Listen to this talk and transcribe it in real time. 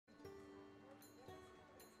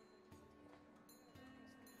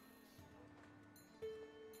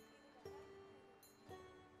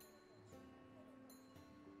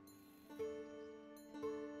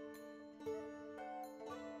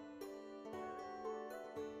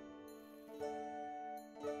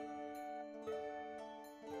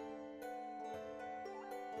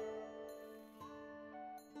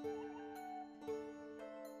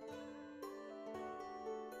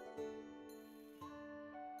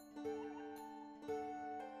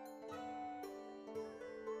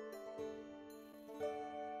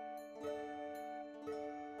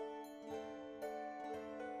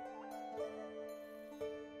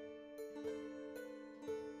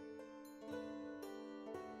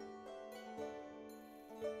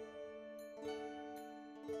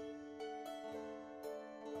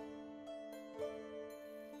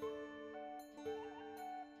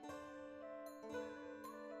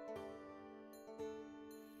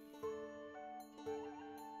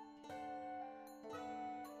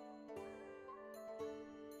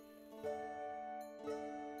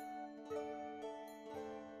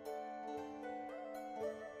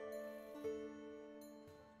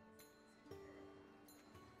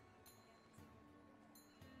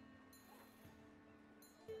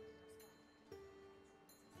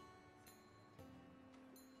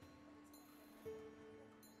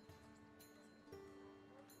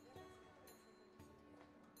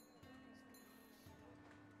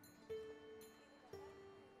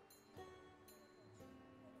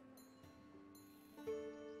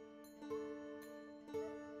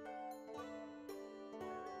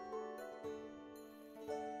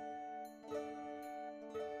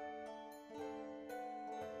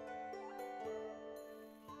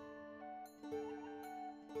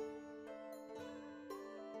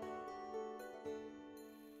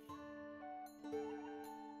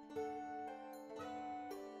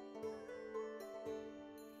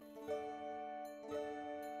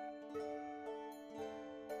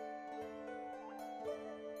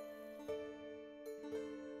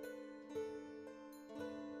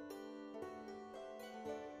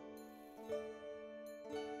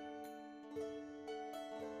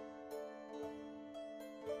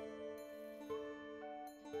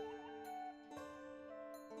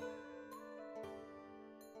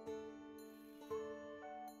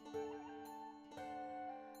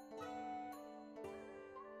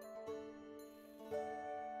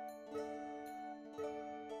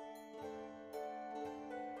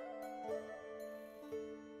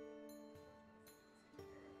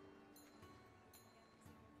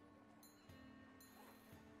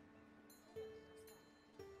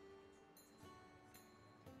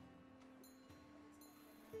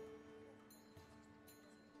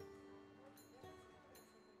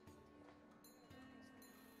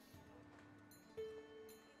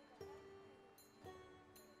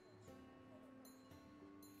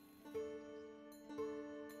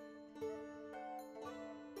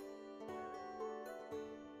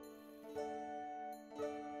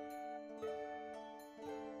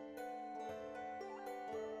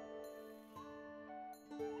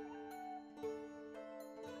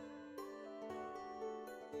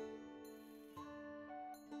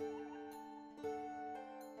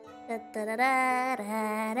It's me!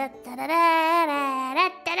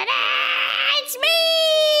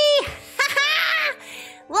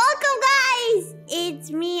 Welcome, guys!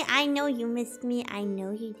 It's me. I know you missed me. I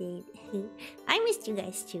know you did. I missed you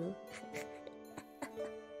guys too.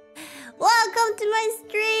 Welcome to my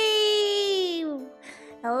stream!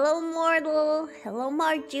 Hello, Mortal. Hello,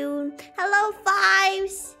 Marjune. Hello,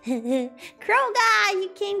 Fives. Kroga, you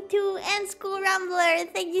came too. And School Rumbler.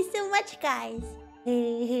 Thank you so much, guys.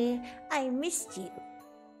 I missed you.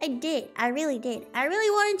 I did. I really did. I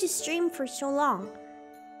really wanted to stream for so long.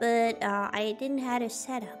 But I didn't have a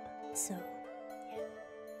setup. So,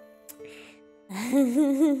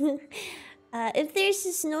 yeah. If there's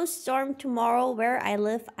a snowstorm tomorrow where I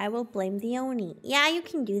live, I will blame the Oni. Yeah, you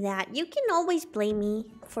can do that. You can always blame me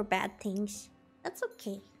for bad things. That's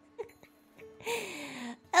okay.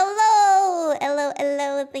 Hello! Hello,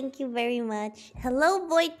 hello. Thank you very much. Hello,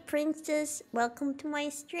 Void Princess. Welcome to my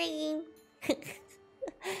stream.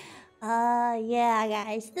 Yeah,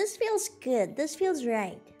 guys. This feels good. This feels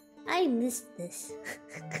right. I missed this.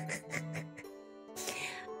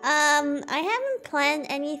 I haven't planned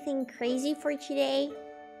anything crazy for today.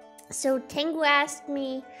 So Tengu asked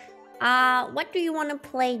me, what do you want to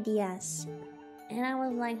play, Diaz? And I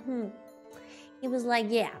was like, He was like,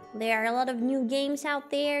 yeah, there are a lot of new games out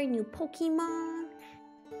there, new Pokemon.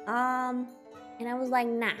 And I was like,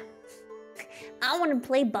 nah. I want to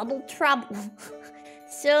play Bubble Trouble.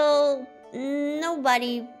 So,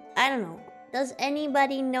 nobody, I don't know. Does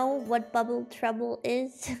anybody know what Bubble Trouble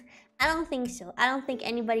is? I don't think so. I don't think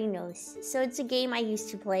anybody knows. So it's a game I used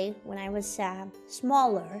to play when I was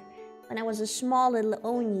smaller. When I was a small little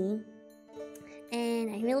Oni. And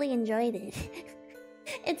I really enjoyed it.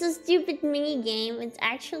 It's a stupid mini game. It's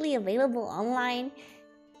actually available online.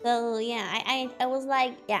 So yeah, I was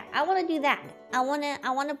like, yeah, I want to do that. I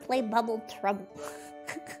wanna play Bubble Trouble.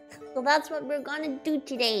 So that's what we're gonna do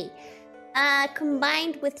today.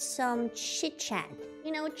 Combined with some chit chat.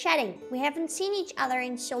 You know, chatting. We haven't seen each other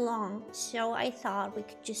in so long, so I thought we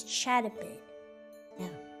could just chat a bit. Yeah.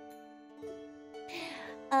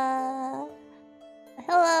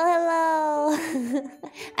 Hello.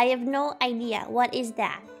 I have no idea. What is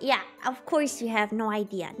that? Yeah, of course you have no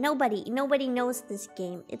idea. Nobody knows this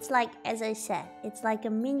game. It's like, as I said, it's like a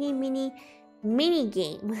mini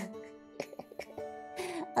game.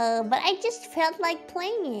 But I just felt like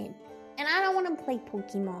playing it. And I don't want to play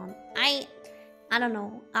Pokemon. I don't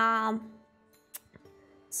know.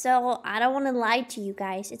 So I don't want to lie to you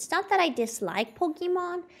guys. It's not that I dislike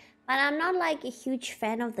Pokemon, but I'm not like a huge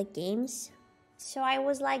fan of the games. So I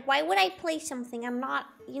was like, why would I play something I'm not,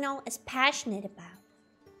 as passionate about?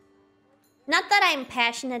 Not that I'm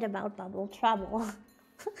passionate about Bubble Trouble.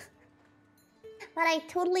 But I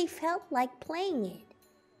totally felt like playing it.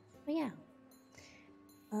 But yeah.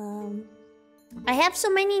 I have so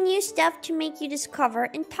many new stuff to make you discover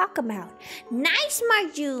and talk about. Nice,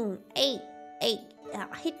 Marjune! Hey,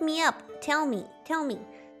 hit me up. Tell me.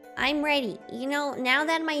 I'm ready. Now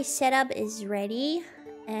that my setup is ready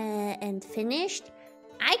and finished,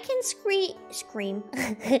 I can scream.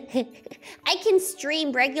 I can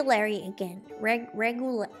stream regularly again.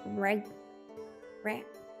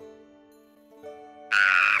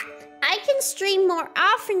 I can stream more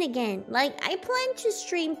often again. Like, I plan to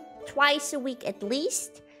stream twice a week at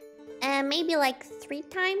least, and maybe like 3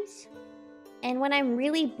 times, and when I'm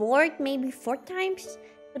really bored, maybe 4 times.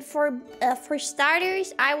 But for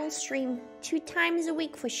starters, I will stream 2 times a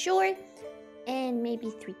week for sure, and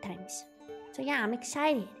maybe 3 times. So yeah, I'm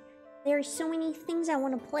excited. There are so many things I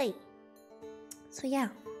want to play. So yeah,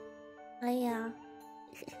 I'm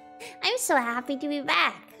so happy to be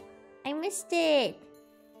back. I missed it.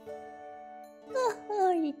 Oh,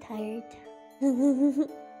 are you tired?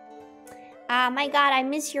 My god, I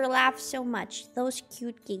miss your laugh so much. Those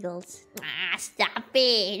cute giggles. Stop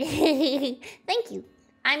it. Thank you.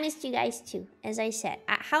 I missed you guys too, as I said.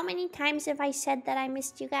 How many times have I said that I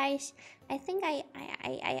missed you guys? I think I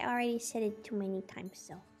already said it too many times,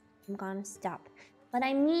 so I'm gonna stop. But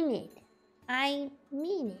I mean it. I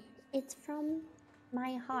mean it. It's from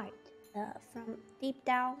my heart. From deep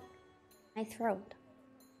down my throat.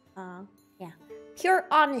 Yeah. Pure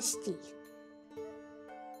honesty.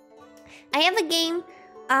 I have a game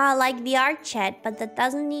like VR chat, but that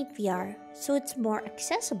doesn't need VR, so it's more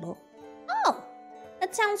accessible. Oh,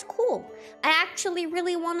 that sounds cool. I actually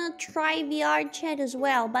really want to try VR chat as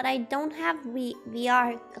well, but I don't have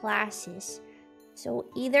VR glasses. So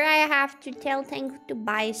either I have to tell Tengu to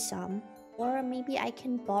buy some, or maybe I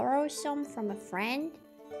can borrow some from a friend.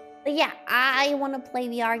 But yeah, I want to play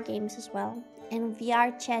VR games as well, and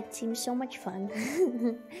VR chat seems so much fun.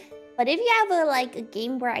 But if you have a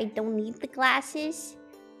game where I don't need the glasses,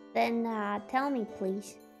 then tell me,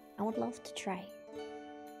 please. I would love to try.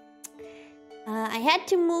 I had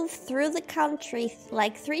to move through the country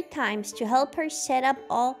like 3 times to help her set up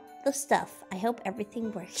all the stuff. I hope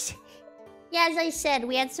everything works. Yeah, as I said,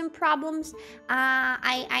 we had some problems.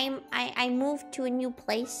 I moved to a new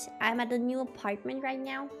place. I'm at a new apartment right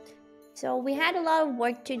now. So we had a lot of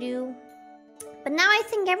work to do. But now I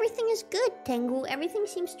think everything is good, Tengu. Everything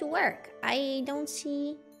seems to work. I don't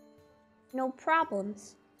see no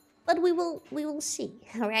problems. But we will see,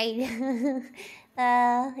 alright?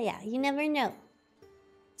 Yeah, you never know.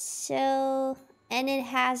 So, and it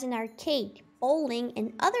has an arcade, bowling,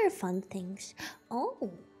 and other fun things.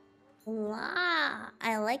 Oh, wow,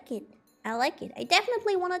 I like it. I like it. I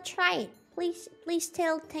definitely want to try it. Please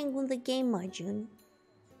tell Tengu the game, Arjun.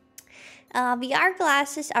 VR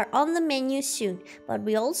glasses are on the menu soon, but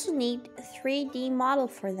we also need a 3D model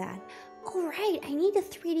for that. Oh, right, I need a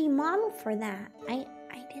 3D model for that. I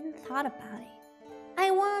didn't thought about it.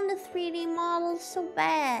 I want a 3D model so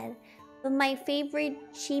bad. But my favorite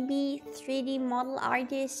chibi 3D model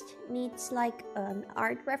artist needs like an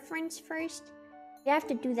art reference first. You have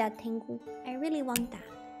to do that, Tengu. I really want that.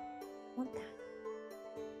 I want that.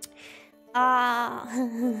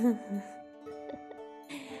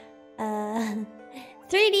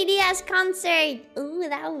 3D DS concert. Ooh,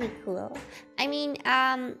 that would be cool. I mean,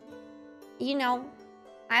 you know,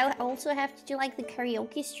 I also have to do like the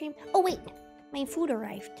karaoke stream. Oh wait, my food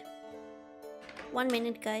arrived. 1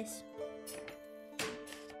 minute, guys.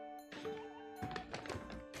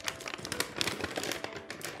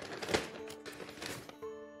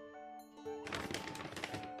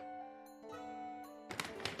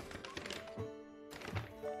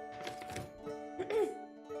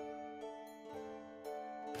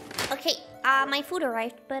 Okay, my food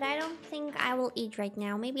arrived, but I don't think I will eat right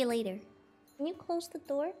now. Maybe later. Can you close the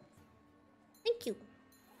door? Thank you.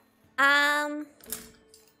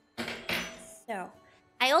 So,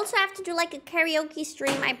 I also have to do like a karaoke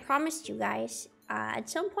stream. I promised you guys. At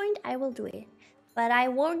some point, I will do it. But I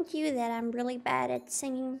warned you that I'm really bad at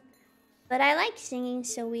singing. But I like singing,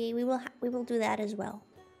 so we will do that as well.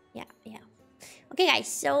 Yeah. Okay, guys.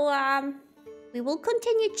 So we will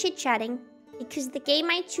continue chit-chatting because the game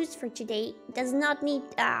I choose for today does not need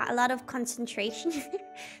a lot of concentration,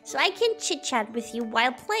 so I can chit-chat with you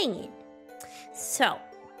while playing it. So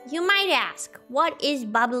you might ask, what is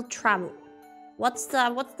Bubble Trouble? What's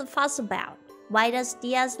the fuss about? Why does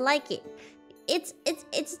Diaz like it? It's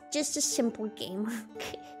just a simple game.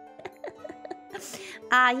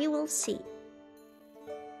 You will see.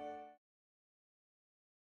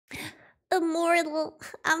 Immortal,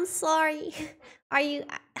 I'm sorry. Are you?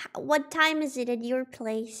 What time is it at your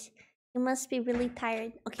place? You must be really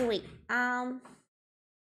tired. Okay, wait.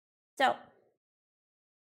 So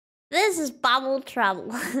this is Bubble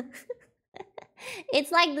Trouble.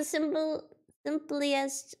 It's like the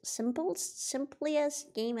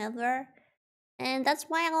simplest game ever, and that's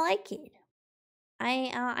why I like it.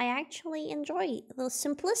 I actually enjoy the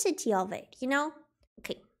simplicity of it. You know?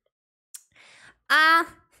 Okay.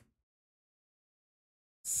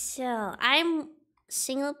 So I'm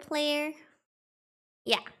single player.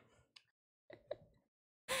 Yeah.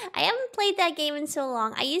 I haven't played that game in so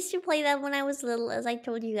long. I used to play that when I was little, as I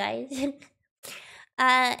told you guys.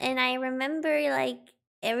 And I remember like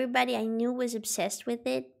everybody I knew was obsessed with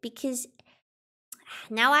it because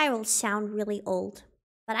now I will sound really old,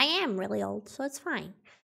 but I am really old, so it's fine.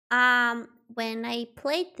 When I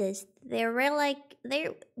played this, there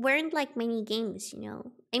weren't like many games, you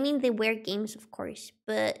know. I mean, there were games, of course,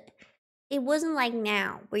 but it wasn't like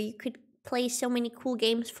now where you could play so many cool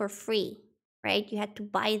games for free, right? You had to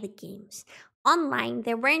buy the games. Online,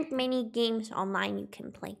 there weren't many games online you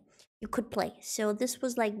could play. So this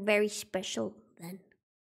was like very special then.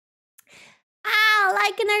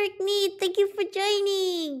 Like an Arachne, thank you for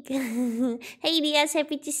joining. Hey Diaz,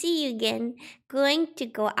 happy to see you again. Going to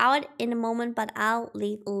go out in a moment, but I'll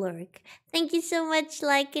leave a lurk. Thank you so much,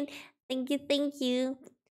 Lycan. Thank you.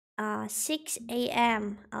 6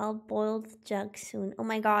 a.m. I'll boil the jug soon. Oh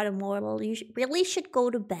my god, Immortal, you really should go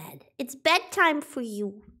to bed. It's bedtime for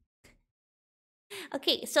you.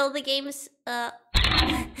 Okay, so the game's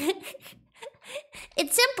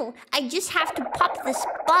it's simple. I just have to pop this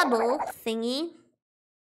bubble thingy,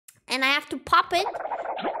 and I have to pop it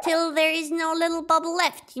till there is no little bubble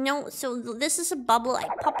left, you know? So this is a bubble. I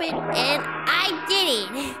pop it, and I did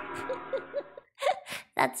it.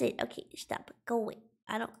 That's it. Okay, stop. Go away.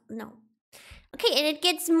 I don't know. Okay, and it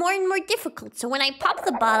gets more and more difficult. So when I pop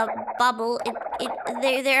the bubble,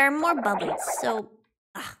 there are more bubbles. So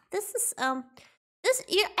this is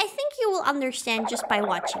I think you will understand just by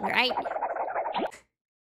watching, right?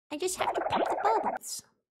 I just have to pop the bubbles.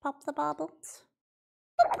 Pop the bubbles.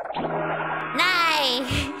 Nice!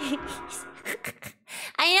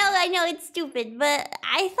 I know it's stupid, but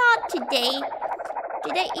I thought today,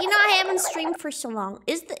 you know, I haven't streamed for so long.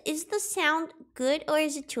 Is the sound good or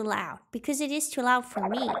is it too loud? Because it is too loud for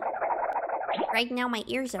me. Right now my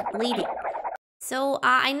ears are bleeding. So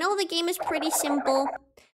I know the game is pretty simple,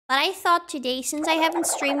 but I thought today, since I haven't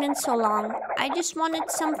streamed in so long, I just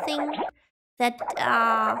wanted something that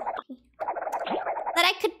I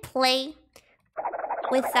could play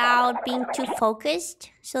without being too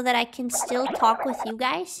focused, so that I can still talk with you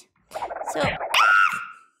guys. So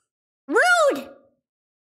rude.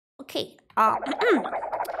 Okay.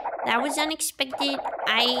 That was unexpected.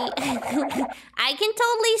 I I can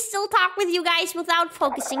totally still talk with you guys without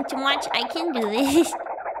focusing too much. I can do this.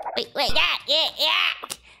 Wait, yeah.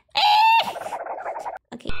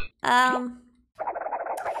 Okay.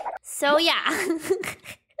 So yeah.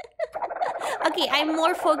 Okay, I'm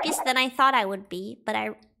more focused than I thought I would be, but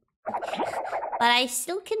I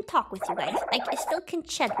still can talk with you guys. I still can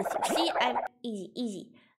chat with you. See, I'm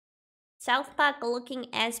easy. South Park looking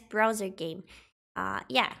as browser game.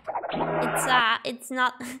 Yeah. It's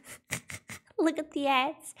not look at the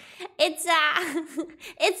ads. It's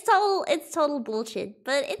total bullshit,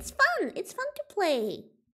 but it's fun. It's fun to play.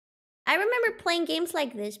 I remember playing games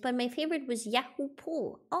like this, but my favorite was Yahoo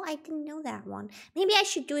Pool. Oh, I didn't know that one. Maybe I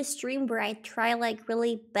should do a stream where I try like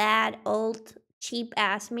really bad, old,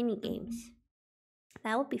 cheap-ass mini games.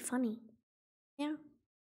 That would be funny. Yeah.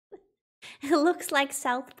 It looks like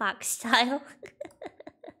South Park style.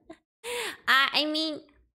 I mean,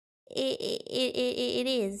 it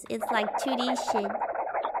is. It's like 2D shit.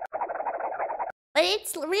 But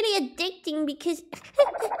it's really addicting because...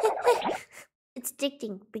 It's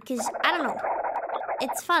addicting because, I don't know,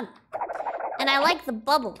 it's fun. And I like the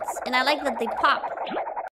bubbles, and I like that they pop.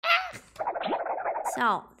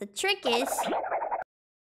 So, the trick is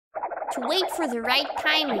to wait for the right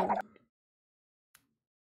timing.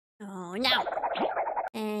 Oh, no.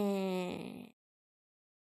 And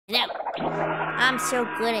no. I'm so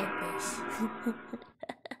good at this.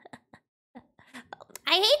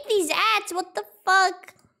 I hate these ads, what the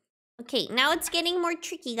fuck? Okay, now it's getting more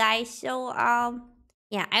tricky, guys. So,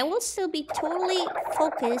 yeah, I will still be totally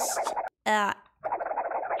focused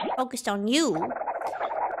on you.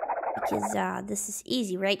 Because, this is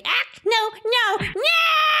easy, right? Ah! No!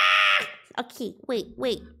 Okay,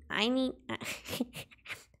 wait. I need...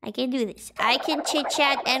 I can do this. I can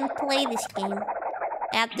chit-chat and play this game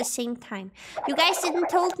at the same time. You guys didn't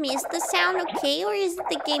told me, is the sound okay or is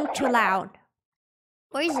the game too loud?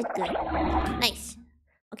 Or is it good? Nice.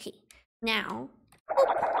 Okay. Now,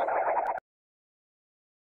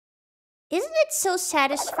 isn't it so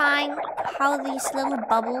satisfying how these little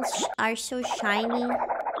bubbles are so shiny?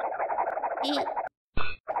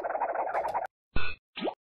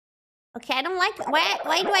 Okay, I don't like it.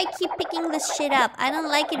 Why do I keep picking this shit up? I don't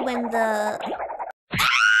like it when the...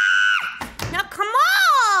 Now, come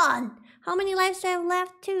on! How many lives do I have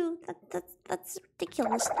left, too? That's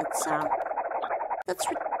ridiculous. That's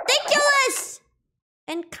ridiculous!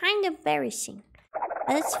 And kind of embarrassing.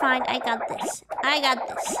 But it's fine. I got this.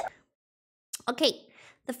 Okay.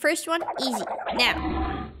 The first one, easy. Now.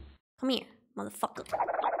 Come here, motherfucker.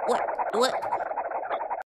 What?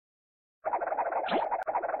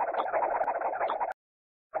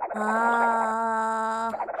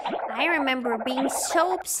 I remember being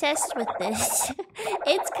so obsessed with this.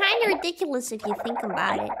 It's kind of ridiculous if you think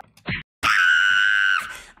about it.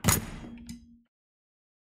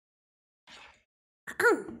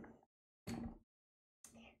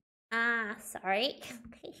 Sorry.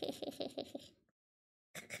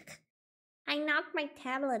 I knocked my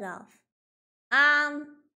tablet off.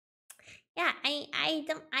 Yeah,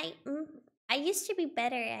 I used to be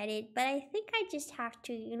better at it, but I think I just have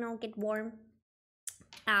to, you know, get warm.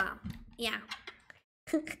 Yeah.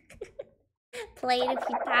 Play it a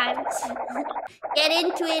few times. Get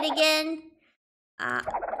into it again. I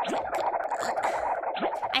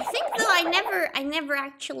think though I never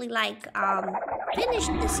actually like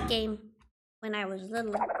finished this game when I was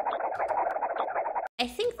little. I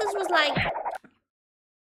think this was like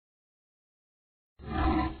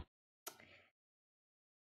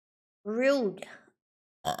rude.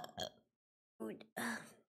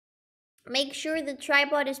 Make sure the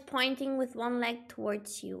tripod is pointing with one leg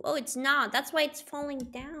towards you. Oh, it's not. That's why it's falling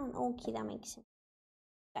down. Okay, that makes sense.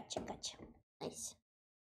 Gotcha. Nice.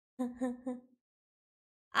 Okay.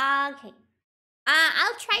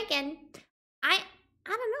 I'll try again. I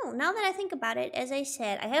don't know. Now that I think about it, as I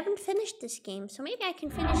said, I haven't finished this game, so maybe I can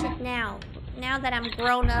finish it now. Now that I'm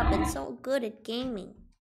grown up and so good at gaming.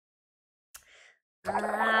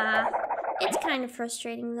 It's kind of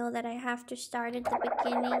frustrating though that I have to start at the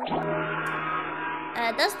beginning.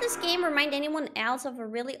 Does this game remind anyone else of a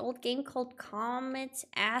really old game called Comets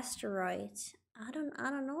Asteroids? I don't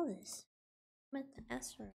know this. Comets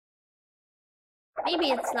Asteroids. Maybe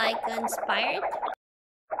it's like inspired.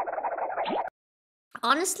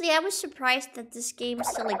 Honestly, I was surprised that this game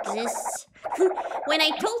still exists. When I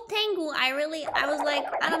told Tengu, I was like,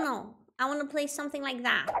 I don't know. I want to play something like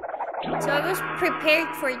that. So I was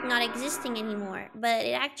prepared for it not existing anymore. But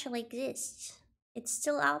it actually exists. It's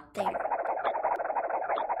still out there.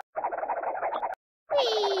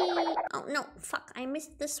 Whee! Oh no, fuck. I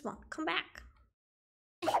missed this one. Come back.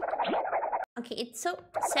 Okay, it's so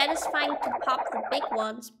satisfying to pop the big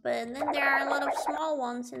ones, but then there are a lot of small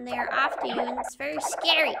ones and they are after you and it's very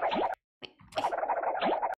scary.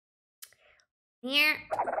 Here.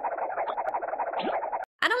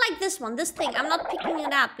 I don't like this one, this thing. I'm not picking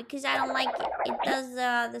it up because I don't like it. It does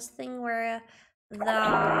this thing where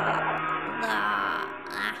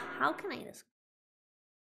how can I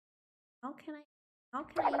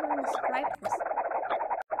even describe this?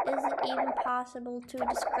 Is it even possible to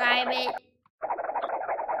describe it?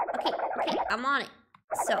 Okay, I'm on it.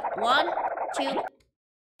 So, 1, 2,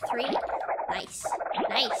 3. Nice.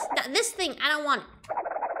 This thing, I don't want it.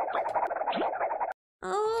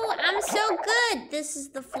 Oh, I'm so good. This is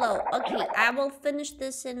the flow. Okay, I will finish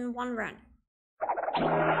this in one run.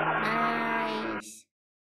 Nice.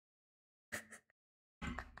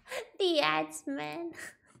 The ads, man.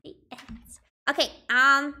 The ads. Okay,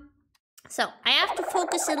 so I have to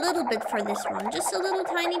focus a little bit for this one. Just a little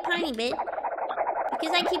tiny bit.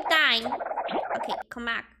 Because I keep dying. Okay, come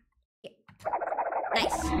back. Here.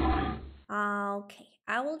 Nice. Okay,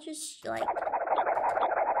 I will just like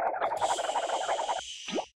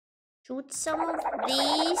shoot some of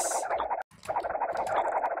these.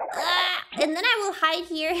 And then I will hide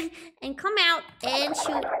here and come out and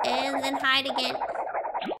shoot and then hide again.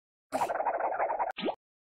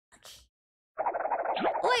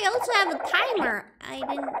 Oh, I also have a timer. I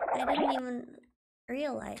didn't even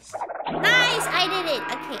realize. Nice, I did it.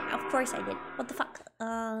 Okay, of course I did. What the fuck?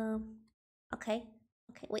 Okay,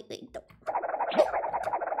 wait, don't.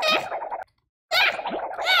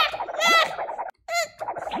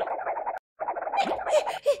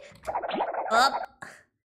 Up.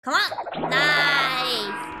 Come on.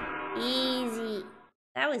 Nice. Easy.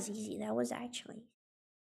 That was easy. That was actually.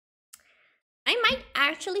 I might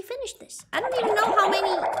actually finish this. I don't even know how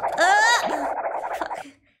many. Fuck.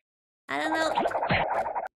 I don't know.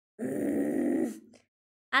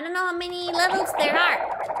 I don't know how many levels there are.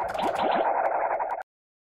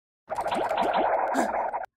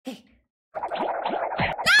 Okay. No!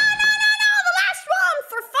 The last one!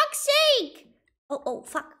 For fuck's sake! Oh,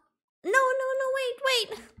 fuck. No, wait.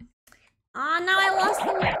 Oh, now I lost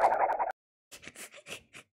the...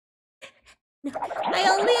 No, I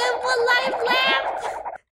only have 1 life left!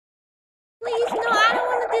 Please, no, I don't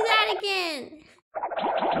want to do that again.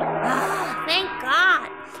 Thank God.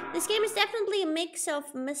 This game is definitely a mix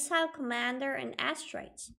of Missile Commander and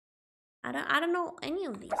Asteroids. I don't know any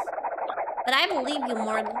of these. But I believe you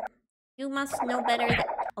more than... You must know better than...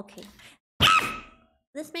 Okay.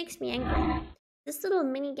 This makes me angry. This little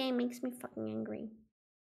mini game makes me fucking angry.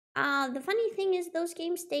 The funny thing is those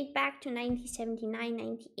games date back to 1979,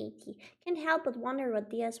 1980. Can't help but wonder what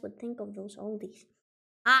DS would think of those oldies.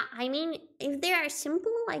 I mean, if they are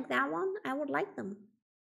simple like that one, I would like them.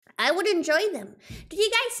 I would enjoy them. Did you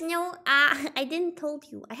guys know, I didn't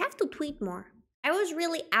told you, I have to tweet more. I was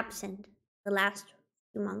really absent the last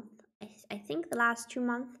few months. I think the last 2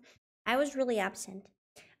 months, I was really absent.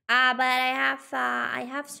 But I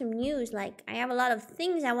have some news. Like I have a lot of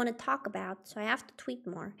things I want to talk about, so I have to tweet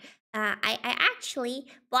more. I actually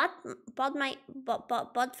bought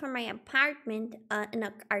for my apartment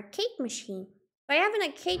an arcade machine. So I have an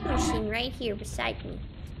arcade machine right here beside me,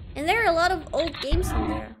 and there are a lot of old games in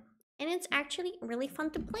there, and it's actually really fun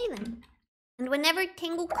to play them. And whenever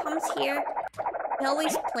Tengu comes here, he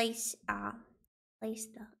always plays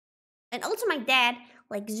stuff. And also my dad,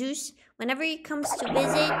 like Zeus, whenever he comes to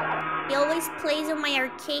visit, he always plays on my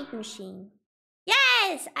arcade machine.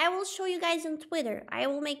 Yes! I will show you guys on Twitter. I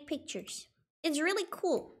will make pictures. It's really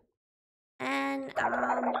cool. And,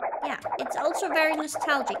 yeah, it's also very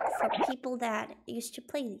nostalgic for people that used to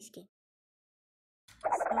play these games.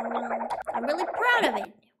 So, I'm really proud of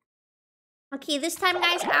it. Okay, this time,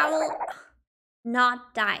 guys, I will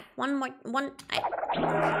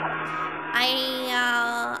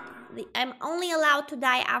I'm only allowed to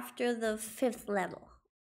die after the 5th level.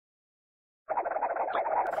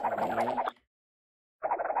 Okay.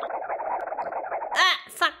 Ah,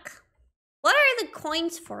 fuck. What are the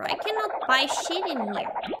coins for? I cannot buy shit in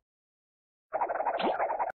here.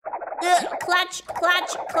 Clutch,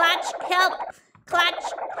 clutch, clutch, help, clutch,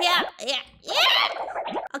 yeah.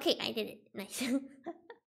 Okay, I did it. Nice.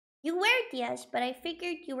 You were, yes, but I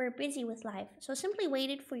figured you were busy with life, so simply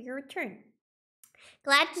waited for your return.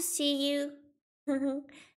 Glad to see you.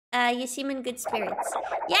 You seem in good spirits.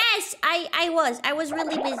 Yes, I was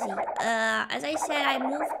really busy. As I said,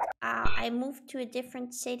 I moved to a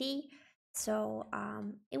different city, so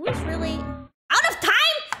it was really out of time.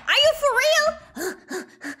 Are you for real?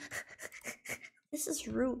 This is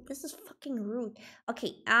rude. This is fucking rude.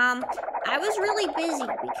 Okay, I was really busy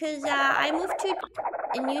because I moved to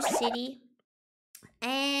a new city,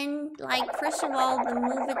 and like, first of all, the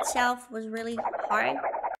move itself was really hard,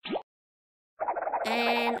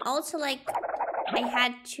 and also like I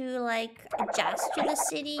had to like adjust to the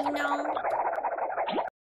city, you know.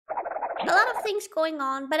 A lot of things going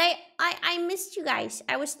on, but I missed you guys.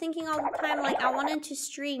 I was thinking all the time like I wanted to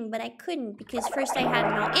stream, but I couldn't because first I had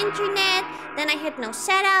no internet, then I had no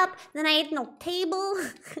setup, then I had no table.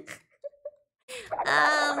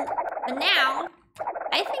 But now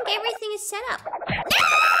I think everything is set up.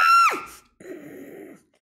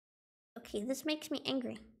 Okay, this makes me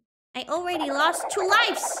angry. I already lost 2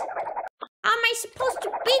 lives. How am I supposed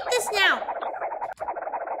to beat this now?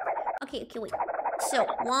 Okay, wait. So,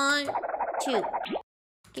 1, 2.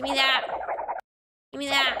 Give me that. Give me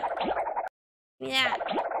that. Give me that.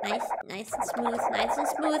 Nice and smooth. Nice and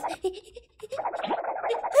smooth.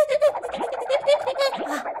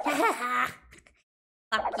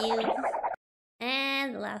 Fuck you.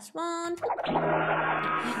 And the last one.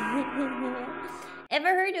 Ever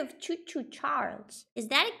heard of Choo Choo Charles? Is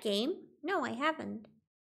that a game? No, I haven't.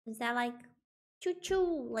 Is that like choo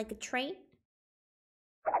choo, like a train?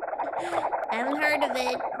 I haven't heard of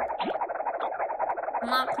it.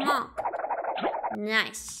 Come on.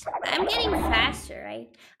 Nice. I'm getting faster, right?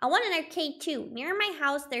 I want an arcade too. Near my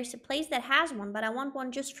house, there's a place that has one, but I want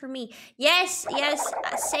one just for me. Yes,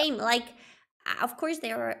 same. Like, of course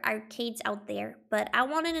there are arcades out there, but I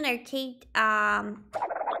wanted an arcade that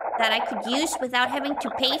I could use without having to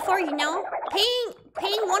pay for, you know? Paying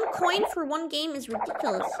 1 coin for 1 game is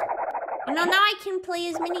ridiculous. You know, now I can play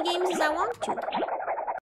as many games as I want to.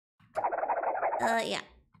 Yeah.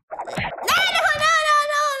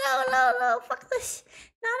 No, fuck this.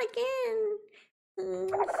 Not again.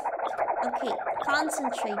 Okay,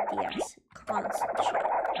 concentrate, DS. Concentrate.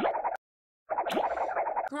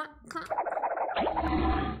 Come on.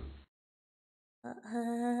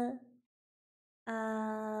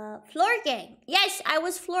 Floor game. Yes, I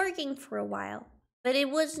was floor game for a while, but it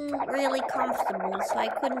wasn't really comfortable, so I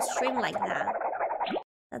couldn't stream like that.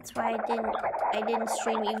 That's why I didn't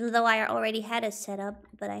stream, even though I already had a setup,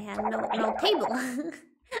 but I had no table.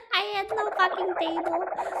 I had no fucking table.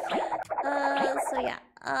 So yeah.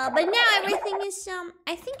 But now everything is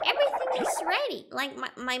I think everything is ready. Like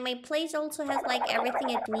my place also has like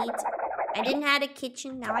everything it needs. I didn't have a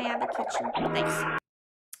kitchen, now I have a kitchen. Nice.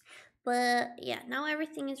 But yeah, now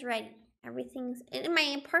everything is ready. Everything's in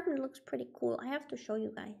my apartment looks pretty cool. I have to show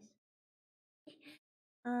you guys.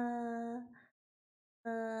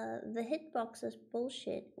 The hitbox is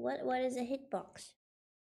bullshit. What is a hitbox?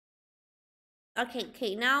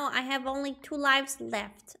 Okay, now I have only 2 lives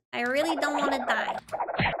left. I really don't want to die.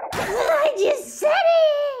 I just said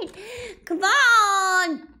it! Come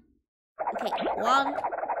on! Okay, 1,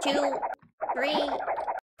 2, 3.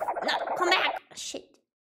 No, come back! Shit.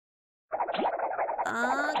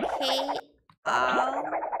 Okay.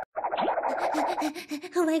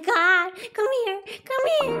 Oh my god! Come here!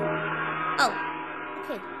 Oh,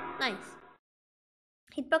 okay, nice.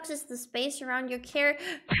 Hitbox is the space around your character.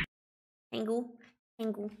 Angle.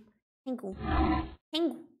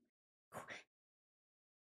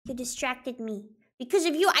 You distracted me. Because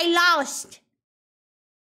of you, I lost.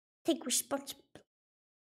 Take responsibility.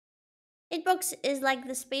 Hitbox is like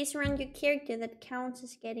the space around your character that counts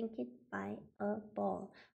as getting hit by a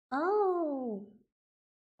ball. Oh,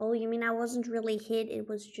 you mean I wasn't really hit? It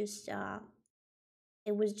was just the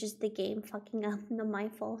game fucking up. Not my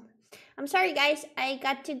fault. I'm sorry, guys. I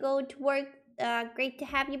got to go to work. Great to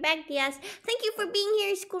have you back, Diaz. Thank you for being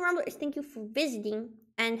here, School Rumblers. Thank you for visiting,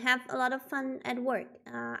 and have a lot of fun at work.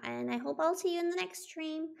 And I hope I'll see you in the next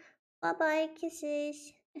stream. Bye-bye.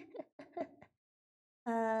 Kisses.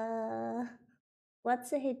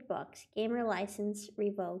 What's a hitbox? Gamer license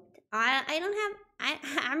revoked. I don't have...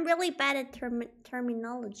 I'm really bad at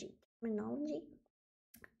terminology.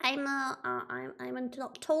 I'm a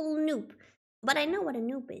total noob, but I know what a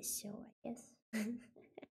noob is, so I guess.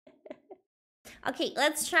 Okay,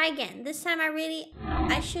 let's try again. This time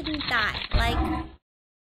I shouldn't die. Like,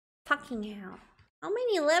 fucking hell. How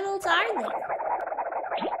many levels are there?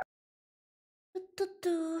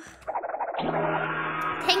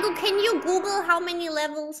 Tango, can you Google how many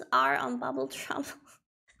levels are on Bubble Trouble?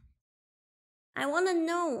 I wanna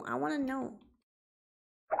know.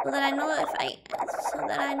 So that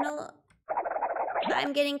I know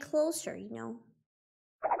I'm getting closer, you know.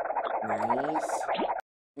 Nice.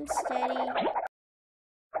 And steady.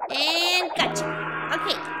 And gotcha.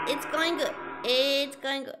 Okay, it's going good.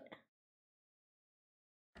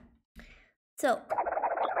 So,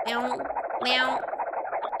 meow.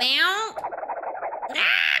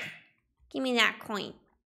 Ah! Give me that coin.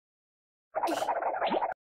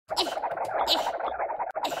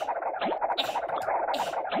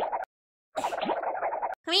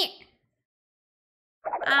 Come here.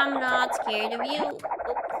 I'm not scared of you. Oop.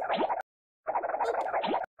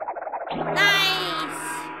 Nice.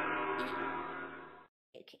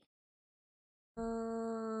 Okay.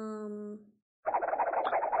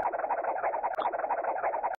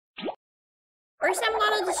 First, I'm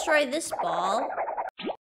gonna destroy this ball,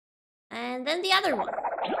 and then the other one.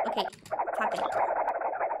 Okay, fuck it.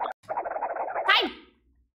 Time.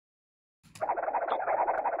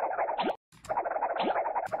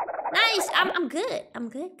 Nice. I'm good. I'm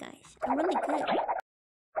good, guys. I'm really good.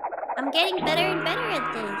 I'm getting better and better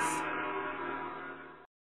at this.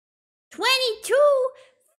 22.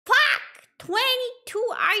 Fuck.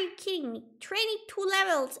 22. Are you kidding me? 22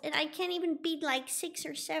 levels, and I can't even beat like 6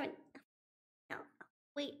 or 7. No.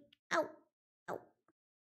 Wait. Ow.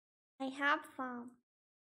 I have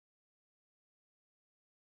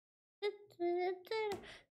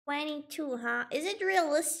 22, huh? Is it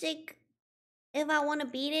realistic if I want to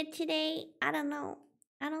beat it today? I don't know.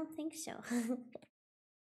 I don't think so.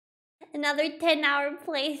 Another 10-hour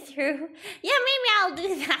playthrough. Yeah, maybe I'll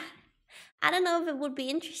do that. I don't know if it would be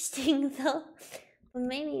interesting though. But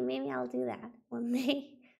maybe I'll do that one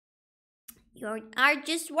day. You are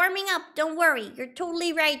just warming up. Don't worry. You're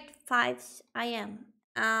totally right, Fives. I am.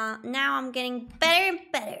 Now I'm getting better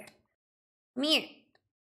and better. Come here.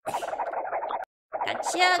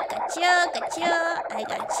 Gotcha. I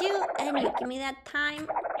got you. And you give me that time.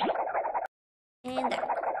 And that.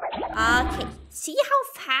 Okay. See how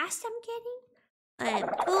fast I'm getting? And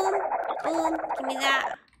boom. Give me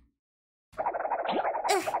that.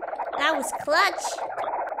 That was clutch.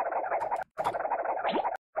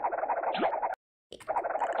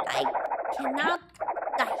 I cannot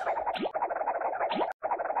die.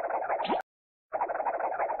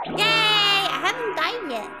 Yay! I haven't died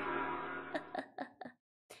yet.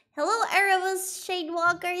 Hello, Erebus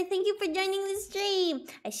Shadewalker. Thank you for joining the stream.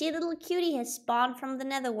 I see a little cutie has spawned from the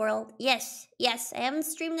netherworld. Yes. I haven't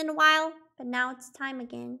streamed in a while, but now it's time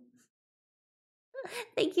again.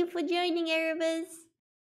 Thank you for joining, Erebus.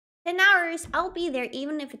 10 hours. I'll be there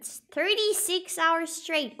even if it's 36 hours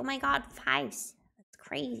straight. Oh my god, Fives. That's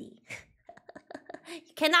crazy.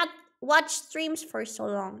 You cannot watch streams for so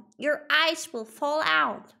long. Your eyes will fall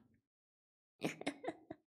out.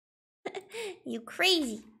 You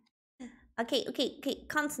crazy. Okay.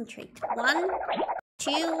 Concentrate. 1,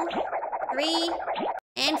 2, 3,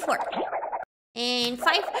 and 4. And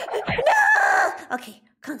 5. No! Okay,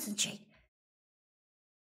 concentrate.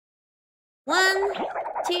 1,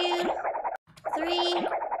 2, 3,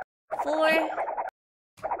 4,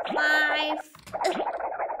 5.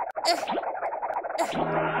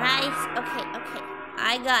 Nice. Okay.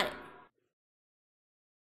 I got it.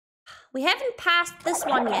 We haven't passed this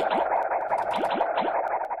one yet.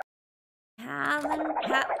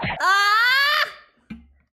 Ah!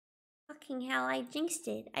 Fucking hell, I jinxed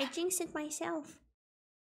it. I jinxed it myself.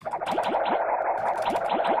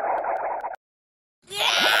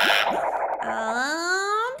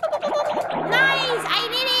 Nice! I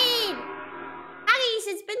did it! Huggies,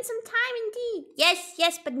 it's been some time indeed.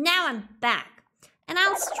 Yes, but now I'm back. And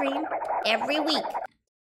I'll stream every week.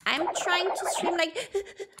 I'm trying to stream like...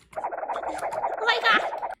 Oh my god!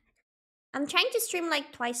 I'm trying to stream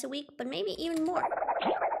like twice a week, but maybe even more.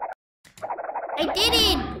 I did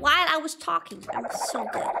it while I was talking. I'm so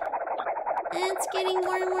good. And it's getting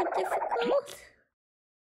more and more difficult.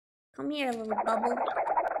 Come here, little bubble.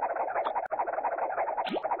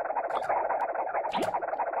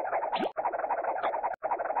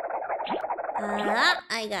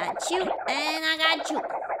 I got you, and I got you.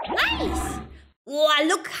 Nice! Wow,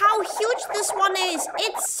 look how huge this one is.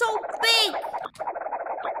 It's so big.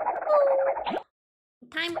 Ooh.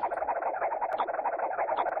 Time.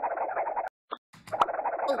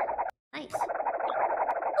 Oh.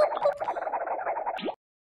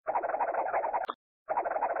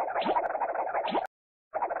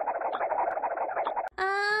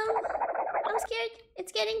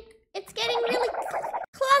 It's getting really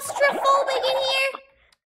claustrophobic in here.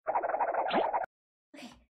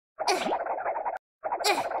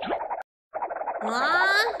 Come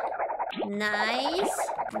on. Nice.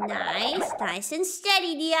 Nice and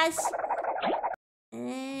steady, Diaz.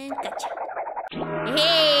 And gotcha.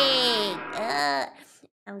 Hey!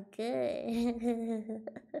 I'm good.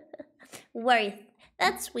 Worth.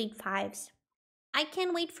 That's sweet vibes. I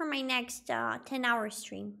can't wait for my next 10-hour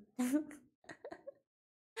stream.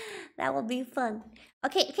 That will be fun.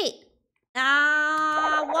 Okay.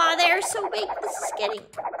 Wow, they're so big. This is getting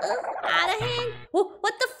out of hand. Oh,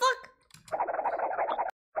 what the fuck?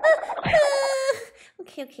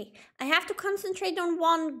 Okay. I have to concentrate on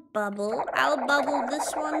one bubble. I'll bubble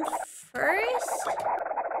this one first.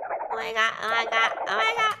 Oh my god.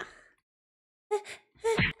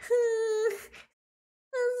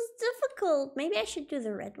 This is difficult. Maybe I should do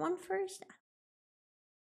the red one first.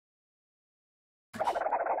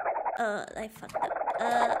 I fucked up.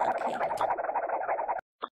 Okay.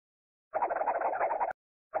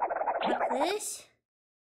 Fuck this.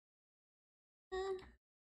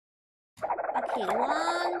 Okay,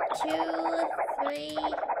 1, 2, 3.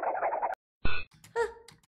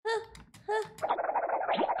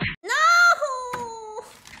 No!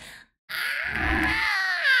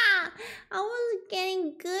 I wasn't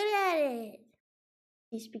getting good at it.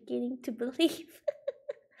 He's beginning to believe.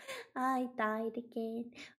 I died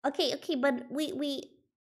again. Okay, but what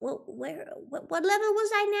level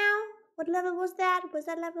was I now? What level was that? Was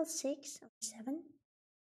that level 6 or 7?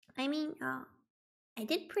 I mean, I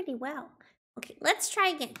did pretty well. Okay, let's try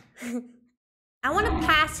again. I want to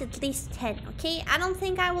pass at least 10, okay? I don't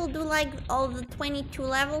think I will do like all the 22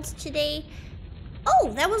 levels today.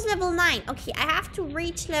 Oh, that was level 9. Okay, I have to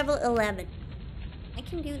reach level 11. I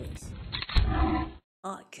can do this.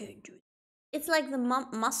 Oh, I can't do it. It's like the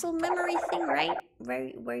muscle memory thing, right?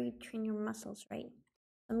 Where you train your muscles, right?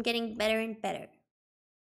 I'm getting better and better.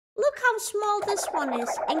 Look how small this one is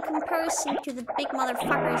in comparison to the big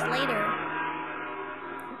motherfuckers later.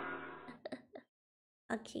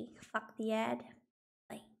 Okay, fuck the ad.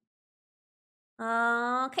 Bye.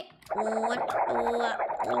 Okay.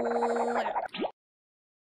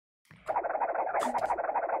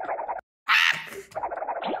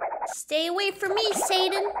 Stay away from me,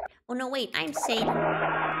 Satan. Oh no, wait, I'm Satan.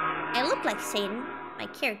 I look like Satan, my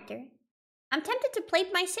character. I'm tempted to play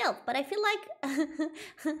it myself, but I feel like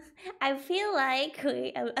I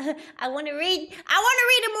want to read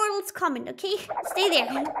Immortal's comment, okay? Stay there.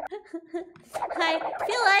 I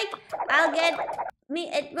feel like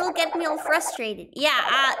it will get me all frustrated.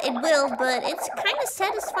 Yeah, it will, but it's kind of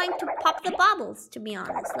satisfying to pop the bubbles, to be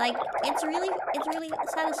honest. Like it's really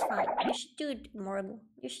satisfying. You should do it, Immortal.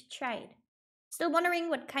 You should try it. Still wondering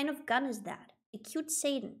what kind of gun is that? A cute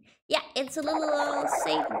Satan. Yeah, it's a little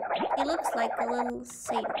Satan. He looks like a little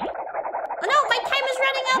Satan. Oh no, my time is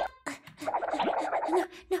running up!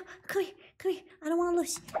 No, come here. I don't want to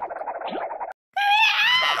lose.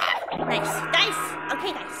 Nice.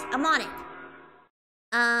 Okay, guys, I'm on it.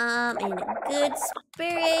 In a good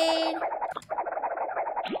spirit.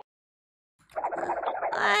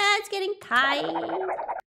 It's getting tight.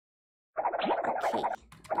 Okay.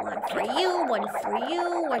 One for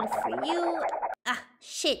you. Ah,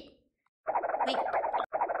 shit. Wait.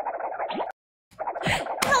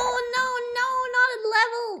 Oh, no, not a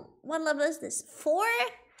level. What level is this? 4?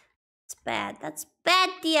 It's bad. That's bad,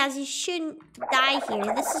 Diaz. You shouldn't die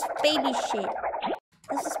here. This is baby shit.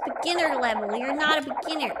 This is beginner level. You're not a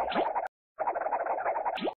beginner.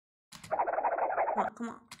 Come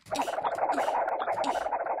on.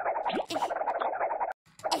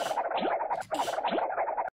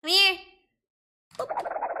 Come here. Oop.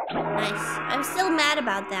 Nice. I'm still mad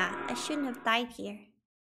about that. I shouldn't have died here.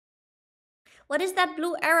 What is that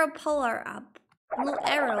blue arrow power up? Blue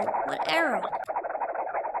arrow? What arrow?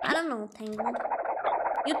 I don't know, Tangle.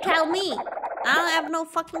 You tell me. I don't have no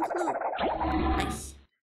fucking clue. Nice.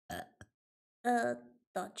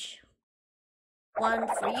 Dodge. One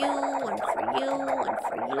for you.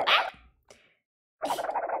 Ah!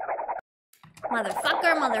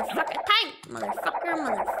 Motherfucker. Time! Motherfucker.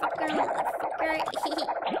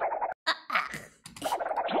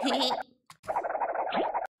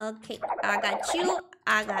 Okay, I got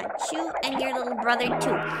you, and your little brother too.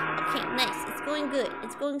 Okay, nice. It's going good.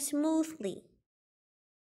 It's going smoothly.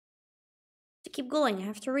 To keep going, I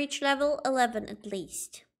have to reach level 11 at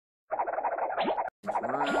least. Okay,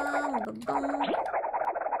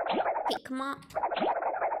 come on.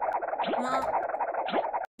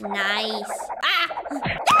 Nice. Ah!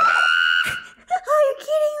 Oh, you're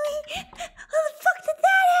kidding me? How the fuck did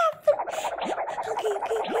that happen? Okay.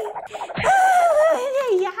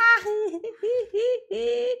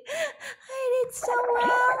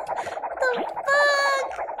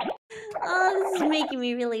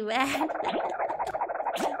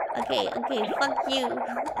 Okay, fuck you.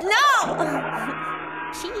 No!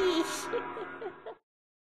 Sheesh.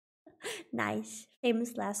 Nice.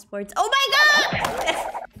 Famous last words. Oh my god!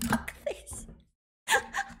 Fuck this.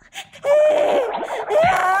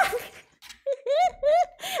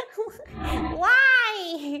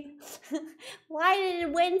 Why? Why did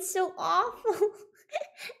it went so awful?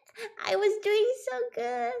 I was doing so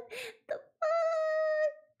good. The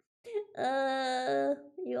fuck?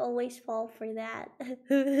 You always fall for that.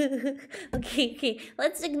 Okay.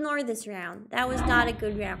 Let's ignore this round. That was not a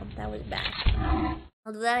good round. That was bad.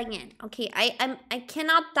 I'll do that again. Okay, I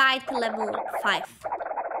cannot die to level 5.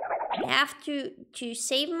 I have to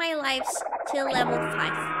save my lives till level 5.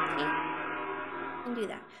 Okay? I can do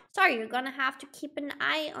that. Sorry, you're gonna have to keep an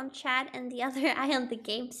eye on chat and the other eye on the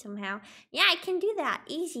game somehow. Yeah, I can do that.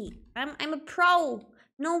 Easy. I'm a pro.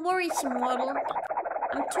 No worries, immortal.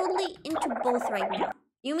 I'm totally into both right now.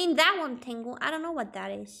 You mean that one, Tangle? I don't know what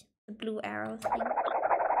that is. The blue arrow thing.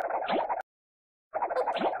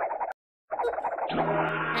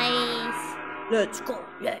 Nice. Let's go.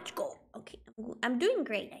 Okay, I'm doing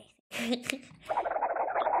great, I think.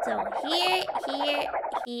 So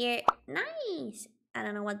here. Nice. I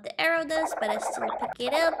don't know what the arrow does, but I still pick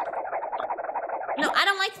it up. No, I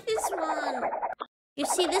don't like this one. You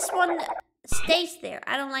see, this one stays there.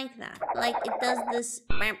 I don't like that. Like, it does this.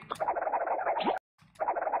 I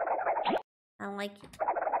don't like it.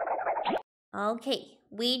 Okay,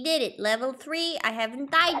 we did it. Level 3. I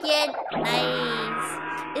haven't died yet. Nice.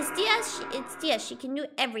 It's Dia. She can do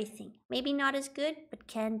everything. Maybe not as good, but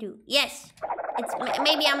can do. Yes.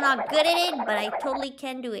 Maybe I'm not good at it, but I totally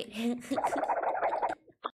can do it.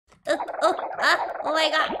 Oh my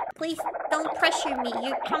god. Please don't pressure me.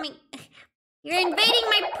 You're coming. You're invading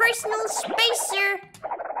my personal space, sir.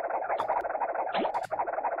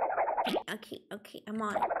 Okay. I'm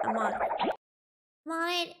on it. I'm on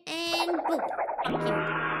it, and boom. Thank you.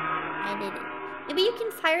 I did it. Maybe you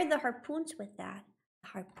can fire the harpoons with that.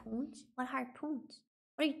 Harpoons? What harpoons?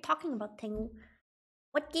 What are you talking about, Tengu?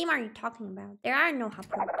 What game are you talking about? There are no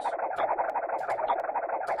harpoons.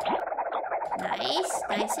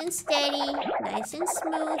 Nice and steady, nice and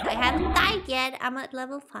smooth. I haven't died yet. I'm at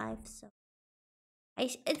level 5, so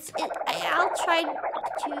I'll try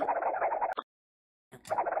to.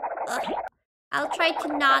 I'll try to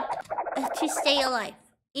not to stay alive,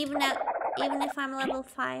 even if I'm level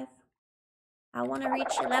 5. I want to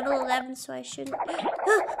reach level 11, so I shouldn't.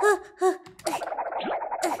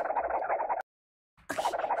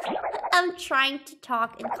 I'm trying to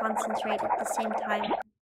talk and concentrate at the same time,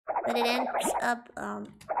 but it ends up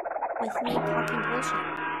with me talking bullshit.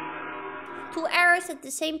 2 arrows at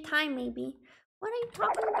the same time, maybe. What are you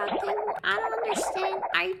talking about, Tangle? I don't understand.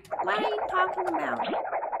 What are you talking about?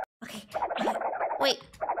 Okay. Wait.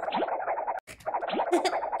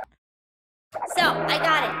 So, I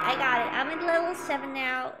got it. I'm at level 7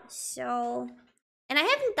 now, so... And I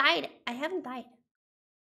haven't died.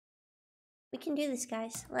 We can do this,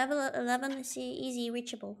 guys. Level 11 is easy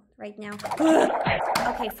reachable right now.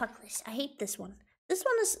 Okay, fuck this. I hate this one. This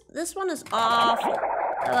one is awful.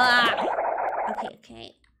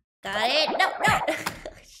 Okay. Got it. No.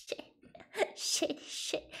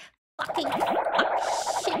 Shit. Fuck.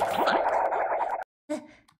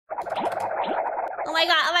 Oh my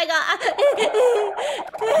god.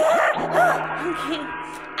 Okay.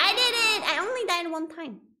 I did it. I only died one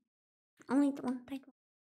time.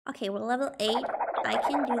 Okay, we're level 8. I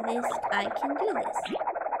can do this.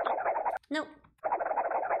 No.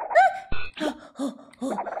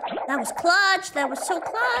 That was clutch. That was so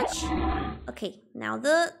clutch. Okay, now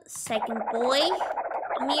the second boy.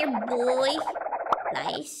 Come here, boy.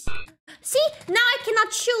 Nice. See? Now I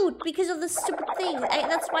cannot shoot because of the stupid thing.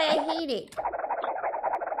 That's why I hate it.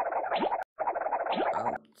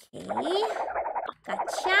 Okay.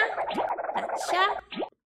 Gotcha.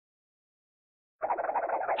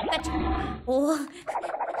 Oh.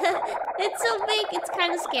 It's so big. It's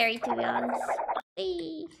kind of scary, to be honest.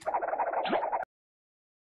 Hey.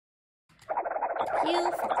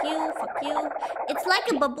 Fuck you. It's like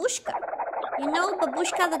a babushka. You know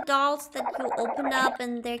babushka, the dolls that you open up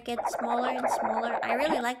and they get smaller and smaller? I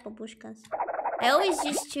really like babushkas. I always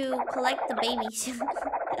used to collect the babies.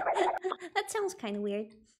 That sounds kind of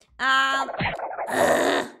weird.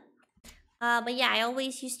 But yeah, I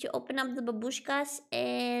always used to open up the babushkas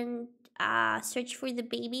and search for the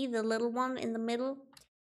baby, the little one in the middle.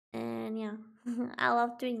 And yeah, I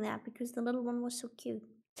love doing that because the little one was so cute.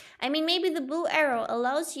 I mean, maybe the blue arrow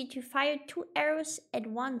allows you to fire 2 arrows at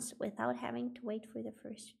once without having to wait for the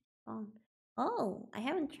first spawn. Oh, I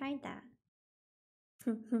haven't tried that.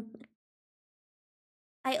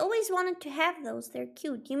 I always wanted to have those. They're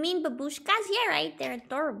cute. You mean babushkas? Yeah, right. They're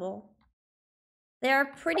adorable. There are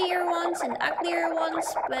prettier ones and uglier ones,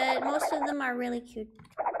 but most of them are really cute.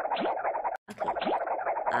 Okay.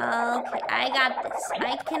 Okay, I got this.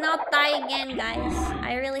 I cannot die again, guys.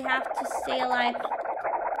 I really have to stay alive.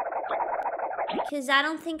 Because I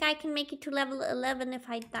don't think I can make it to level 11 if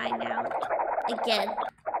I die now. Again.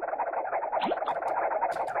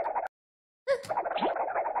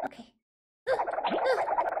 Okay.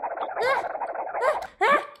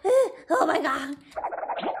 Oh my god.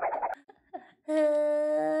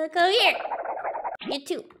 Go here. You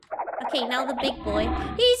too. Okay, now the big boy.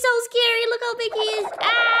 He's so scary. Look how big he is.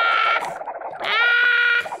 Ah! Ah!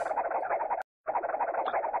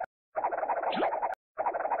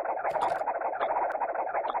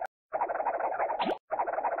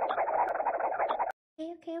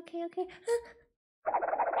 Okay.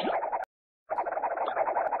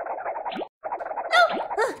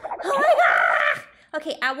 Oh my god!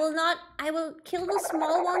 Okay, I will kill the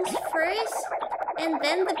small ones first, and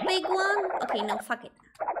then the big one. Okay, no, fuck it.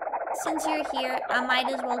 Since you're here, I might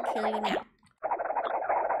as well kill you now.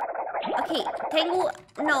 Okay, Tengu,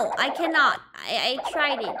 no, I cannot. I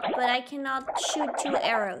tried it, but I cannot shoot 2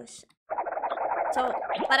 arrows. So,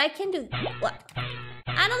 but I can do what?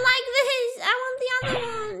 I don't like this. I want the other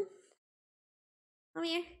one. Come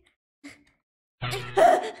here.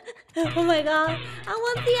 Oh my god. I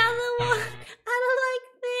want the other one. I don't like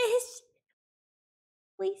this.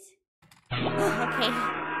 Please. Oh, okay.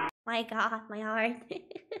 My god, my heart.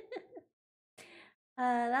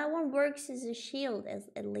 That one works as a shield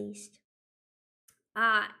at least.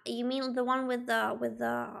 You mean the one with the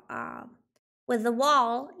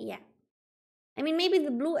wall? Yeah. I mean, maybe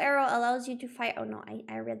the blue arrow allows you to fire. Oh no,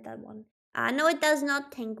 I read that one. No, it does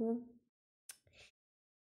not, Tengu.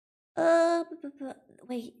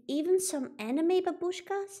 Wait, even some anime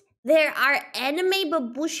babushkas? There are anime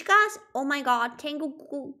babushkas? Oh my god, Tengu,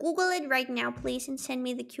 Google it right now, please, and send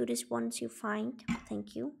me the cutest ones you find.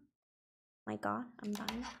 Thank you. My god, I'm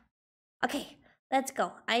dying. Okay, let's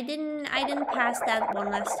go. I didn't pass that one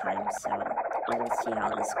last time, so we will see how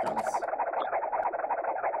this goes.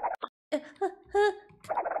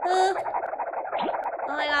 Oh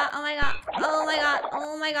my god, oh my god, oh my god,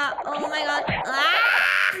 oh my god, oh my god. Ah!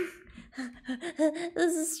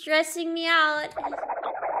 This is stressing me out.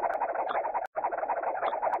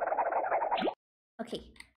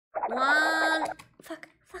 Okay. One. Fuck.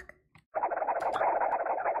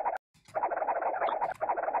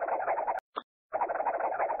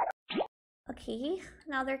 Okay,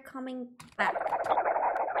 now they're coming back.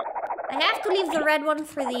 I have to leave the red one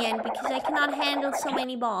for the end because I cannot handle so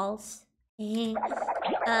many balls. There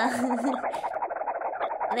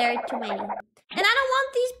are too many. And I don't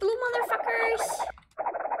want these blue motherfuckers.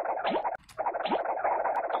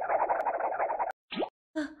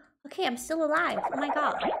 Okay, I'm still alive. Oh my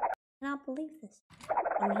god. I cannot believe this.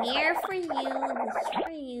 I'm here for you. This is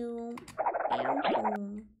for you.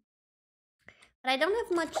 Bam. But I don't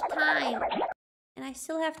have much time. And I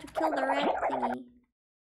still have to kill the red thingy.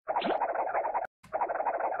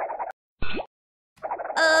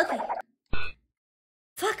 Okay.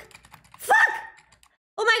 Fuck!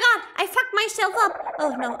 Oh my god! I fucked myself up!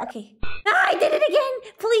 Oh no, okay. Ah, I did it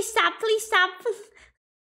again! Please stop!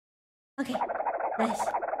 Okay, nice.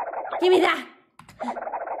 Give me that!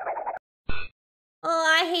 Oh,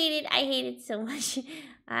 I hate it so much.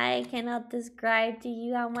 I cannot describe to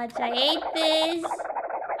you how much I hate this.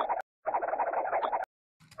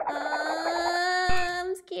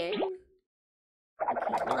 I'm scared.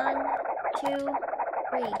 Okay, 1, 2,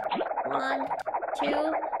 3. 1,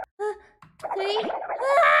 2, 3.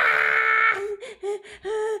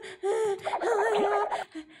 Oh my god.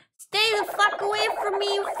 Stay the fuck away from me,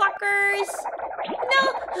 you fuckers. No.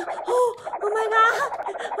 Oh my god.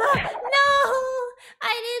 No.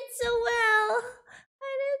 I did so well.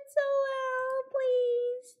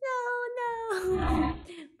 Please. No.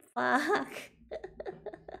 Fuck.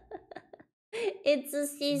 It's a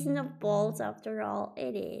season of balls after all.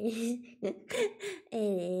 It is. It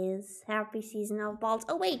is. Happy season of balls.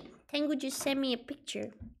 Oh wait, Tengu just sent me a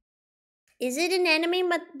picture. Is it an anime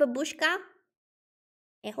babushka?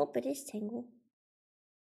 I hope it is, Tengu.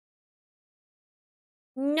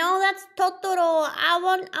 No, that's Totoro. I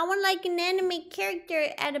want like an anime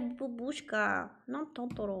character at a babushka, not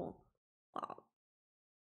Totoro. Wow.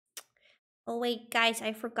 Oh wait, guys,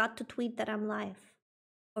 I forgot to tweet that I'm live.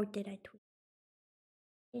 Or did I tweet?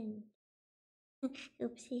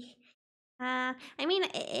 Oopsie. I mean,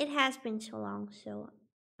 it has been so long, so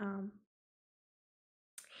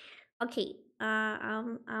okay.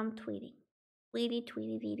 I'm tweeting.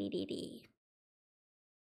 Tweety.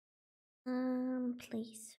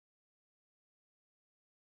 Please.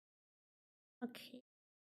 Okay.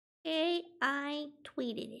 Okay, I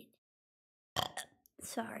tweeted it.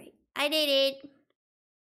 Sorry. I did it.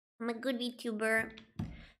 I'm a good VTuber.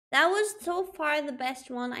 That was so far the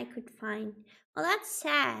best one I could find. Well, that's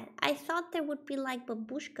sad. I thought there would be like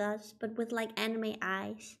babushkas, but with like anime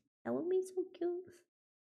eyes. That would be so cute.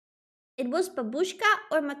 It was babushka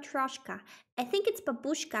or matroshka. I think it's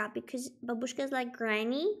babushka because babushka is like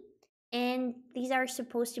granny, and these are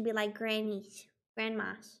supposed to be like grannies,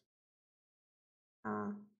 grandmas.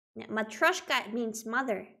 Yeah, matroshka means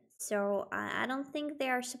mother, so I don't think they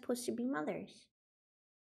are supposed to be mothers.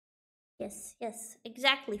 Yes, yes,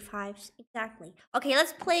 exactly, Fives, exactly. Okay,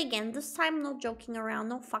 let's play again. This time, no joking around,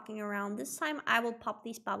 no fucking around. This time, I will pop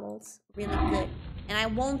these bubbles really good, and I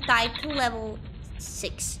won't die to level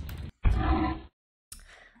 6.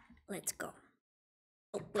 Let's go.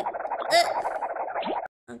 Oh wait.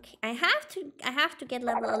 Okay, I have to get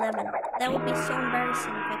level 11. That would be so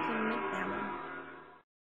embarrassing if I couldn't make that one.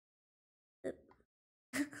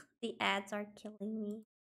 The ads are killing me.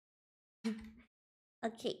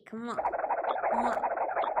 Okay, come on. Come on.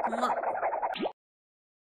 Come on.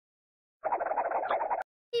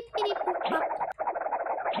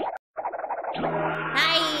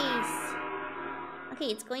 Nice! Okay,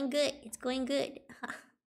 it's going good. It's going good.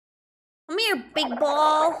 Come here, big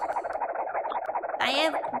ball. I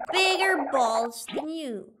have bigger balls than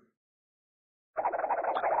you.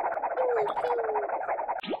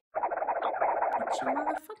 Gotcha,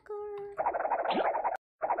 motherfucker.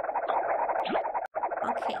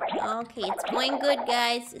 Okay, it's going good,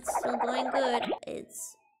 guys. It's still going good.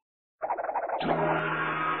 It's...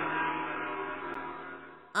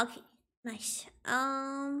 Okay, nice.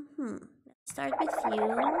 Let's start with you.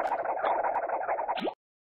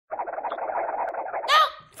 No!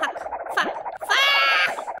 Fuck!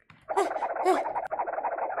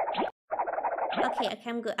 Okay,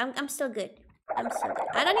 I'm good. I'm still good. I'm still good.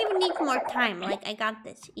 I don't even need more time. Like, I got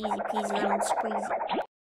this. Easy peasy lemon squeezy.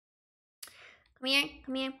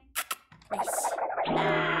 Come here. Nice.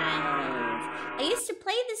 I used to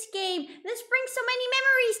play this game. This brings so many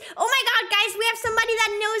memories. Oh my god, guys, we have somebody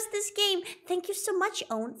that knows this game. Thank you so much,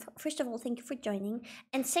 Owen. First of all, thank you for joining.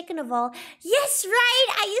 And second of all, yes, right.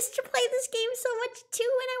 I used to play this game so much too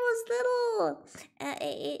when I was little.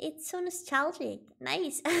 It's so nostalgic.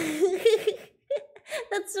 Nice.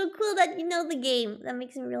 That's so cool that you know the game. That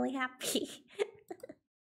makes me really happy.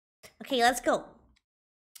 Okay, let's go.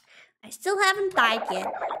 I still haven't died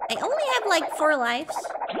yet. I only have like 4 lives,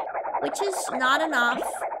 which is not enough.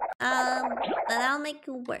 But I'll make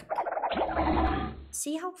it work.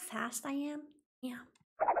 See how fast I am? Yeah,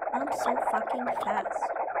 I'm so fucking fast.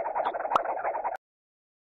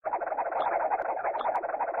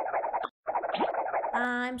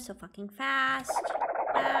 I'm so fucking fast.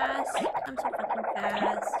 I'm so fucking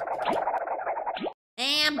fast.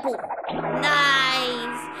 And boom.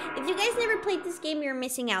 Nice. If you guys never played this game, you're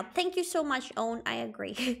missing out. Thank you so much, Owen. I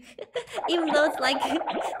agree. Even though it's like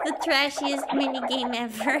the trashiest mini game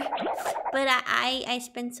ever. But I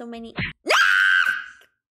spent so many...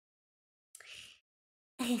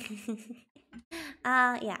 yeah,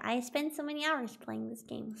 I spent so many hours playing this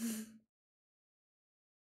game.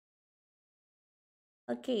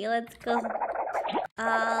 Okay, let's go.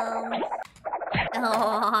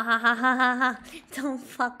 Oh, don't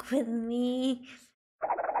fuck with me.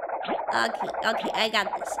 Okay, I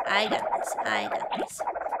got this. I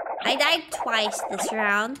died twice this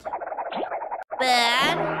round,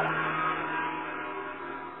 but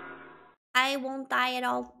I won't die at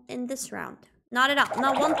all in this round. Not at all.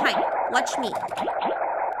 Not one time. Watch me.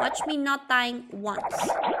 Watch me not dying once.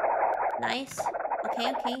 Nice.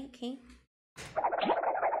 Okay.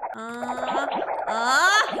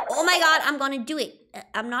 Oh my god, I'm gonna do it.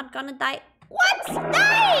 I'm not gonna die. What?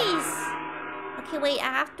 Nice! Okay, wait,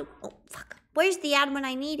 I have to... Oh, fuck. Where's the ad when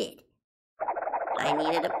I need it? I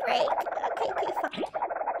needed a break. Okay, fuck it.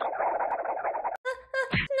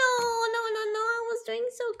 No. I was doing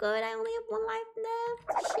so good. I only have 1 life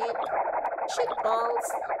left. Shit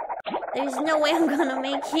balls. There's no way I'm gonna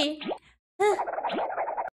make it.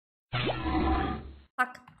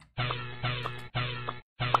 Fuck.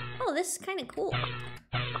 Oh, this is kind of cool.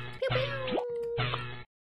 Pew, pew.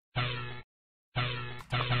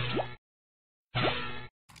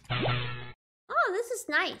 Oh, this is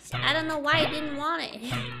nice. I don't know why I didn't want it.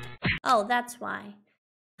 Oh, that's why.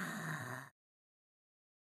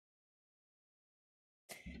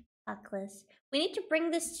 Fuckless. We need to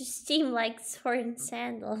bring this to Steam like Sword and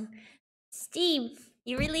Sandal. Steam,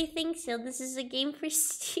 you really think so? This is a game for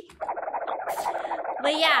Steam?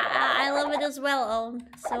 But yeah, I love it as well, Owen.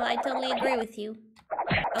 So I totally agree with you.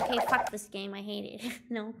 Okay, fuck this game. I hate it.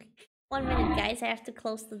 No. 1 minute, guys. I have to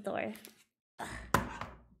close the door.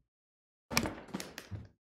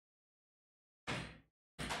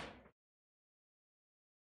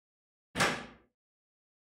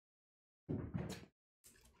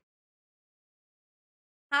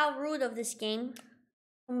 How rude of this game.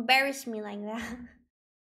 Embarrass me like that.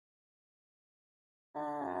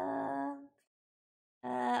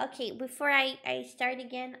 Okay, before I start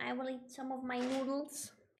again, I will eat some of my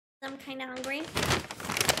noodles. I'm kind of hungry.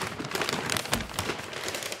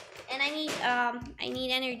 And I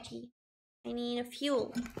need energy. I need a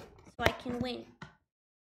fuel so I can win.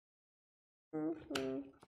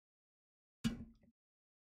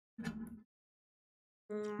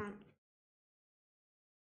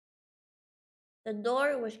 The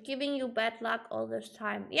door was giving you bad luck all this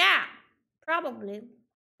time. Yeah, probably.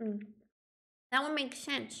 That would make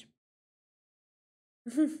sense.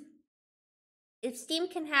 If Steam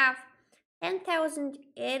can have 10,000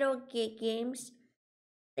 Euro games,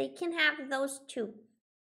 they can have those too.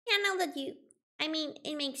 Yeah, now that I mean,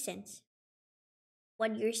 it makes sense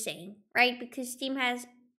what you're saying, right? Because Steam has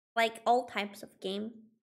like all types of game.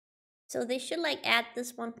 So they should like add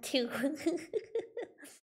this one too.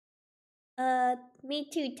 Me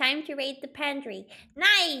too. Time to raid the pantry.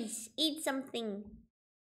 Nice! Eat something.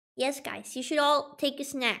 Yes, guys, you should all take a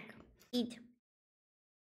snack. Eat.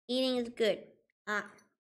 Eating is good.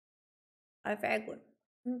 Very good.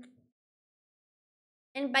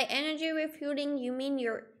 And by energy refueling, you mean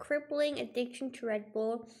your crippling addiction to Red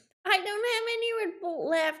Bull. I don't have any Red Bull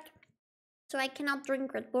left. So I cannot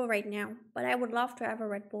drink Red Bull right now. But I would love to have a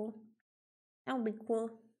Red Bull. That would be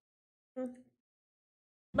cool.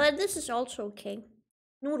 But this is also okay.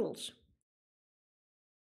 Noodles.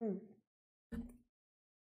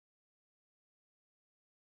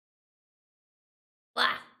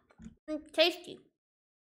 Wow. Tasty.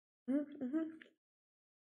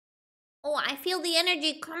 Oh, I feel the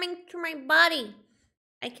energy coming to my body.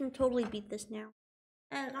 I can totally beat this now.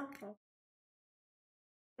 Okay.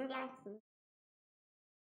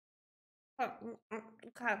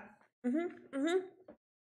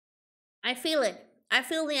 I feel it. I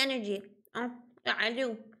feel the energy. Oh, yeah, I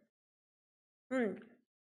do.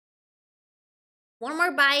 One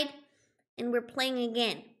more bite, and we're playing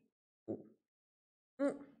again.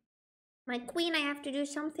 My queen, I have to do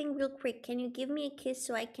something real quick. Can you give me a kiss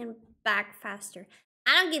so I can back faster?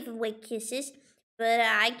 I don't give away kisses, but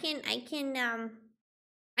I can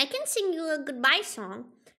sing you a goodbye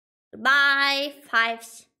song. Goodbye,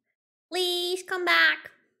 Fives. Please come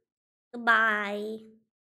back. Goodbye.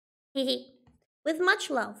 With much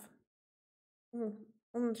love.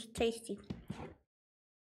 It's tasty.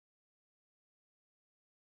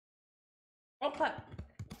 Okay.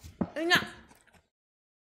 Enough.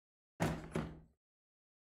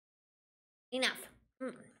 Enough.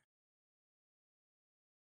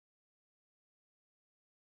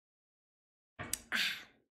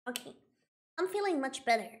 Okay. I'm feeling much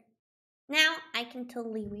better. Now I can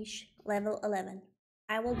totally reach level 11.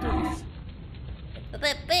 I will do this.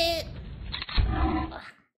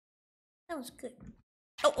 That was good.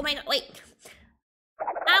 Oh my god, wait.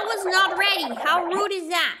 I was not ready. How rude is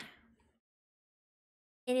that?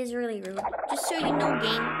 It is really rude. Just so you know,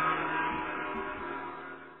 game.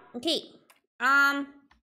 Okay.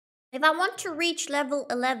 If I want to reach level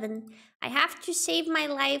 11, I have to save my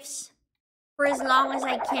lives for as long as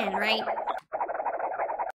I can, right?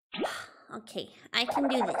 Okay, I can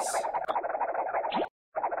do this.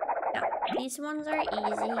 Yeah, these ones are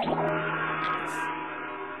easy. Nice.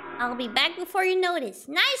 I'll be back before you notice.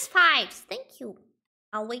 Nice Fives! Thank you.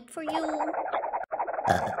 I'll wait for you.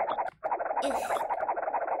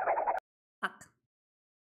 Fuck.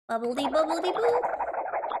 Bubbly bubbly boo.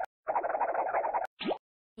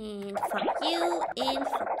 And fuck you, and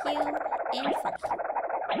fuck you, and fuck you.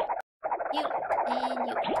 You, and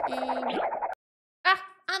you, and you. Ah,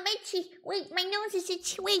 I'm itchy. Wait, my nose is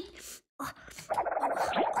itchy. Wait. Oh,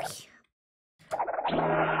 okay.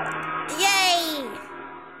 Yay!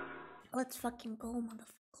 Let's fucking go,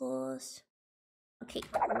 motherfuckers. Okay,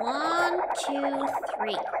 1, 2,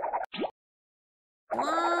 3.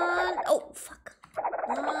 1. Oh, fuck.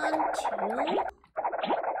 1, 2.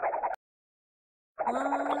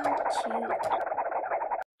 1, 2.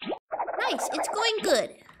 Nice, it's going good.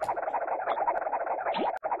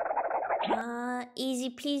 Easy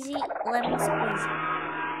peasy, lemon squeezy.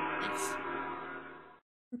 Nice.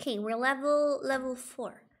 Okay, we're level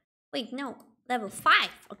 4. Wait, no, level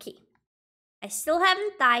 5. Okay. I still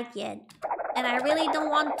haven't died yet, and I really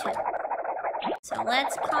don't want to. So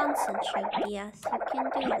let's concentrate, Diaz. You can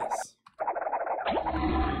do this.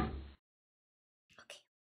 Okay.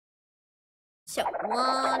 So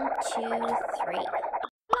 1, 2, 3.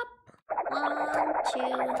 Up. 1, 2,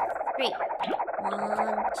 3.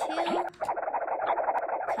 1, 2.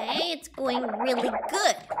 Okay, it's going really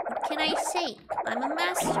good. What can I say? I'm a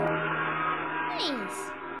master. Nice.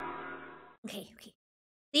 Okay.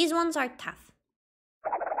 These ones are tough.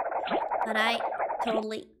 But I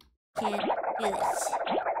totally can do this.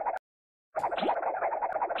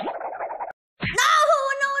 No,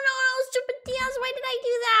 stupid Diaz, why did I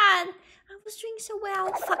do that? I was doing so well.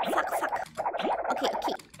 Fuck.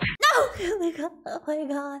 Okay. No! Oh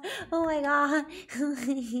my god.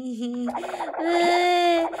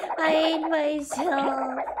 I hate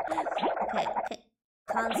myself. Okay.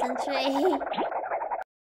 Concentrate.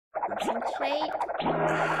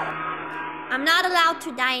 I'm not allowed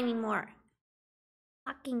to die anymore.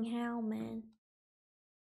 Fucking hell, man.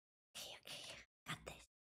 Okay. Got this.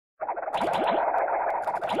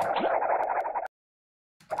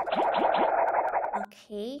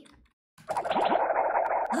 Okay.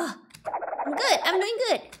 Oh, I'm doing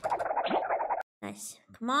good. Nice.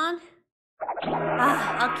 Come on.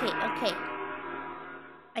 Okay.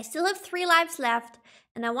 I still have 3 lives left,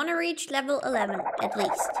 and I want to reach level 11 at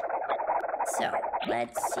least. So,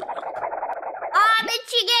 let's see.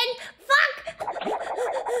 Michigan! Fuck!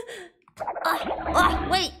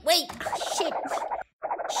 Wait.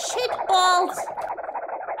 Shit balls!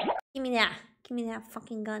 Give me that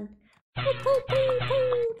fucking gun. Poo.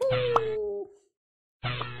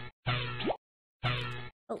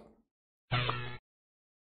 Oh.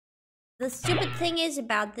 The stupid thing is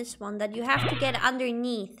about this one that you have to get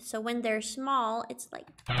underneath. So when they're small, it's like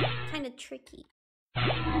kind of tricky.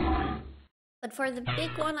 But for the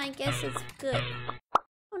big one, I guess it's good.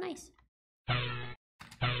 Oh, nice.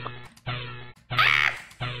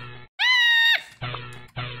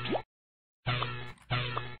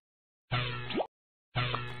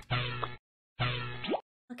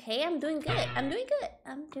 Okay, I'm doing good. I'm doing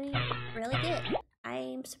really good.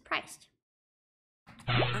 I'm surprised.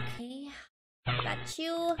 Okay. Got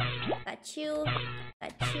you.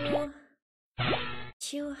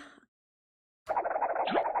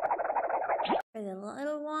 For the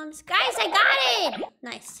little ones. Guys, I got it!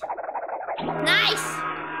 Nice.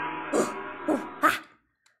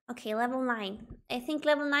 Okay, level 9. I think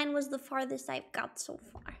level 9 was the farthest I've got so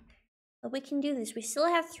far. But we can do this. We still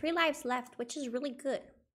have 3 lives left, which is really good.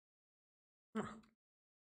 Come on.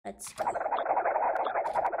 Let's go.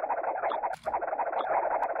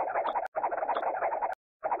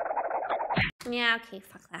 Yeah, okay,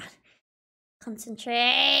 fuck that.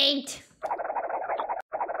 Concentrate.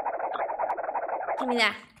 Give me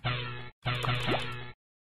that.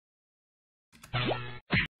 No!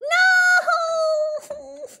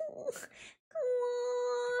 Come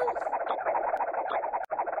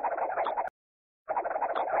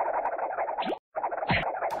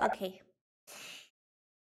on. Okay.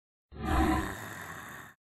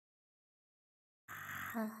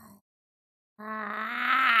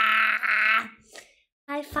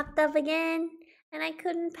 I fucked up again, and I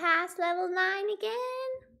couldn't pass level 9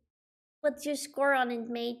 again. What's your score on it,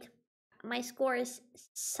 mate? My score is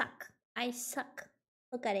suck. I suck.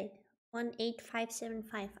 Look at it.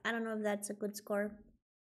 18575. I don't know if that's a good score,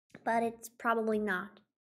 but it's probably not.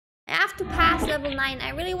 I have to pass level 9. I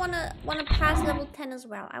really wanna pass level 10 as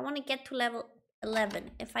well. I want to get to level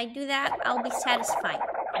 11. If I do that, I'll be satisfied.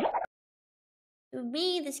 To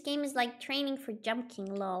me, this game is like training for Jump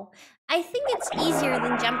King, lol. I think it's easier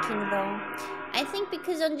than Jump King, though. I think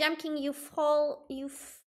because on Jump King you fall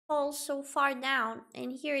so far down,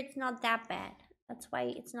 and here it's not that bad. That's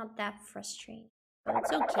why it's not that frustrating. But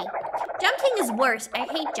it's okay. Jump King is worse. I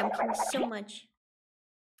hate Jump King so much.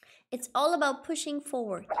 It's all about pushing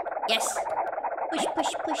forward. Yes.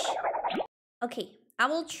 Push. Okay, I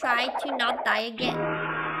will try to not die again.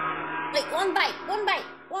 Wait, one bite.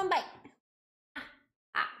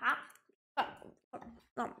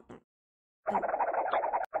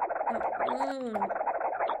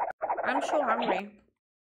 I'm so hungry.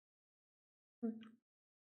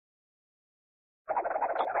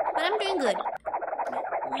 But I'm doing good.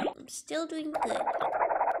 I'm still doing good.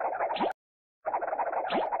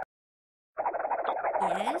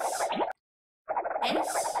 Yes.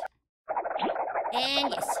 And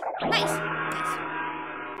yes. Nice.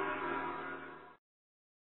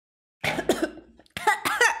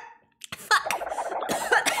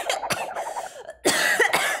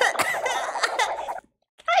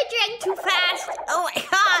 Too fast. Oh my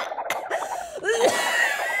god.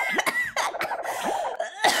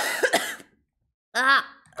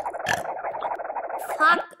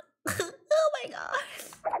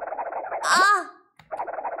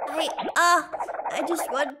 I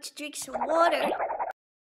just want to drink some water.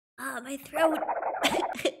 My throat.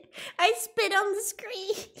 I spit on the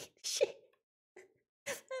screen. Shit.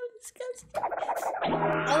 I'm disgusting.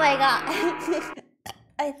 Oh my god.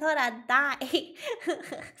 I thought I'd die.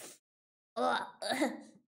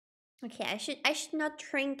 Okay, I should not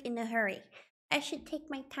drink in a hurry. I should take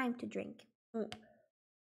my time to drink.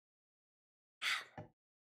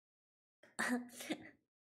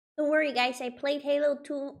 Don't worry guys, I played Halo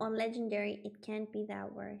 2 on Legendary. It can't be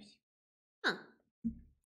that worse. Huh.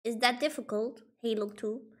 Is that difficult? Halo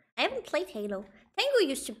 2? I haven't played Halo. Tango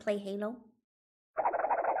used to play Halo.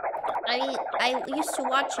 I used to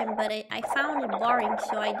watch him, but I found it boring,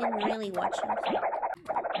 so I didn't really watch him.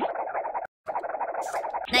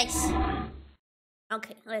 Nice.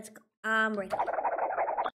 Okay, let's go. I'm ready.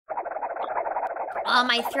 Oh,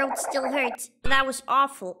 my throat still hurts. That was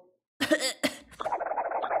awful.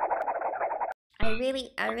 I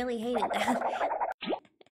really hated that.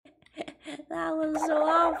 That was so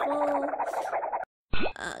awful.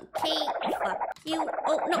 Okay, fuck you.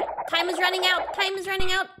 Oh no, time is running out. Time is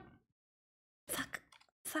running out. Fuck.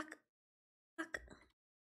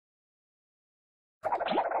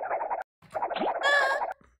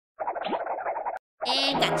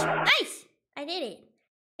 And gotcha. Nice! I did it.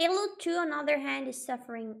 Halo 2, on the other hand, is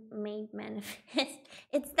suffering made manifest.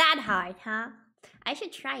 It's that hard, huh? I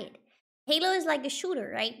should try it. Halo is like a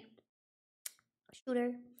shooter, right?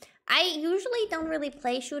 Shooter. I usually don't really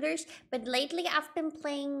play shooters, but lately I've been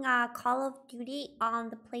playing Call of Duty on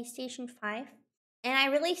the PlayStation 5. And I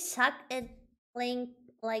really suck at playing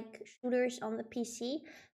like shooters on the PC.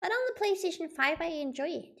 But on the PlayStation 5, I enjoy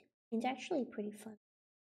it. It's actually pretty fun.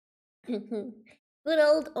 Good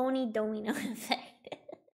old Oni Domino effect.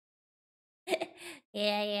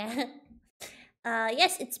 Yeah.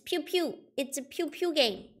 Yes, it's Pew Pew. It's a Pew Pew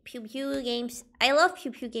game. Pew Pew games. I love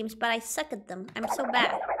Pew Pew games, but I suck at them. I'm so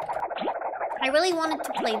bad. I really wanted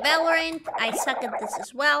to play Valorant. I suck at this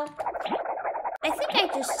as well. I think I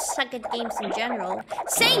just suck at games in general.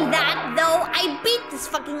 Saying that, though, I beat this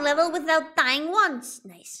fucking level without dying once.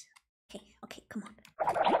 Nice. Okay, come on.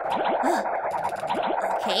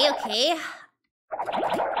 Okay.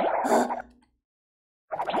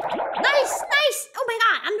 Nice! Oh my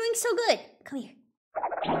god, I'm doing so good. Come here.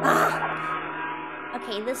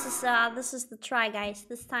 Okay, this is the try, guys.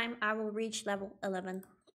 This time I will reach level 11.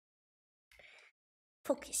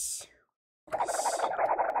 Focus.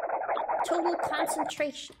 Total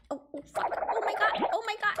concentration. Oh fuck. Oh my god.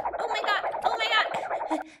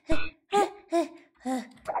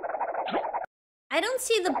 I don't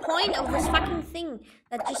see the point of this fucking thing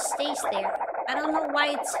that just stays there. I don't know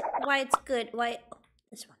why it's good. Why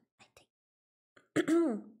this one, I think.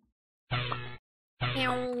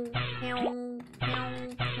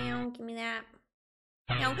 Give me that.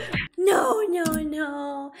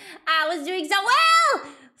 No. I was doing so well.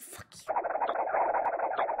 Fuck you.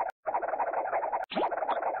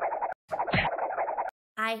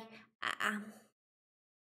 I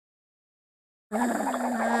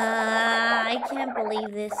can't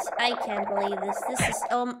believe this. This is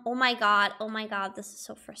oh my god. This is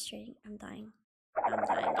so frustrating. I'm dying,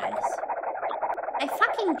 guys. I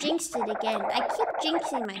fucking jinxed it again. I keep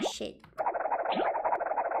jinxing my shit.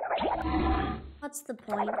 What's the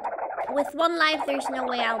point? With one life, there's no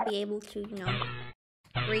way I'll be able to,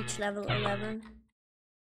 reach level 11.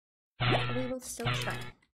 But we will still try.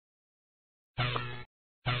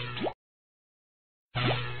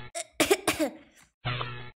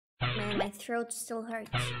 Man, my throat still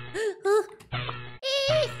hurts.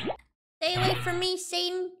 Stay away from me,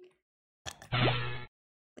 Satan.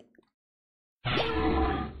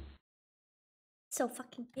 So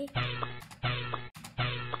fucking big.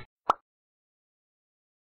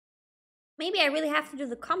 Maybe I really have to do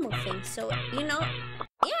the combo thing, so,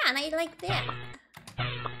 yeah, and I like that.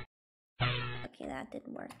 Okay, that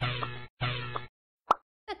didn't work.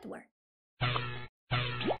 That worked.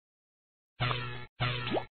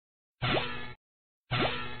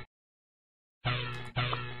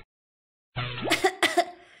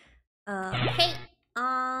 Okay,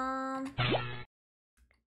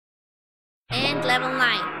 and level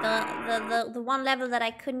 9, the one level that I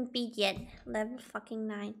couldn't beat yet. Level fucking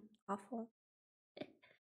 9. Awful.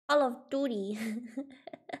 Call of Duty.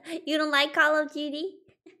 You don't like Call of Duty?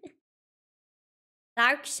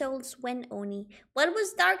 Dark Souls when Oni. What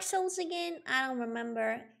was Dark Souls again? I don't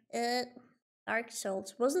remember. Dark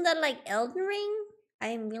Souls. Wasn't that like Elden Ring? I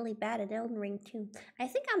am really bad at Elden Ring too. I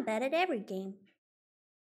think I'm bad at every game.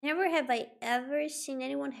 Never have I ever seen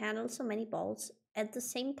anyone handle so many balls at the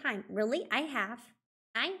same time. Really? I have.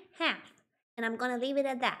 And I'm gonna leave it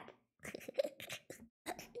at that.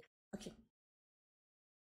 Okay.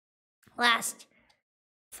 Last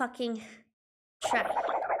fucking try.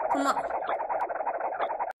 Come on.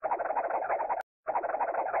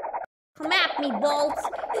 Come at me, balls.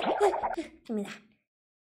 Give me that.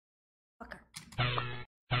 Fucker.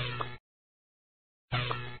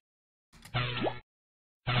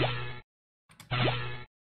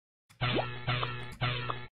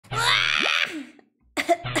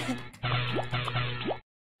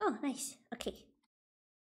 Oh, nice. Okay.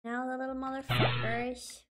 Now the little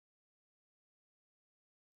motherfuckers.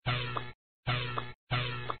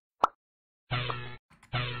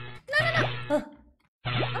 No.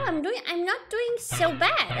 Oh, I'm not doing so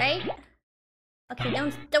bad, right? Okay,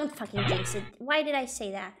 don't fucking jinx it. Why did I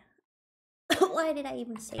say that? Why did I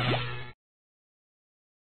even say that?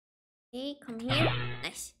 Okay, come here.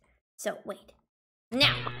 Nice. So, wait.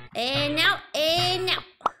 Now. And now. And now.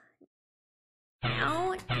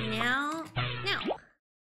 Now.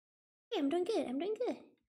 Okay, I'm doing good. I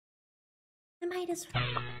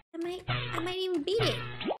might even beat it.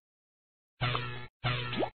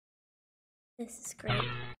 This is great.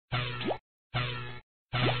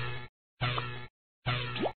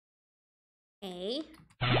 Okay.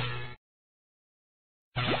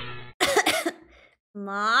 Come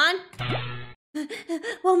on.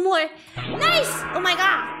 One more. Nice! Oh my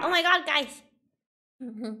god, guys.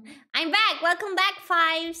 I'm back. Welcome back,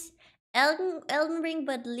 Fives. Elden Ring,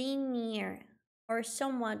 but linear. Or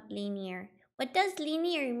somewhat linear. What does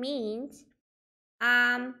linear means?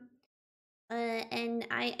 And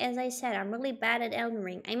as I said, I'm really bad at Elden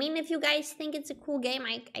Ring. I mean, if you guys think it's a cool game,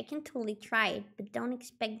 I can totally try it, but don't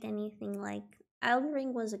expect anything like Elden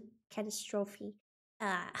Ring was a catastrophe.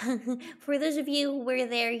 For those of you who were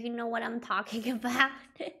there, you know what I'm talking about.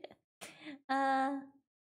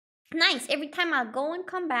 Nice. Every time I go and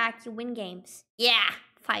come back, you win games. Yeah,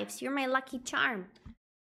 Fives, you're my lucky charm.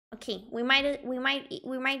 Okay, we might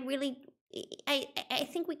really. I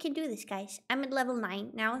think we can do this, guys. I'm at level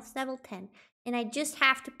 9. Now it's level 10. And I just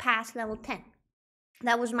have to pass level 10.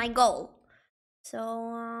 That was my goal.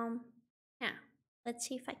 So, yeah. Let's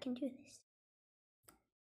see if I can do this.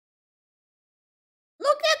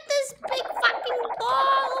 Look at this big fucking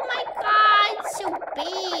ball. Oh my god. It's so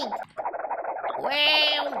big.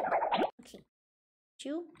 Wow. Okay.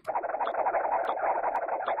 You.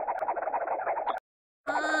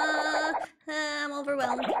 I'm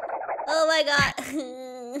overwhelmed. Oh my god.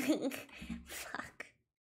 Fuck.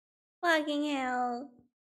 Fucking hell.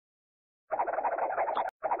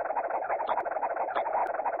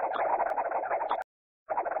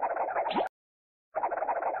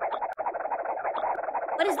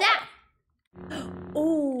 What is that?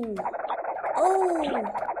 Oh. Oh,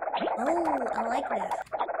 I like that.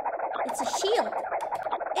 It's a shield.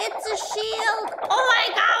 It's a shield. Oh my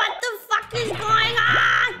god, what the fuck is going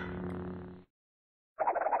on?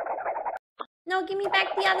 No, give me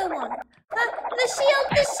back the other one. The shield.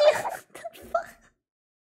 The fuck?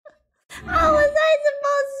 How was I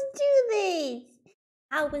supposed to do this?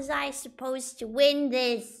 How was I supposed to win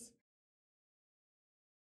this?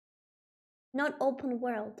 Not open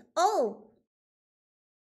world. Oh.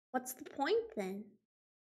 What's the point then?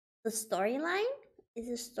 The storyline? Is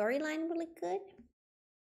the storyline really good?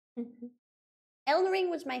 Elden Ring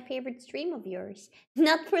was my favorite stream of yours.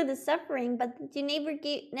 Not for the suffering, but you never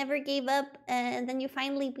gave up, and then you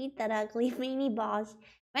finally beat that ugly mini boss.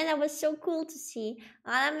 Man, that was so cool to see.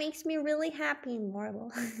 That makes me really happy and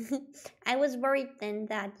Marvel. I was worried then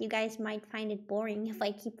that you guys might find it boring if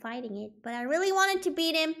I keep fighting it, but I really wanted to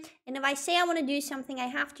beat him, and if I say I want to do something, I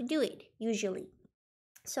have to do it, usually.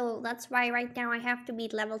 So that's why right now I have to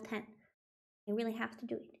beat level 10. I really have to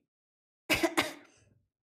do it.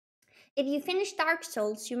 If you finish Dark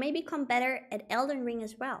Souls, you may become better at Elden Ring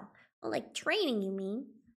as well. Well, like training, you mean?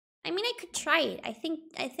 I mean, I could try it. I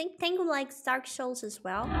think Tango likes Dark Souls as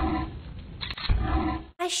well.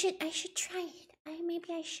 I should try it.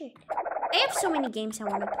 Maybe I should. I have so many games I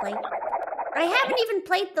want to play. I haven't even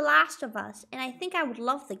played The Last of Us, and I think I would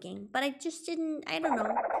love the game, but I just didn't. I don't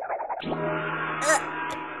know.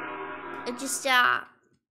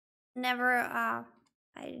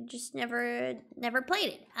 I just never played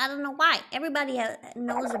it. I don't know why. Everybody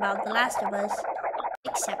knows about The Last of Us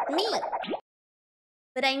except me.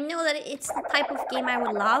 But I know that it's the type of game I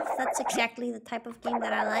would love. That's exactly the type of game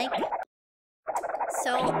that I like.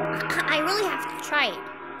 So I really have to try it.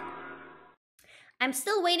 I'm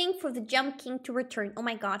still waiting for the Jump King to return. Oh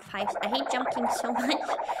my god, Fives. I hate Jump King so much.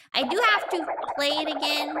 I do have to play it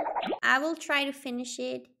again. I will try to finish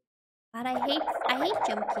it. But I hate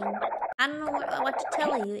Jump King. I don't know what to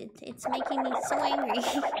tell you. It's making me so angry.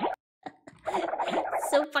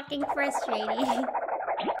 So fucking frustrating.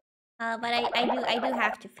 But I do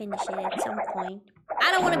have to finish it at some point.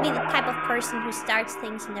 I don't want to be the type of person who starts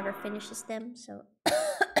things and never finishes them, so...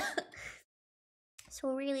 So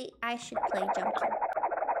really, I should play Jump King.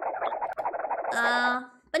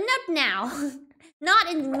 But not now. Not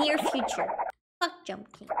in the near future. Fuck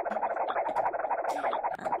Jump King.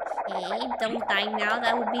 Okay, don't die now.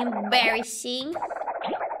 That would be embarrassing.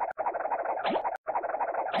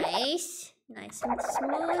 Nice. Nice and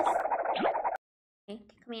smooth. Okay,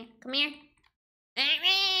 come here. Come here.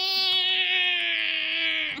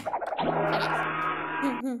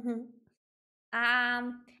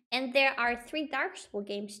 And there are 3 Dark Souls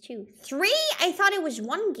games too. 3? I thought it was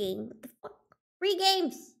 1 game. What the fuck? 3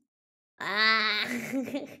 games. Do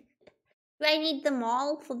I need them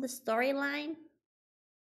all for the storyline?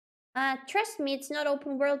 Trust me, it's not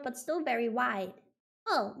open world, but still very wide.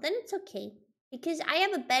 Oh, then it's okay. Because I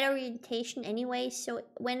have a better orientation anyway, so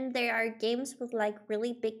when there are games with like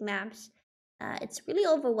really big maps, it's really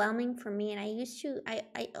overwhelming for me, and I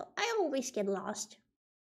always get lost.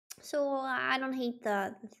 So I don't hate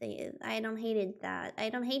I don't hate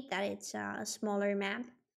that it's a smaller map.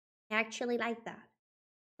 I actually like that.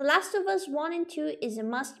 The Last of Us 1 and 2 is a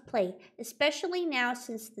must play, especially now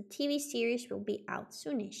since the TV series will be out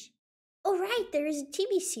soonish. Oh right, there is a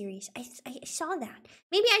TV series. I saw that.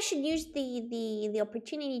 Maybe I should use the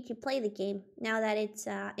opportunity to play the game now that it's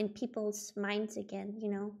in people's minds again, you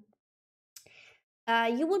know.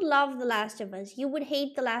 You would love The Last of Us. You would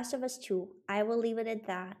hate The Last of Us 2. I will leave it at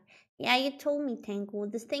that. Yeah, you told me, Tango.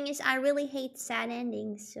 The thing is, I really hate sad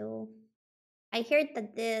endings, so... I heard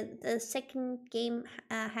that the second game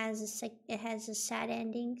has a sad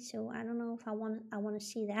ending, so I don't know if I want to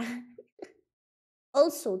see that.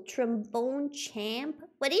 Also, Trombone Champ.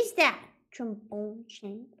 What is that? Trombone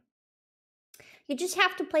Champ. You just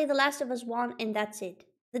have to play The Last of Us 1 and that's it.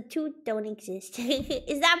 The 2 don't exist.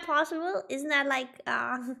 Is that possible? Isn't that like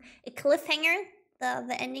a cliffhanger?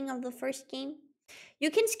 The ending of the first game? You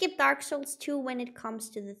can skip Dark Souls 2 when it comes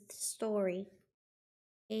to the story.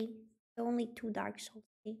 Okay? Only 2 Dark Souls.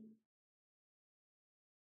 Okay?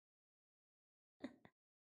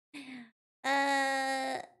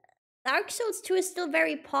 Dark Souls 2 is still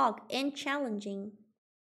very pog and challenging.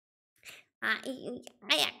 I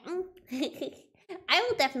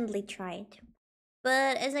will definitely try it.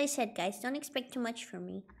 But as I said, guys, don't expect too much from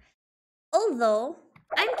me. Although,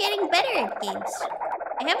 I'm getting better at games.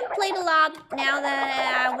 I haven't played a lot now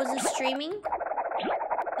that I was streaming.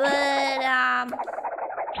 But,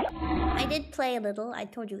 I did play a little. I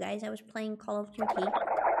told you guys I was playing Call of Duty.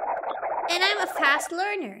 And I'm a fast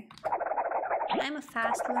learner. I'm a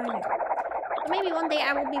fast learner. So maybe one day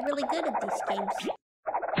I will be really good at these games.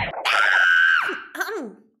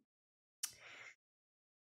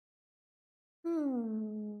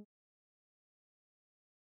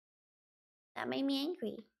 That made me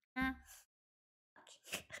angry.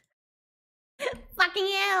 Fucking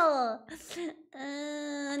hell!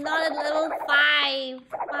 Not at level 5.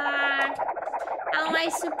 Fuck. How am I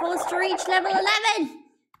supposed to reach level 11?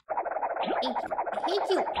 I hate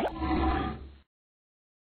you.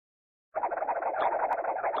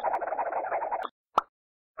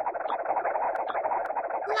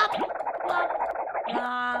 Plop, plop,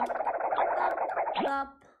 plop, plop, plop.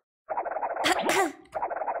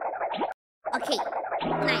 Okay,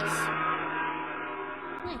 nice.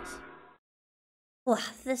 Nice. Wow,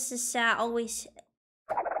 this is always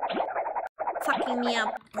fucking me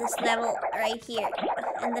up. This level right here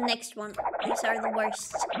and the next one. These are the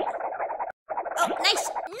worst. Oh,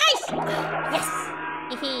 nice, nice. Yes.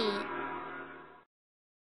 Hehe.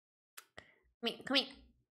 Come here.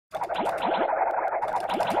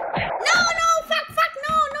 No, fuck,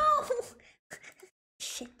 no.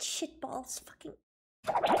 Shit balls, fucking.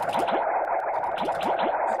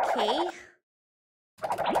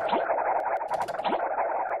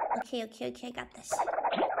 Okay, I got this.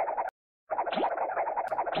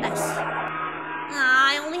 Nice.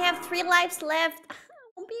 I only have 3 lives left. I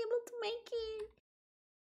won't be able to make it.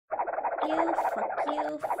 Fuck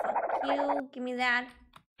you. Give me that.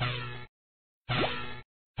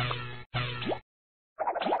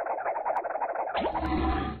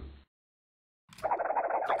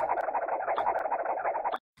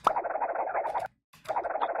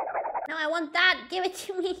 No, I want that. Give it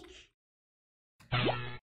to me.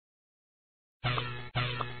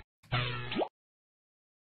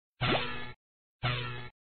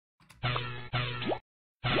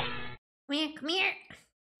 Come here.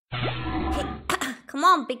 Hey, come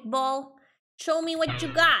on, big ball. Show me what you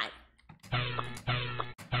got.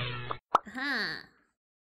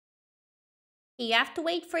 You have to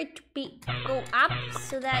wait for it to go up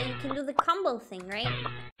so that you can do the combo thing, right?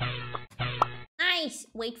 Nice.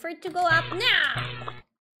 Wait for it to go up now.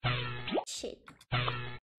 Shit.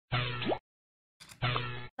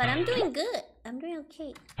 But I'm doing good. I'm doing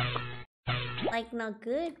okay. Like, not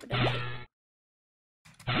good, but okay.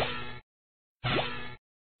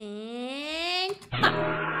 And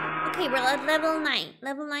okay, we're at level 9.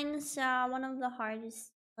 Level 9 is one of the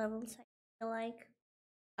hardest levels, I feel like.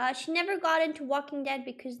 She never got into Walking Dead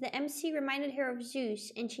because the MC reminded her of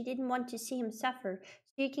Zeus and she didn't want to see him suffer.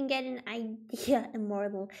 So you can get an idea,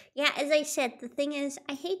 immortal. Yeah, as I said, the thing is,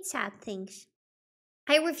 I hate sad things.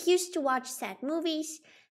 I refuse to watch sad movies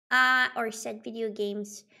or sad video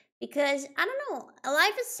games because, I don't know,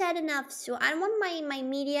 life is sad enough. So I want my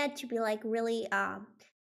media to be like really,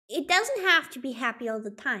 it doesn't have to be happy all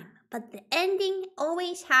the time. But the ending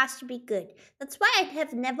always has to be good. That's why I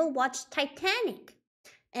have never watched Titanic.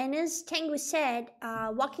 And as Tengu said,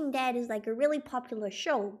 Walking Dead is like a really popular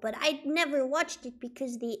show, but I never watched it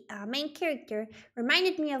because the main character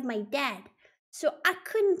reminded me of my dad. So I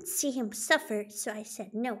couldn't see him suffer, so I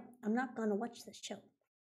said, no, I'm not gonna watch this show.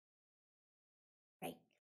 Right.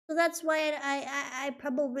 So that's why I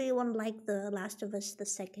probably won't like The Last of Us, the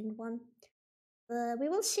second one. But we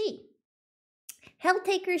will see.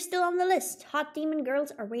 Helltaker is still on the list. Hot demon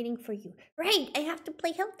girls are waiting for you. Right, I have to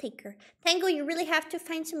play Helltaker. Tango, you really have to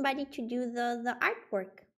find somebody to do the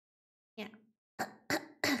artwork. Yeah.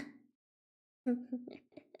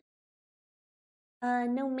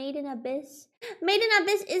 No, Made in Abyss. Made in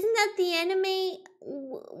Abyss, isn't that the anime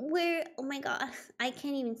where, oh my god, I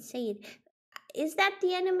can't even say it. Is that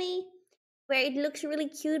the anime where it looks really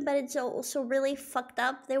cute, but it's also really fucked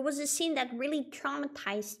up? There was a scene that really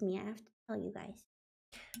traumatized me, I have to tell you guys.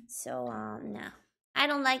 So no, I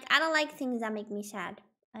don't like things that make me sad.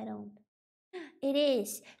 I don't. It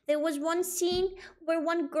is. There was one scene where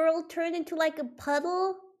one girl turned into like a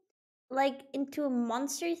puddle, like into a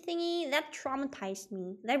monster thingy. That traumatized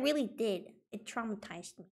me. That really did. It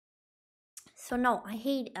traumatized me. So no, I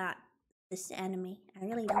hate this anime. I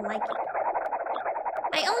really don't like it.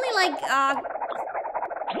 I only like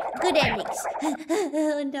good endings.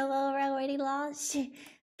 Oh no, we're already lost.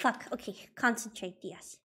 Fuck. Okay, concentrate,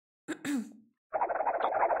 yes.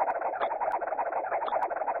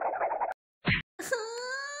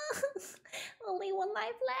 Only one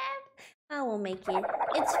life left. I will make it.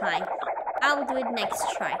 It's fine. I'll do it next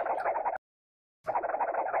try.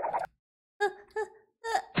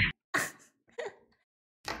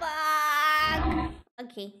 Fuck.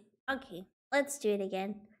 Okay. Let's do it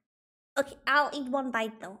again. Okay, I'll eat one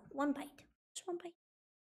bite though. One bite. Just one bite.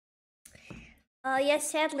 Yes,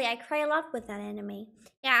 sadly, I cry a lot with that anime.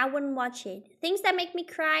 Yeah, I wouldn't watch it. Things that make me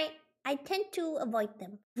cry, I tend to avoid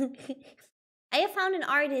them. I have found an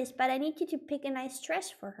artist, but I need you to pick a nice dress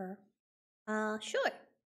for her. Sure.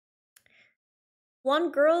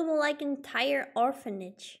 One girl will like an entire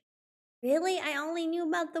orphanage. Really? I only knew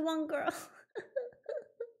about the one girl.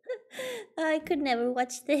 I could never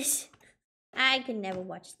watch this. I could never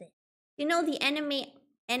watch this. You know the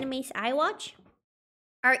animes I watch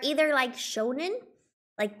are either like shonen,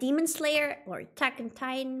 like Demon Slayer or Attack on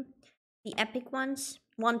Titan, the epic ones,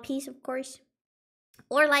 One Piece of course,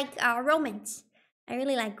 or like romance. I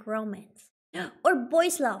really like romance. Or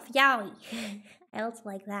boys love, yaoi. I also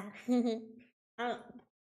like that.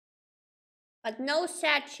 But no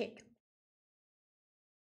sad shit.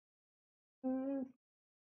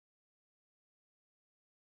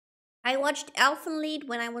 I watched Elfen Lied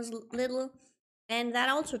when I was little, and that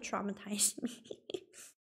also traumatized me.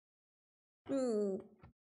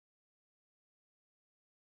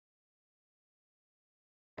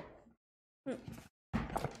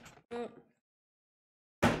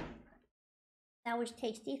 That was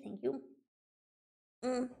tasty, thank you.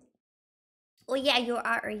 Oh yeah, you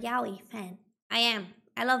are a yaoi fan. I am.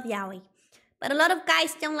 I love yaoi. But a lot of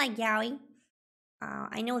guys don't like yaoi.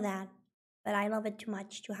 I know that. But I love it too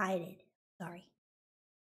much to hide it. Sorry.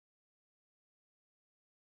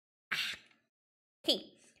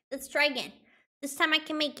 Okay, let's try again. This time I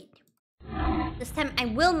can make it. This time I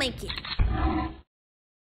will make it.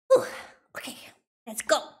 Whew. Okay, let's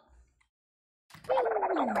go.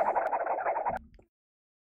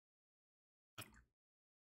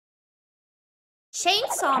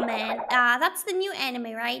 Chainsaw Man, that's the new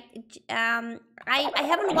anime, right? I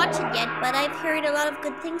haven't watched it yet, but I've heard a lot of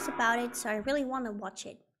good things about it, so I really want to watch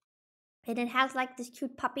it. And it has like this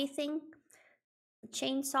cute puppy thing, the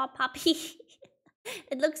chainsaw puppy.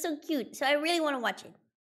 It looks so cute, so I really want to watch it.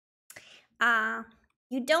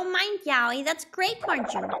 You don't mind yaoi? That's great,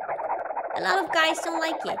 aren't you? A lot of guys don't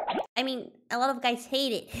like it. I mean, a lot of guys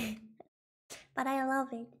hate it. But I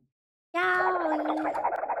love it. Yaoi.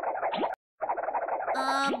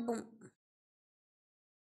 Boom.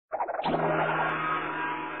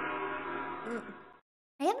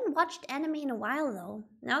 haven't watched anime in a while though,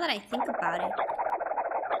 now that I think about it.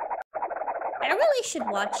 I really should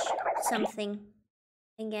watch something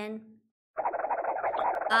again.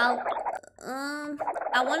 I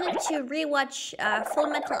wanted to rewatch Full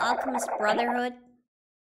Metal Alchemist Brotherhood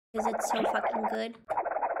because it's so fucking good,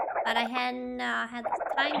 but I hadn't had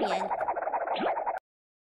the time yet.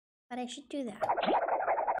 But I should do that.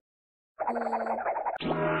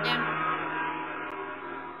 Yeah.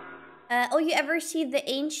 Oh, you ever see the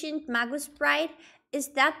Ancient Magus Bride? Is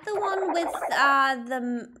that the one with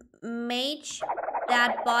the mage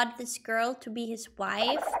that bought this girl to be his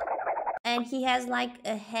wife? And he has like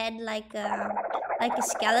a head, like a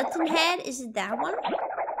skeleton head. Is it that one?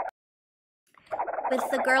 With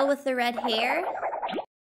the girl with the red hair?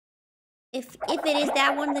 If it is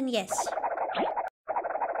that one, then yes.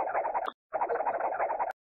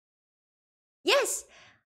 Yes!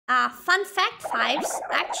 Fun fact, Fives.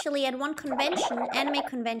 Actually, at one convention, anime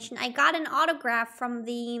convention, I got an autograph from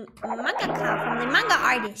the mangaka, from the manga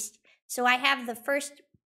artist. So I have the first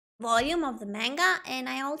volume of the manga, and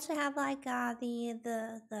I also have like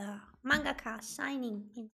the mangaka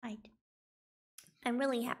signing inside. I'm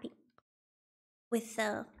really happy with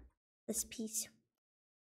this piece.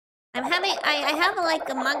 I have like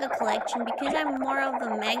a manga collection because I'm more of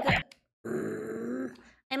a manga.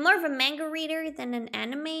 I'm more of a manga reader than an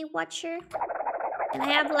anime watcher, and I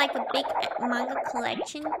have like a big manga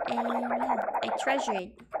collection, and yeah, I treasure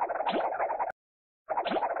it.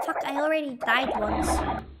 Fuck! I already died once.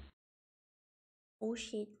 Oh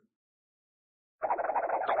shit.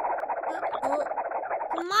 Oh,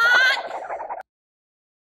 come on!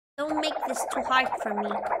 Don't make this too hard for me.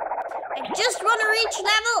 I just want to reach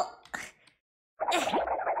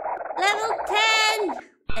level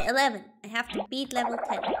 10! 11. I have to beat level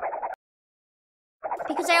 10.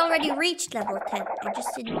 Because I already reached level 10. I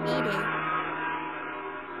just didn't beat it.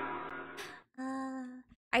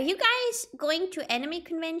 Are you guys going to anime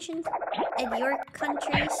conventions at your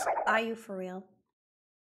countries? Are you for real?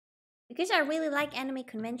 Because I really like anime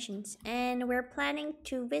conventions, and we're planning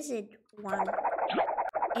to visit one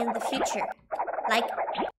in the future. Like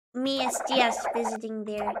me as Diaz visiting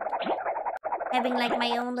there, having like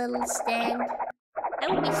my own little stand. That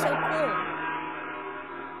would be so cool.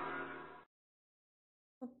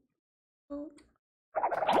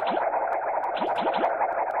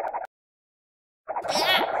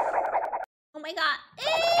 Oh my god.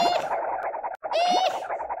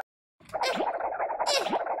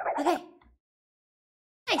 Okay.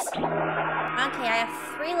 Nice. Okay, I have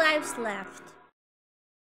 3 lives left.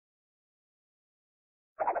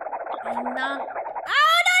 I'm not...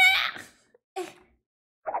 Oh, no!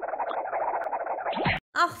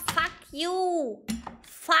 Oh, fuck you.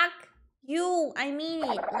 Fuck you. I mean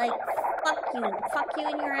it. Like, fuck you. Fuck you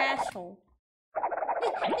in your asshole.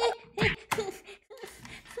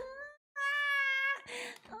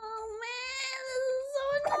 Oh, man. This is so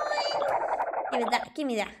annoying. Give it that. Give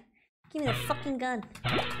me that. Give me the fucking gun.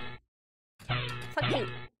 Fuck you.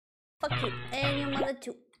 Fuck you. And your mother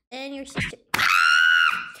too. And your sister.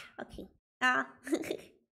 Okay.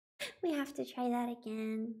 We have to try that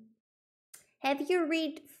again. Have you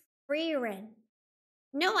read Refrain?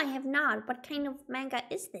 No, I have not. What kind of manga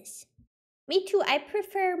is this? Me too. I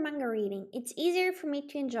prefer manga reading. It's easier for me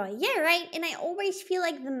to enjoy. Yeah, right? And I always feel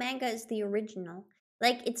like the manga is the original.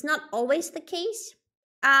 Like, it's not always the case.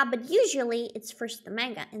 But usually it's first the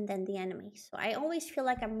manga and then the anime. So I always feel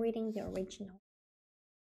like I'm reading the original.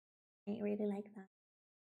 I really like that.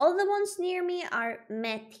 All the ones near me are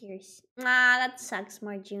meh tiers. That sucks,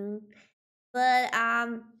 Marjune. But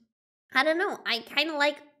I don't know. I kind of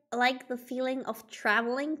like the feeling of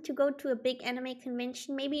traveling to go to a big anime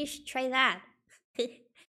convention. Maybe you should try that.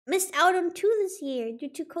 Missed out on 2 this year due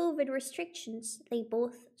to COVID restrictions. They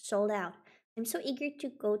both sold out. I'm so eager to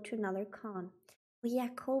go to another con. Oh yeah,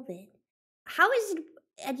 COVID. How is it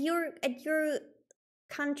at your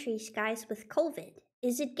countries, guys, with COVID?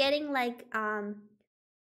 Is it getting like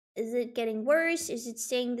is it getting worse? Is it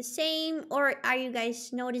staying the same? Or are you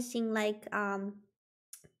guys noticing like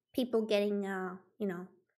people getting you know,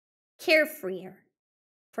 carefreer?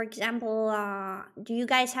 For example, do you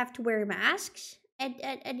guys have to wear masks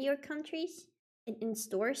at your countries in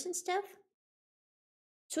stores and stuff?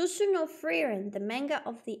 Susu no Frieren, the manga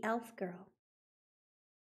of the elf girl.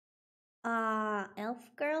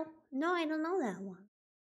 Elf girl? No, I don't know that one.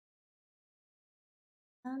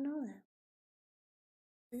 I don't know that.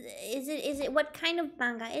 Is it what kind of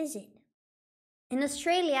manga is it? In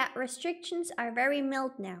Australia, restrictions are very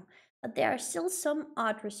mild now, but there are still some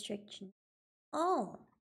odd restrictions. Oh,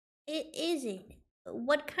 is it?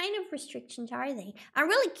 what kind of restrictions are they? I'm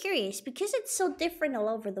really curious because it's so different all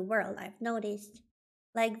over the world. I've noticed,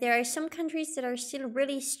 like there are some countries that are still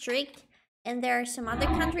really strict, and there are some other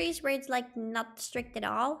countries where it's like not strict at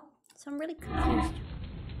all. So I'm really confused.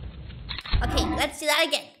 Okay, let's do that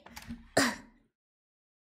again.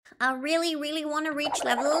 I really, really want to reach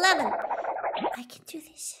level 11. I can do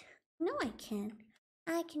this. No, I can't.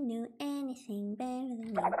 I can do anything better than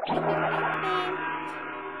you.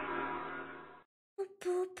 Boop,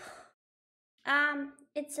 boop.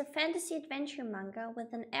 It's a fantasy adventure manga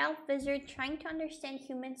with an elf wizard trying to understand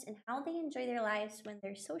humans and how they enjoy their lives when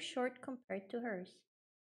they're so short compared to hers.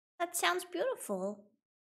 That sounds beautiful.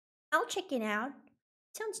 I'll check it out.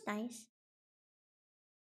 Sounds nice.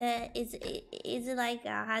 Is it like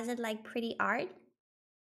has it like pretty art?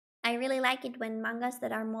 I really like it when mangas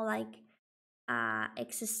that are more like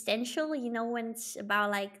existential, you know, when it's about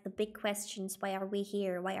like the big questions, why are we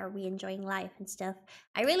here, why are we enjoying life and stuff.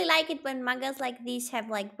 I really like it when mangas like these have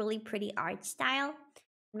like really pretty art style.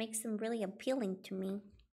 It makes them really appealing to me.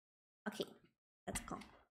 Okay, let's go.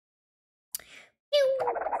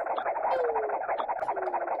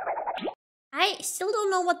 I still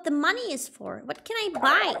don't know what the money is for. What can I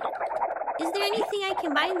buy? Is there anything I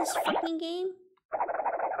can buy in this fucking game?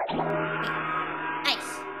 Okay.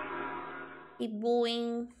 Nice. Keep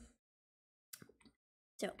going.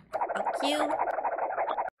 So, fuck you.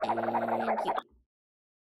 And you.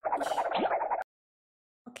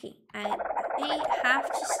 Okay, I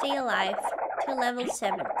have to stay alive till level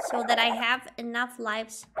 7 so that I have enough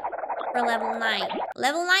lives for level 9.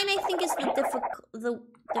 Level 9 I think is the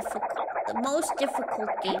most difficult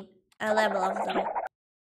game level of them.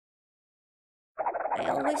 I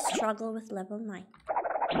always struggle with level 9.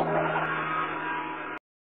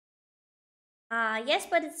 Yes,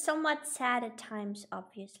 but it's somewhat sad at times,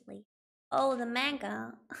 obviously. Oh, the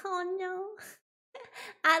manga. Oh no.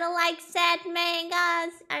 I don't like sad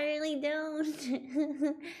mangas. I really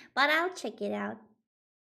don't. But I'll check it out.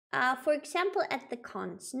 For example, at the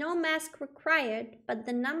cons, no mask required, but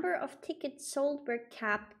the number of tickets sold were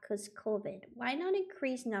capped because COVID. Why not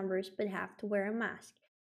increase numbers but have to wear a mask?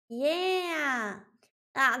 Yeah,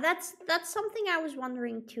 that's something I was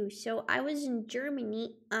wondering too. So I was in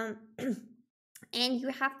Germany, and you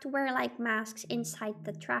have to wear like masks inside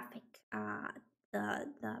the traffic, the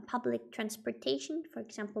public transportation, for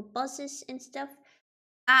example, buses and stuff.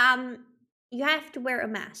 You have to wear a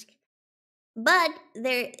mask, but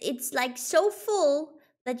there it's like so full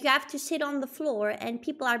that you have to sit on the floor and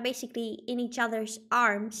people are basically in each other's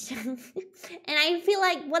arms. And I feel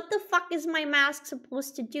like, what the fuck is my mask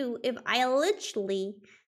supposed to do if I literally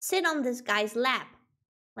sit on this guy's lap?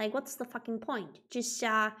 Like, what's the fucking point? Just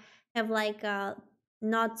have like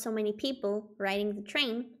not so many people riding the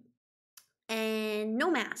train and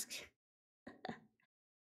no masks.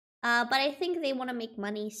 But I think they want to make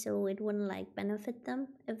money, so it wouldn't like benefit them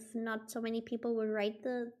if not so many people would ride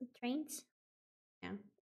the trains. Yeah,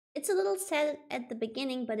 it's a little sad at the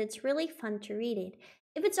beginning, but it's really fun to read it.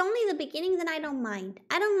 If it's only the beginning, then I don't mind.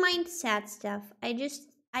 I don't mind sad stuff. I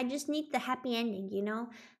just need the happy ending, you know,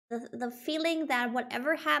 the feeling that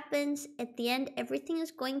whatever happens at the end, everything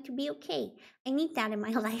is going to be okay. I need that in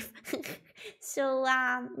my life. So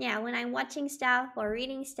yeah, when I'm watching stuff or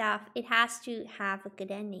reading stuff, it has to have a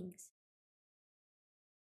good endings.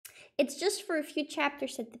 It's just for a few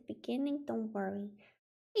chapters at the beginning, don't worry.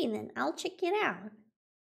 Hey, then I'll check it out.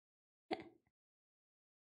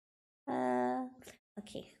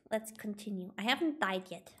 Okay, let's continue. I haven't died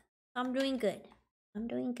yet. I'm doing good. I'm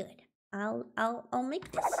doing good. I'll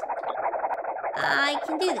make this. I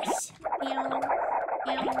can do this. Meow,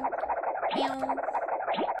 meow, meow,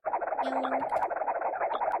 meow.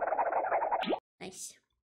 Nice.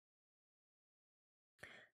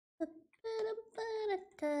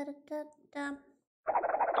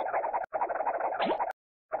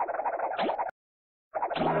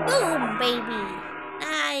 Boom, baby.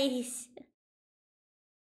 Nice.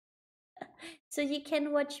 So you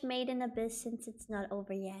can watch Made in Abyss since it's not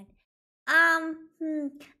over yet.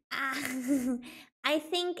 I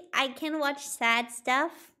think I can watch sad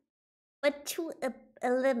stuff, but to a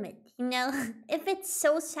limit, you know? If it's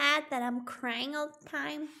so sad that I'm crying all the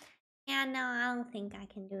time, yeah, no, I don't think I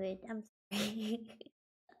can do it. I'm sorry.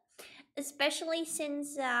 Especially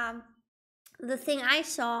since the thing I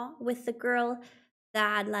saw with the girl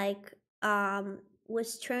that like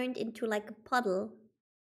was turned into like a puddle.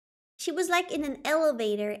 She was like in an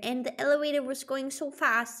elevator, and the elevator was going so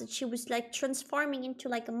fast that she was like transforming into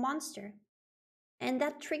like a monster. And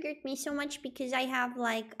that triggered me so much because I have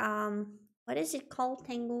like what is it called,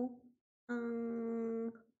 Tengu?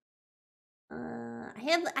 Um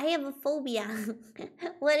I have a phobia.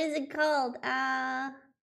 What is it called?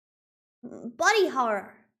 Body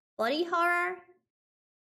horror. Body horror.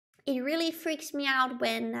 It really freaks me out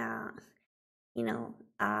when you know,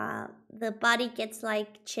 the body gets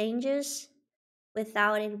like changes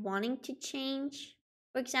without it wanting to change.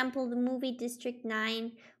 For example, the movie District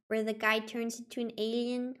 9, where the guy turns into an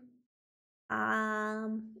alien.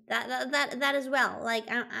 That as well. Like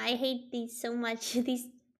I hate these so much. These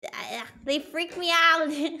they freak me out.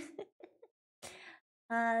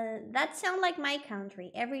 That sound like my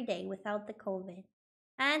country every day without the COVID.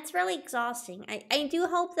 And it's really exhausting. I do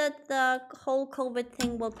hope that the whole COVID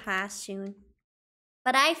thing will pass soon.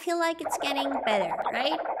 But I feel like it's getting better,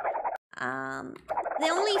 right? The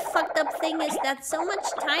only fucked up thing is that so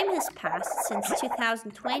much time has passed since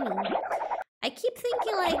 2020. I keep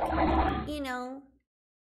thinking like, you know,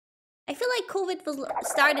 I feel like COVID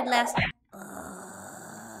started last.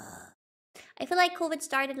 I feel like COVID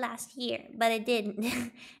started last year, but it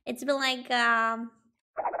didn't. It's been like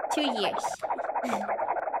 2 years,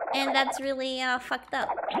 and that's really fucked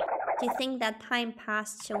up. To think that time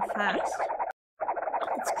passed so fast,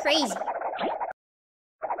 it's crazy.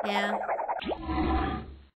 Yeah.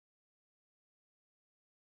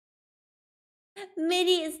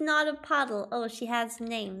 Midi is not a puddle. Oh, she has a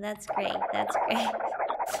name. That's great. That's great.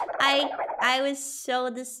 I was so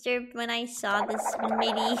disturbed when I saw this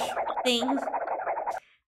Midi thing.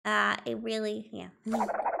 It really, yeah.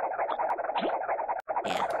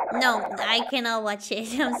 Yeah. No, I cannot watch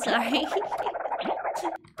it. I'm sorry.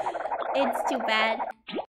 It's too bad.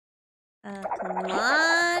 Come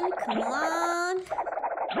on, come on.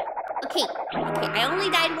 Okay, okay. I only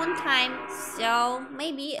died one time, so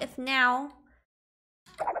maybe if now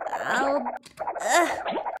I'll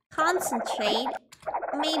concentrate,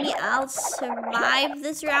 maybe I'll survive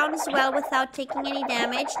this round as well without taking any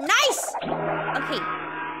damage. Nice! Okay.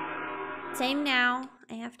 Same now.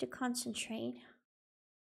 I have to concentrate.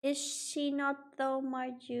 Is she not though,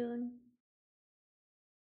 Marjun?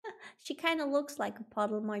 She kind of looks like a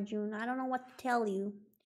puddle, Marjun. I don't know what to tell you.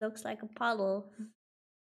 She looks like a puddle.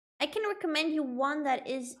 I can recommend you one that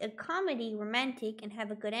is a comedy, romantic, and have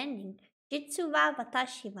a good ending. Jitsu wa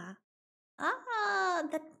Watashi wa.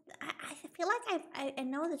 That I feel like I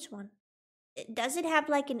know this one. Does it have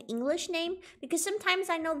like an English name? Because sometimes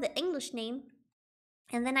I know the English name,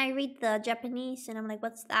 and then I read the Japanese, and I'm like,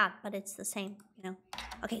 what's that? But it's the same, you know.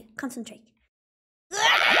 Okay, concentrate.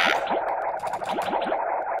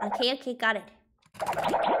 Okay, okay, got it.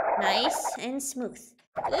 Nice and smooth.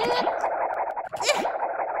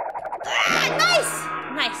 Nice!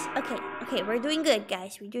 Nice. Okay, okay, we're doing good,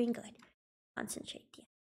 guys. We're doing good. Concentrate, yeah.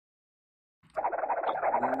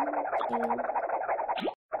 1,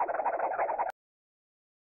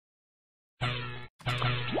 2.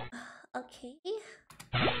 Okay.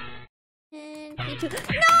 And 2. No,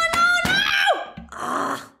 no, no!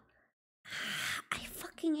 Ah! I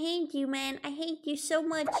fucking hate you, man. I hate you so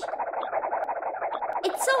much.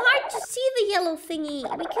 It's so hard to see the yellow thingy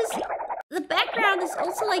because the background is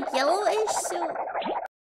also like yellowish, so...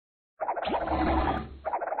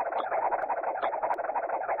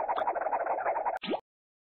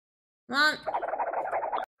 Come on.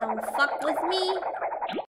 Don't fuck with me.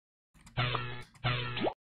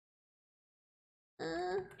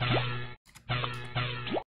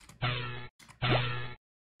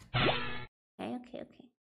 Okay, okay.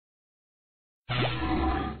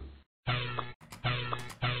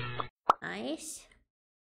 Nice.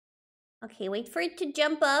 Okay, wait for it to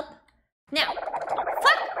jump up. Now.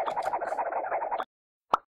 Fuck!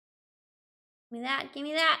 Give me that, give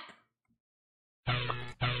me that.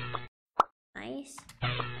 Nice.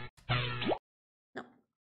 No.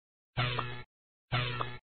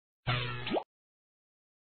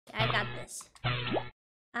 I got this.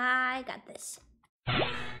 I got this.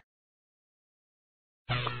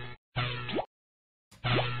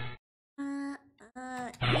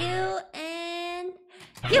 You and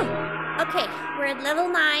you. Okay, we're at level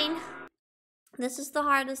 9. This is the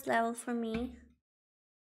hardest level for me.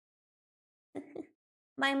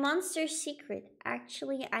 My monster secret.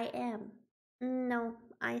 Actually, I am. No,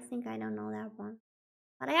 I think I don't know that one.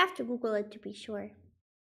 But I have to Google it to be sure.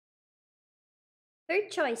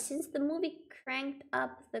 Third choice, since the movie cranked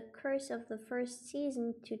up the curse of the first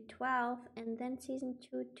season to 12 and then season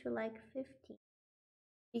 2 to like 50. What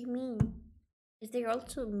do you mean? Is there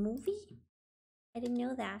also a movie? I didn't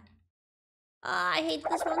know that. Oh, I hate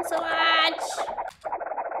this one so much.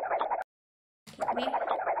 Okay, come here.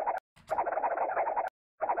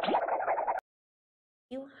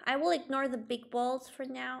 I will ignore the big balls for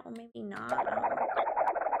now, or maybe not.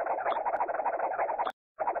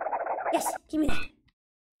 Yes, give me that.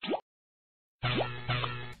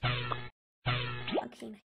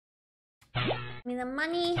 Okay. Give me the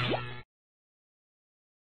money.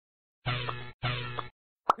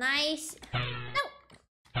 Nice. No.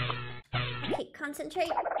 Okay,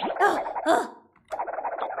 concentrate. Oh.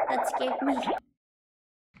 That scared me.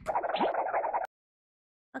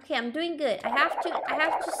 Okay, I'm doing good. I have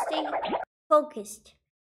to stay focused.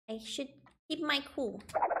 I should keep my cool.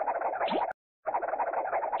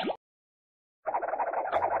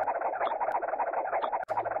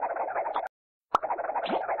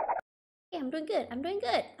 Okay, I'm doing good. I'm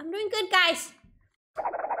doing good, guys.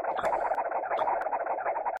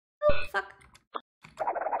 Oh, fuck.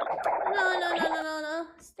 No.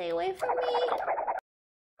 Stay away from me.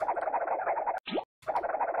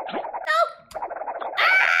 No!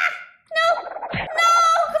 Ah! No!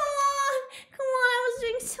 Come on! I was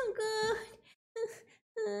doing so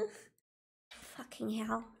good. Fucking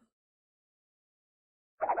hell.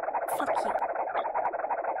 Fuck you.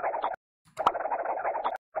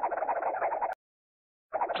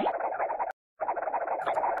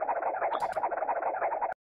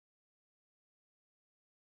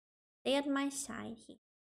 Stay at my side here.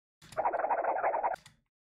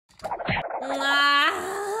 Fuck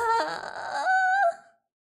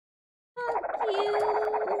you.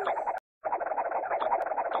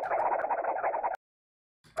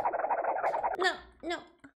 No.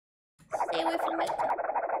 Stay away from me.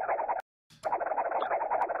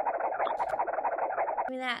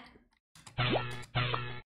 Give me that.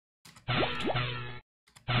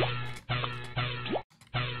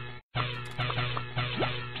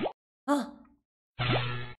 Oh.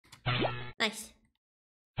 Nice.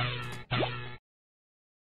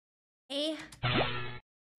 Hey.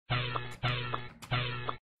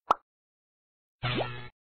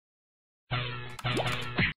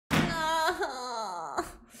 Oh.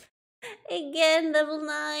 Again, level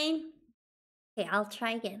 9. Okay, I'll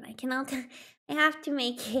try again. I have to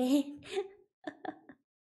make it.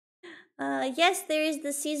 Yes, there is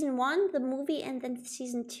the season 1, the movie, and then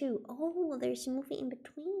season 2. Oh, there's a movie in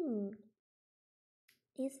between.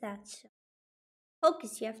 Is that so?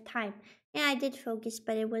 Focus, you have time. Yeah, I did focus,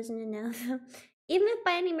 but it wasn't enough. Even if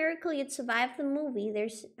by any miracle you'd survive the movie,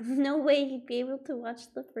 there's no way you'd be able to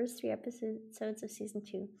watch the first 3 episodes of season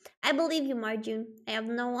 2. I believe you, Marjun. I have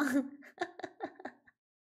no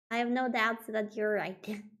I have no doubts that you're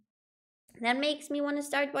right. That makes me want to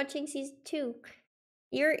start watching season 2.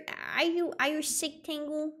 Are you sick,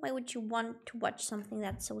 Tangle? Why would you want to watch something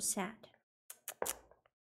that's so sad?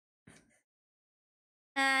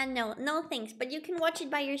 No thanks, but you can watch it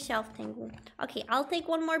by yourself, Tangle. Okay, I'll take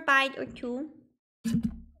one more bite or 2.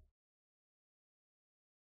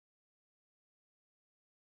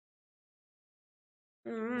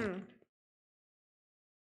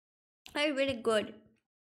 They're really good.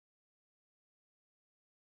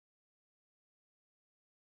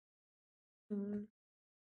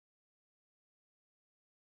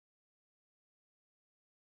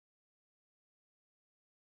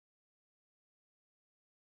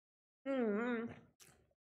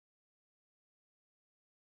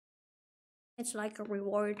 It's like a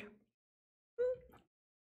reward.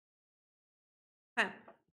 Okay,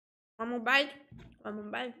 one more bite.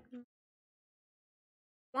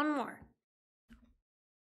 One more.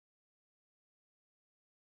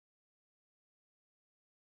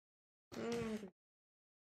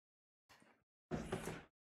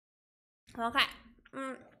 Okay.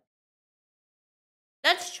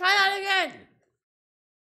 Let's try that again.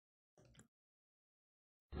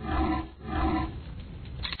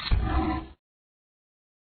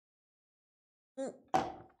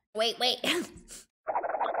 Wait.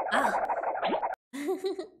 Ah.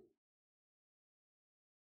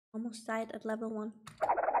 Almost died at level 1.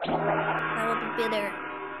 That would be bitter.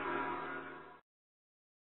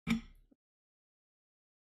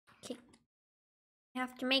 Okay. I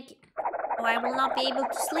have to make it, or I will not be able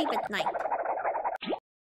to sleep at night.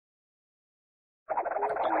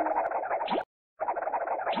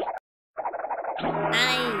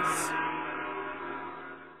 Nice.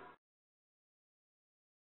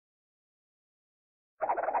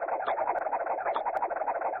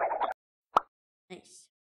 Nice.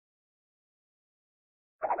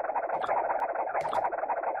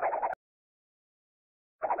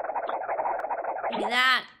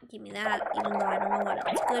 Give me that, even though I don't know what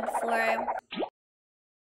it's good for.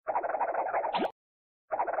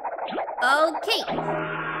 Okay.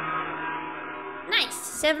 Nice.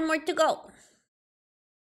 7 more to go.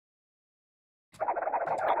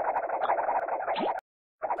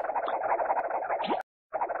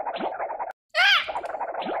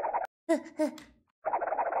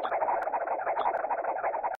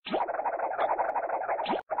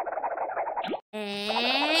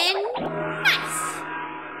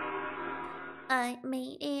 I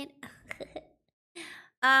made it.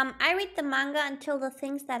 I read the manga until the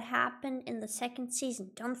things that happened in the second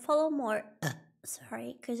season. Don't follow more.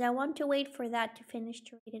 Sorry, because I want to wait for that to finish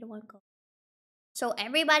to read it one go. So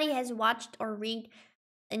everybody has watched or read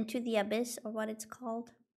Into the Abyss, or what it's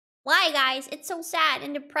called. Why, guys? It's so sad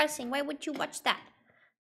and depressing. Why would you watch that?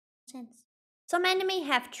 Sense. Some anime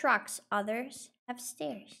have trucks, others have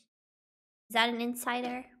stairs. Is that an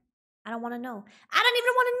insider? I don't want to know. I don't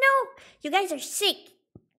even want to know. You guys are sick.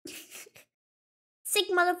 Sick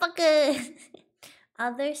motherfucker.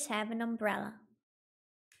 Others have an umbrella.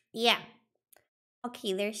 Yeah.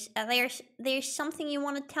 Okay, there's something you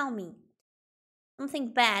want to tell me.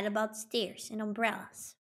 Something bad about stairs and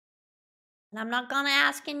umbrellas. And I'm not gonna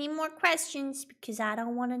ask any more questions because I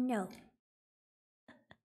don't want to know.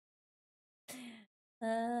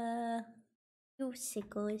 You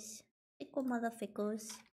sickos. Sickle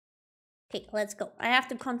motherfuckers. Okay, let's go. I have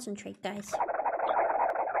to concentrate, guys.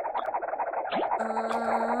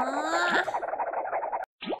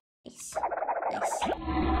 Nice. Nice.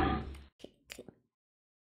 Okay, okay.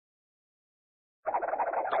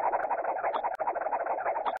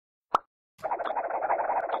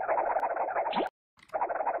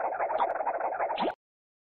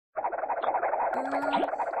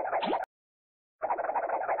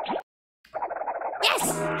 Yes!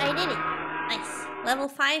 I did it! Nice. Level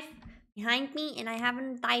 5 behind me, and I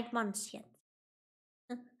haven't died once yet.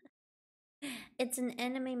 It's an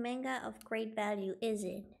anime manga of great value, is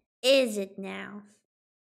it? Is it now?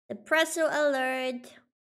 Depresso alert!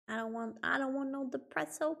 I don't want no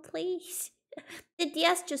depresso, please. Did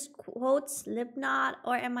Diaz just quote Slipknot,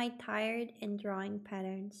 or am I tired and drawing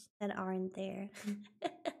patterns that aren't there?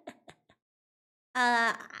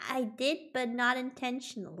 I did, but not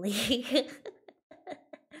intentionally.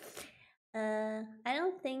 I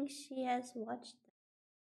don't think she has watched that.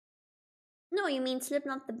 No, you mean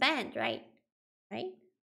Slipknot the band, right? Right?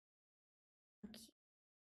 Okay.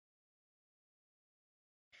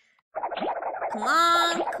 Come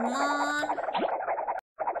on, come on.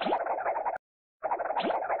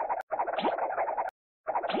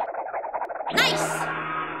 Nice!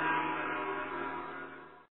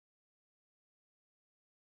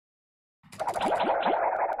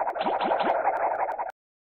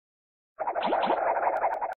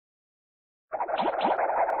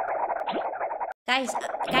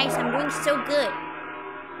 Guys, I'm doing so good.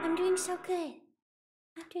 I'm doing so good.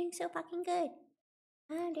 I'm doing so fucking good.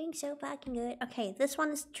 I'm doing so fucking good. Okay, this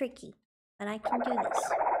one is tricky, but I can do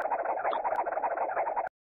this.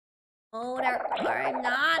 Oh, or I'm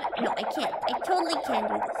not. No, I can't. I totally can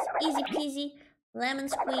do this. Easy peasy, lemon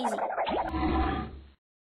squeezy.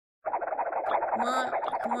 Come on,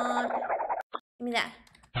 come on. Give me that.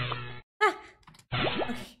 Ah!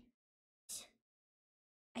 Okay.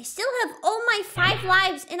 I still have all my 5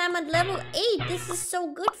 lives and I'm at level 8. This is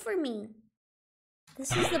so good for me.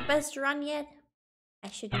 This is the best run yet. I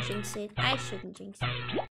shouldn't jinx it. I shouldn't jinx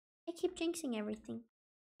it. I keep jinxing everything.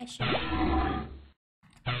 I shouldn't.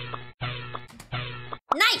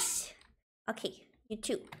 Nice! Okay, you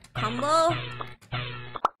too. Combo.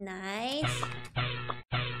 Nice.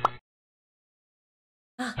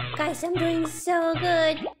 Oh, guys, I'm doing so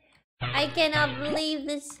good. I cannot believe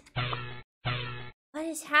this. What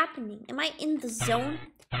is happening? Am I in the zone?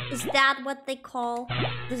 Is that what they call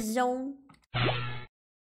the zone?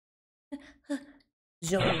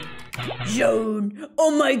 Zone. Zone.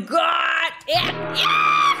 Oh my god! Yeah!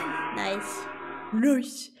 Yeah! Nice.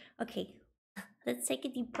 Nice. Okay. Let's take a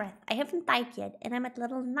deep breath. I haven't died yet, and I'm at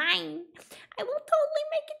level 9. I will totally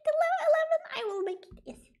make it to level 11. I will make it.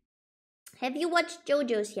 Yes. Have you watched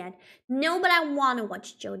JoJo's yet? No, but I want to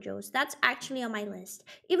watch JoJo's. That's actually on my list.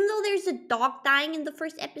 Even though there's a dog dying in the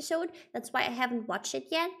first episode, that's why I haven't watched it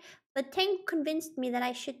yet. But Tank convinced me that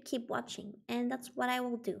I should keep watching, and that's what I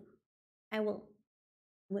will do. I will.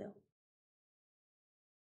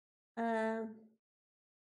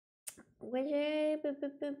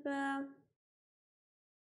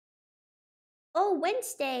 Oh,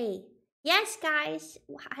 Wednesday. Yes, guys.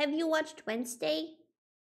 Have you watched Wednesday?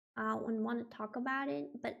 I want to talk about it,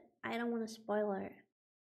 but I don't want to spoil it.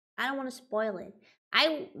 I don't want to spoil it.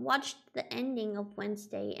 I watched the ending of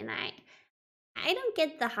Wednesday, and I don't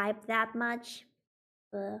get the hype that much.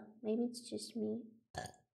 But maybe it's just me.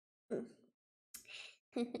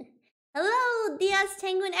 Hello, Diaz,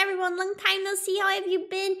 Tango, and everyone. Long time no see. How have you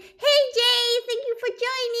been? Hey, Jay. Thank you for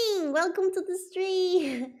joining. Welcome to the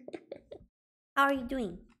stream. How are you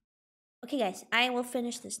doing? Okay, guys. I will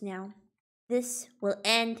finish this now. This will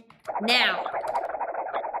end now.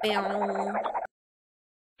 Parents!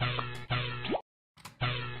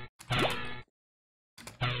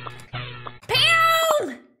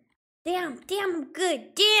 damn, I'm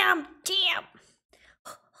good. Damn.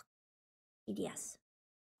 Yes.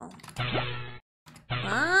 Oh.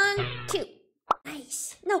 1, 2.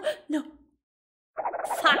 Nice. No.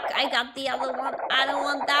 Fuck, I got the other one. I don't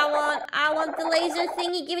want that one. I want the laser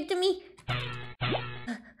thingy. Give it to me.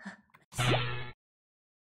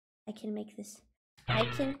 I can make this. I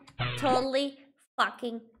can totally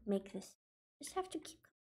fucking make this. Just have to keep.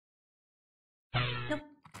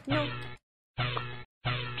 No.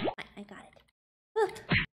 I got it.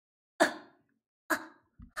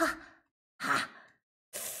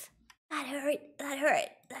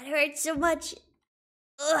 That hurt so much.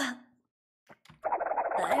 Ugh.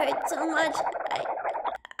 That hurt so much.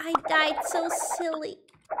 I died so silly.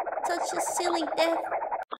 Such a silly death.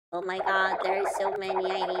 Oh my god, there are so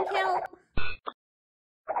many. I need help.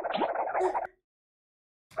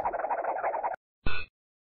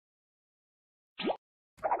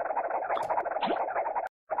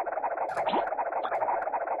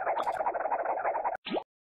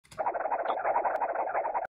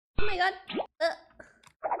 Oh my god.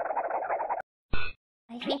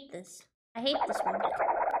 I hate this. I hate this one.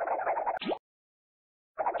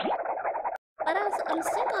 But I'm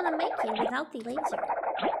still gonna make it without the laser.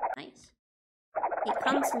 Nice. Okay,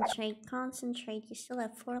 concentrate. You still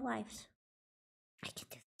have 4 lives. I can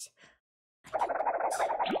do this.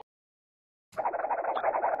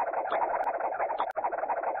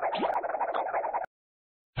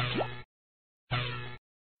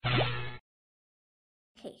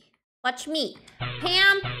 Okay, watch me.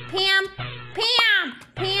 Pam.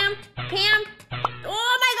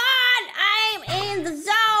 Oh my god! I'm in the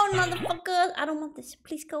zone, motherfucker! I don't want this.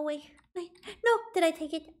 Please go away. No, did I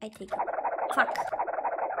take it? I take it. Fuck.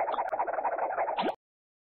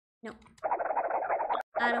 No.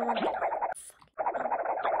 I don't want that.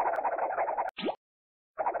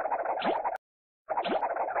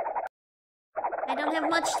 I don't have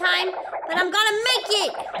much time, but I'm gonna make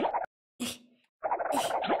it!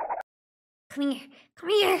 Come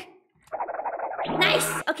here. Nice!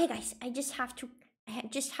 Okay, guys, I just have to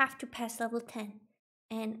pass level 10,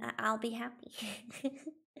 and I'll be happy.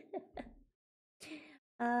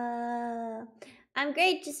 I'm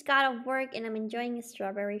great, just got off work, and I'm enjoying a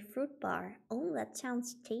strawberry fruit bar. Oh, that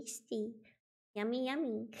sounds tasty. Yummy.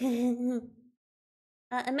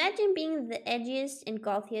 Imagine being the edgiest and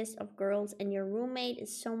gothiest of girls, and your roommate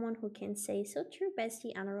is someone who can say, "So true,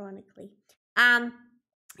 bestie," unironically.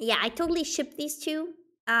 Yeah, I totally ship these two.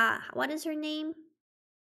 What is her name?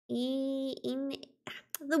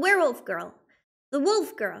 The werewolf girl. The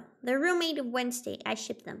wolf girl. The roommate of Wednesday. I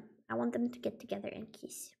ship them. I want them to get together and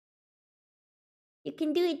kiss. You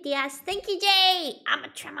can do it, Diaz. Thank you, Jay. I'm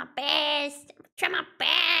gonna try my best.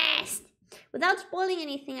 Without spoiling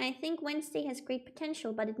anything, I think Wednesday has great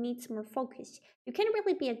potential, but it needs more focus. You can't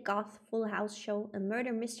really be a goth Full House show, a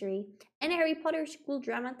murder mystery, and a Harry Potter school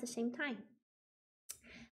drama at the same time.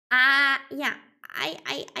 Yeah,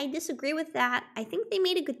 I disagree with that. I think they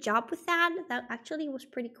made a good job with that. That actually was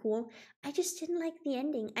pretty cool. I just didn't like the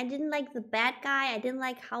ending. I didn't like the bad guy. I didn't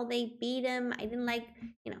like how they beat him. I didn't like,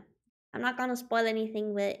 I'm not gonna spoil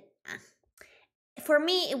anything, but for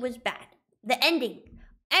me, it was bad. The ending.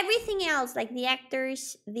 Everything else, like the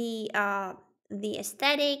actors, the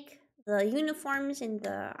aesthetic, the uniforms and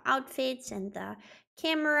the outfits and the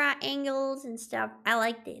camera angles and stuff, I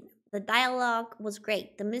liked it. The dialogue was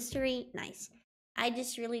great. The mystery, nice. I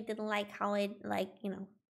just really didn't like how it,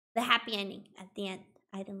 the happy ending at the end.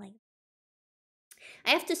 I didn't like it.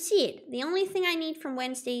 I have to see it. The only thing I need from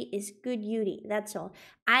Wednesday is good Yuri. That's all.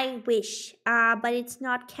 I wish, but it's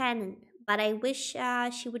not canon. But I wish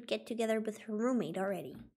she would get together with her roommate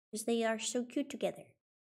already. Because they are so cute together.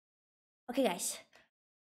 Okay, guys.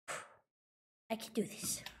 I can do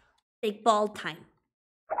this. Big ball time.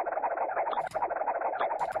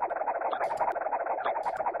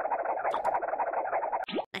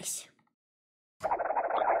 Nice.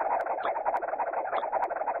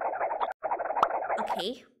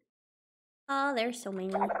 Okay. Oh, there's so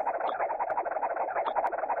many.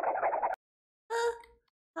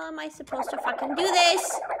 How am I supposed to fucking do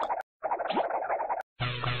this?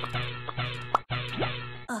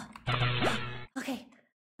 Okay.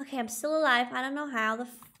 Okay, I'm still alive. I don't know how the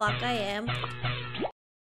fuck I am.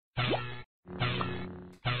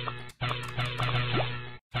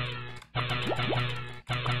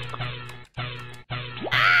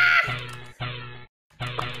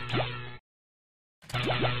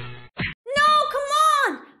 No, come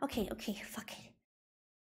on! Okay, fuck it.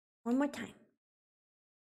 One more time.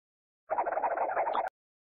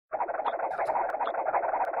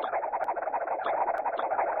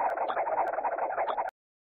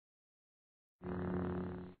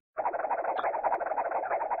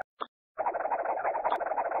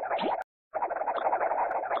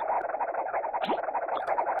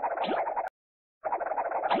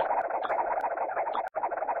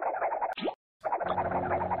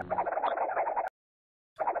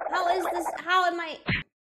 this? How am I?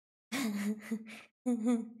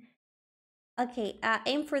 Okay,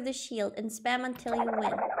 aim for the shield and spam until you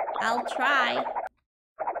win. I'll try.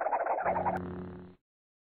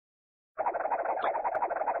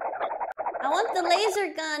 I want the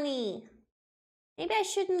laser gunny. Maybe I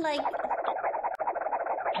shouldn't like...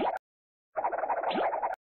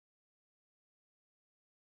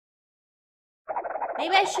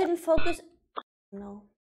 Maybe I shouldn't focus... No.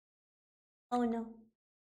 Oh no.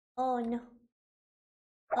 Oh no.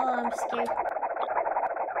 Oh, I'm scared.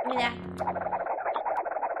 Give me that.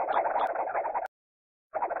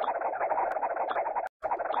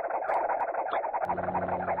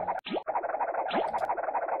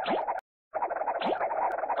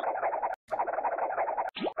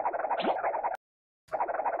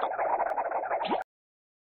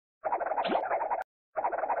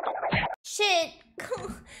 Shit!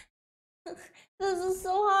 This is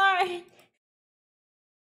so hard.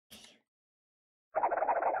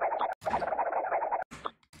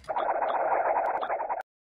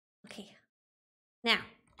 Okay. Now.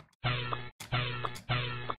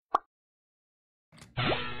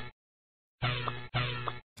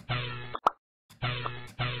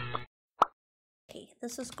 Okay,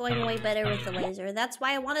 this is going way better with the laser. That's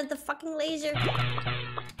why I wanted the fucking laser.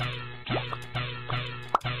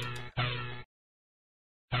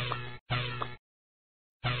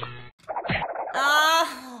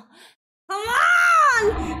 Oh, come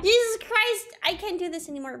on! Jesus Christ! I can't do this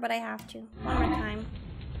anymore, but I have to. One more time.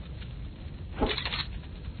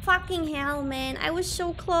 Fucking hell, man. I was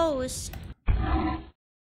so close.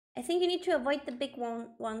 I think you need to avoid the big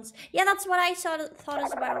ones. Yeah, that's what I thought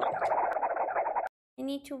as well. I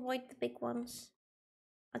need to avoid the big ones.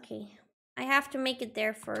 Okay. I have to make it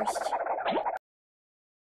there first.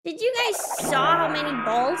 Did you guys saw how many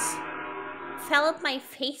balls fell at my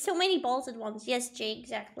face? So many balls at once. Yes, Jay,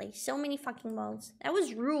 exactly. So many fucking balls. That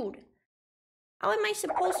was rude. How am I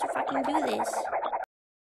supposed to fucking do this?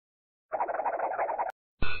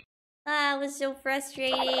 Ah, it was so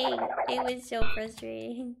frustrating. It was so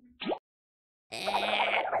frustrating.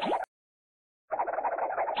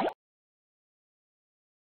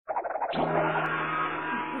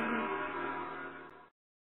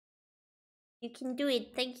 You can do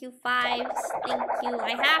it. Thank you, Fives. Thank you.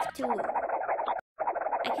 I have to.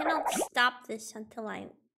 I cannot stop this until I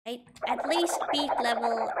at least beat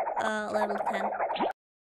level 10.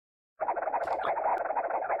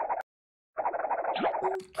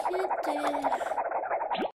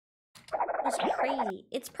 That's crazy.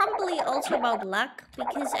 It's probably also about luck,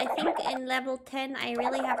 because I think in level 10 I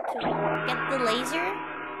really have to get the laser.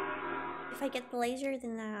 If I get the laser,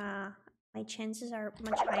 then my chances are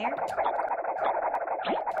much higher.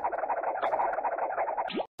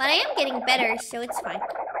 But I am getting better, so it's fine.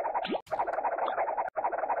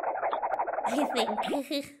 I think.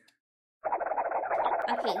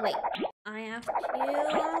 Okay, wait. I have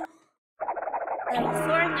to... Level 4,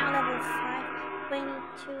 now level 5,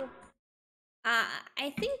 22. I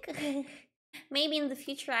think maybe in the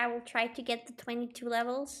future I will try to get the 22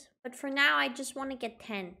 levels. But for now, I just want to get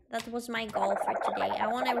 10. That was my goal for today. I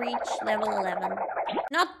want to reach level 11.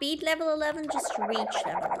 Not beat level 11, just reach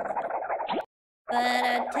level 11.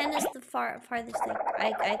 But 10 is the farthest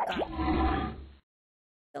I got.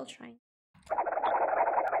 Still trying.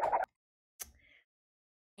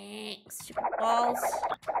 Stupid balls.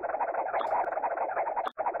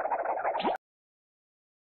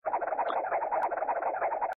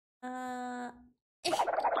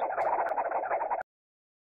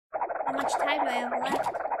 How much time do I have left?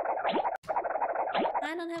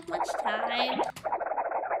 I don't have much time.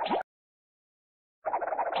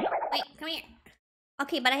 Wait, come here.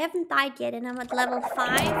 Okay, but I haven't died yet, and I'm at level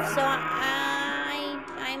 5, so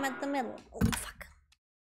I'm at the middle. Oh, fuck.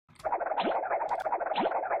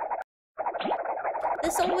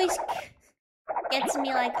 This always gets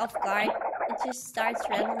me, like, off guard. It just starts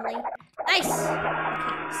randomly. Nice!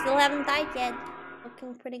 Okay, still haven't died yet.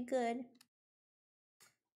 Looking pretty good.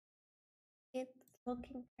 It's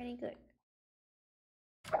looking pretty good.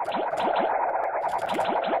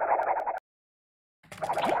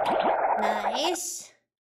 Nice.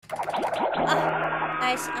 Oh,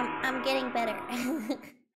 guys, I'm getting better.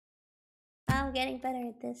 I'm getting better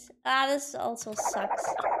at this. This also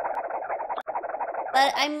sucks.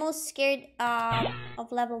 But I'm most scared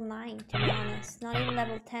of level 9, to be honest. Not even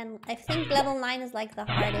level 10. I think level 9 is like the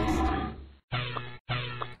hardest.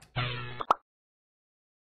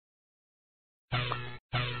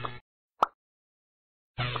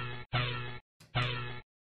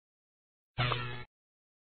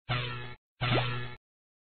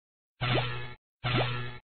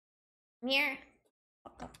 Come here.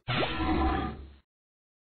 Fuck up.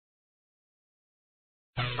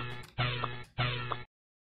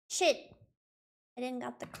 Shit! I didn't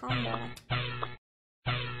got the combo.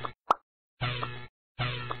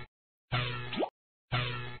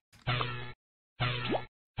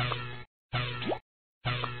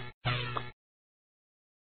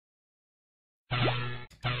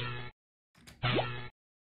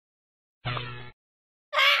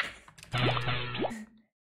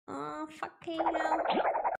 Oh, fucking hell.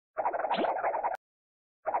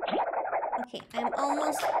 Okay, I'm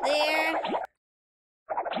almost there.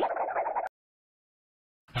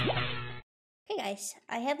 Okay, guys,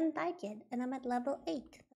 I haven't died yet, and I'm at level 8.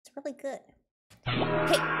 That's really good.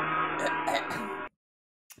 Okay.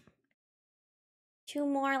 2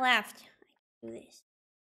 more left. I can do this.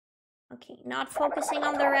 Okay, not focusing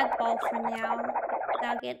on the red ball for now, because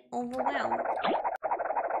I'll get overwhelmed.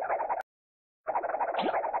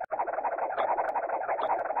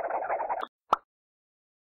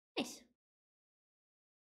 Nice.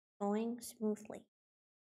 Going smoothly.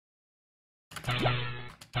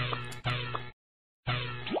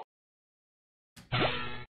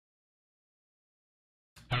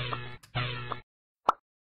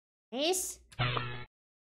 Nice.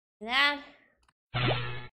 That.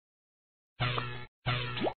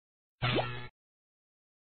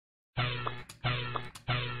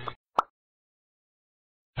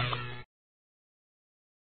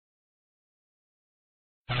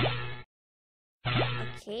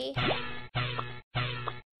 Okay.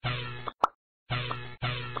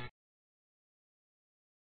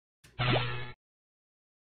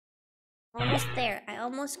 Almost there. I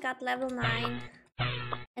almost got level 9.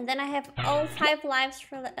 And then I have all 5 lives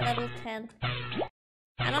for level 10.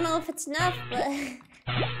 I don't know if it's enough, but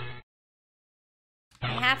I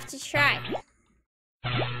have to try.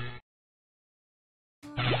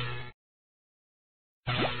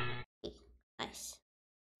 Nice.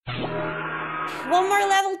 1 more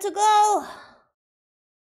level to go.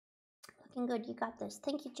 Looking good. You got this.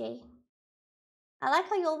 Thank you, Jay. I like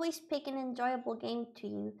how you always pick an enjoyable game to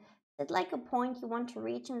you. Set like a point you want to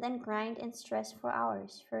reach and then grind and stress for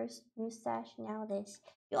hours. First, mustache, now this.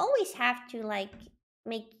 You always have to like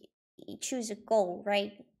choose a goal,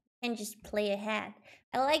 right? You can't just play ahead.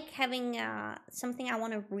 I like having something I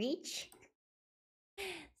want to reach.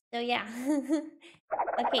 So yeah.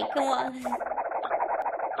 Okay, come on.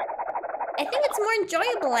 I think it's more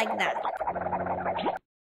enjoyable like that.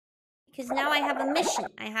 Because now I have a mission.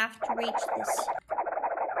 I have to reach this.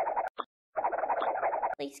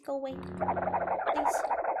 Please go away. Please.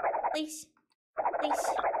 Please. Please.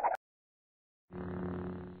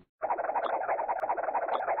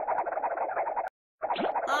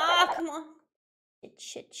 Ah, come on.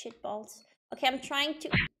 Shit balls. Okay, I'm trying to...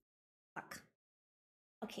 Fuck.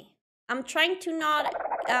 Okay. I'm trying to not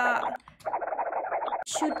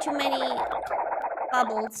shoot too many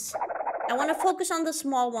bubbles. I want to focus on the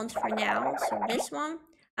small ones for now. So this one.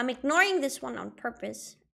 I'm ignoring this one on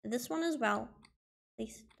purpose. This one as well.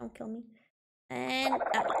 Please, don't kill me. And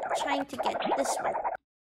I'm trying to get this one.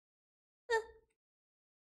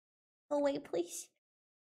 Go away, please.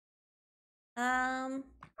 Yeah,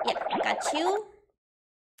 got you.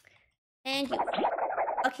 And you.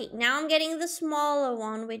 Okay, now I'm getting the smaller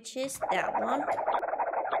one, which is that one.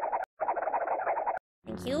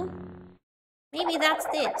 Thank you. Maybe that's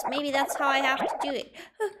it. Maybe that's how I have to do it.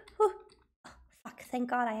 Oh, fuck, thank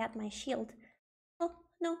God I had my shield. Oh,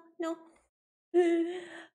 no.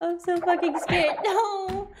 I'm so fucking scared.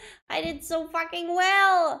 No! I did so fucking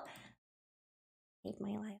well! I hate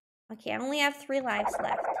my life. Okay, I only have 3 lives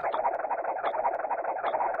left.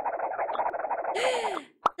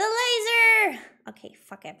 The laser! Okay,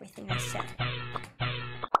 fuck everything I said.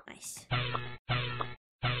 Nice.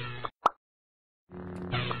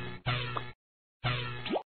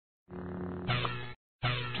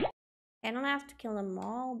 I don't have to kill them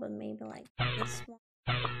all, but maybe like this one.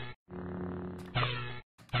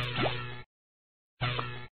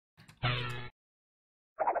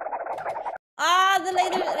 Ah, the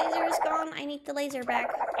laser is gone. I need the laser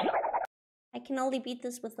back. I can only beat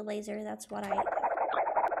this with the laser. That's what I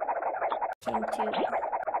came to.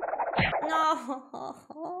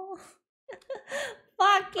 No.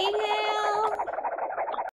 Fucking hell.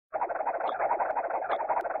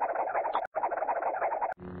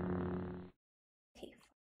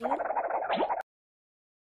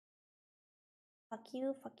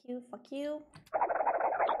 Okay, fuck you.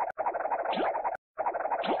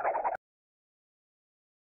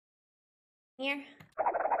 Here.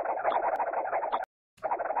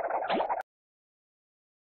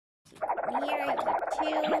 Here, you 2,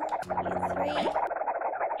 you 3.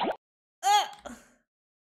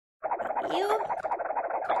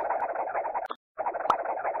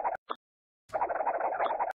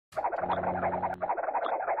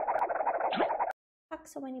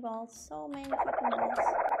 so many balls. So many fucking balls.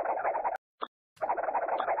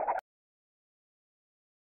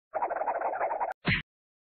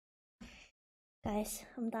 Guys,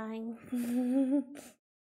 I'm dying.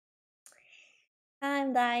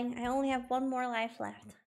 I'm dying. I only have one more life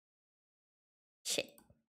left. Shit.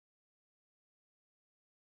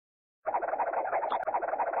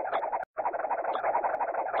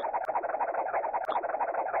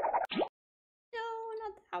 No,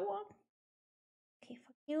 not that one. Okay,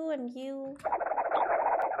 fuck you and you.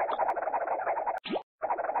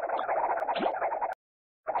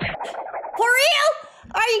 For real?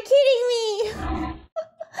 Are you kidding me?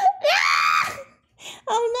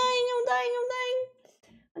 I'm dying.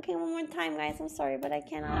 Okay, one more time, guys. I'm sorry, but I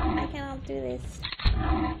cannot do this.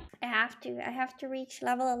 I have to reach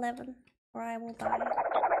level 11 or I will die.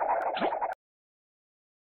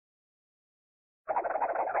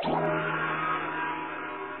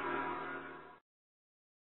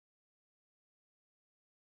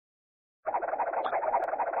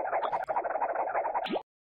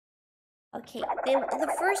 Okay,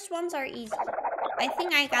 the first ones are easy. I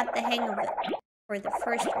think I got the hang of it for the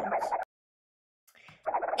first ones.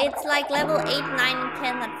 It's like level 8, 9, and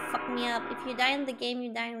 10 that fuck me up. If you die in the game,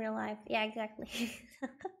 you die in real life. Yeah, exactly.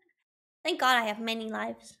 Thank God I have many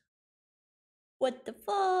lives. What the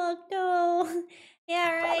fuck? No.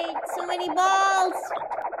 Yeah, right. So many balls.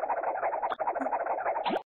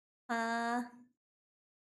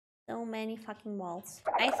 So many fucking balls.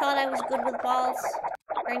 I thought I was good with balls.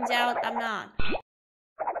 Turns out I'm not.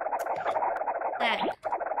 That.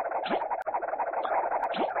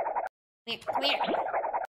 Come here.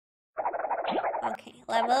 Okay,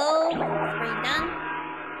 level 3 done.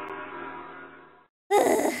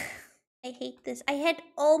 I hate this. I had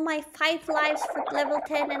all my 5 lives for level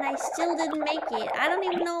 10 and I still didn't make it. I don't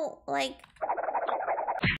even know, like...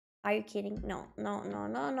 Are you kidding? No.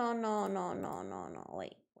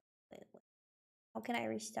 Wait. How can I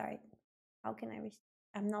restart?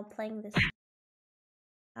 I'm not playing this.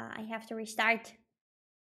 I have to restart.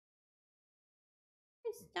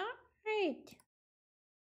 Restart.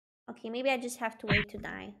 Okay, maybe I just have to wait to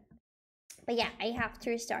die. But yeah, I have to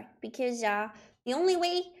restart because the only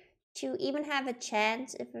way to even have a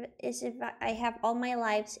chance is if I have all my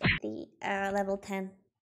lives at the level 10.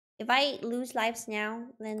 If I lose lives now,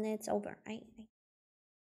 then it's over.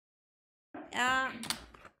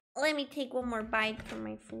 Let me take one more bite from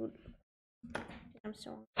my food. I'm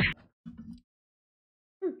so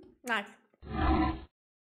nice.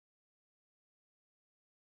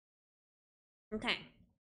 Okay.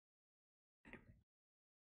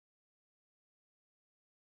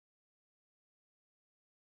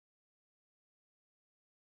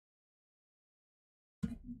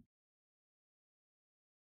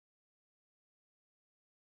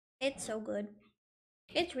 It's so good.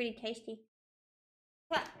 It's really tasty.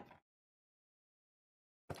 But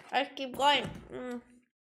let's keep going.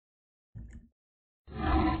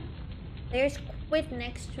 There's quit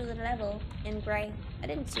next to the level in gray. I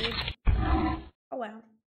didn't see it. Oh well.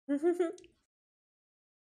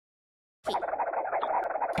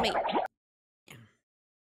 Wait. Yeah.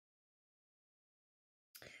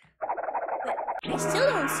 But I still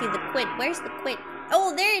don't see the quit. Where's the quit?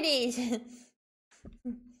 Oh, there it is.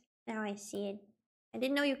 Now I see it. I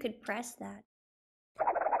didn't know you could press that.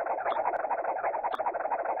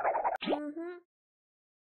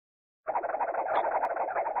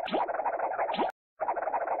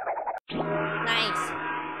 Nice.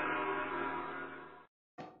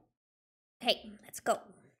 Okay, let's go.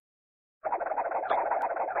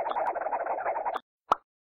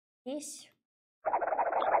 Yes.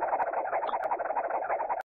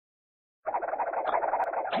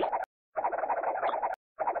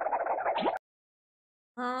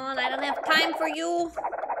 Oh, I don't have time for you.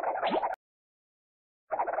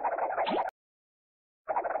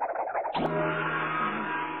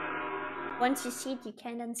 Once you see it, you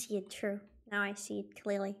can't unsee it. True. Now I see it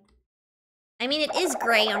clearly. I mean, it is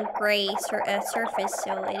gray on gray surface,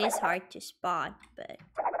 so it is hard to spot, but...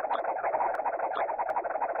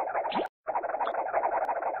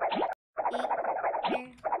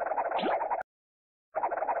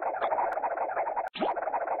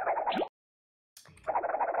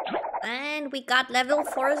 And we got level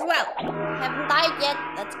 4 as well. Haven't died yet.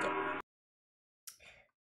 That's good.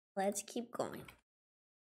 Let's keep going.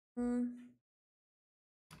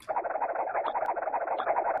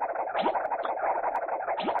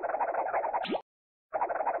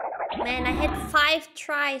 Man, I had 5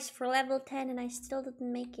 tries for level 10 and I still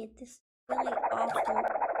didn't make it. This is really awful.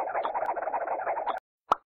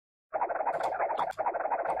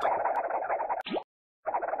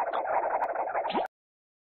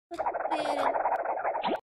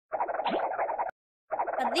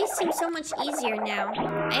 But these seem so much easier now.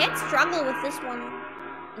 I had struggle with this one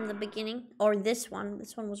in the beginning. Or this one.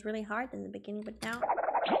 This one was really hard in the beginning, but now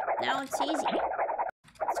it's easy.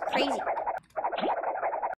 It's crazy.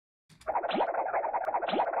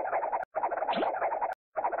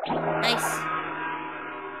 Nice.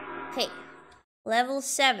 Okay. Level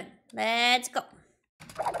 7. Let's go.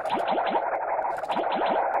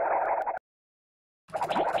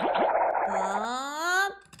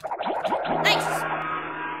 Nice.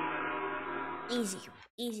 Easy.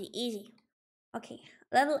 Easy, easy. Okay.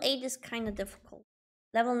 Level 8 is kind of difficult.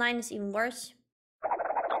 Level 9 is even worse.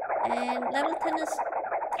 And level 10 is...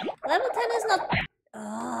 Level 10 is not...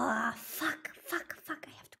 Oh, fuck. I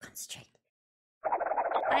have to concentrate.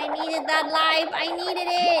 I needed that life. I needed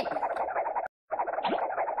it.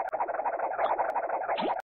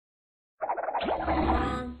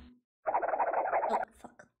 Oh,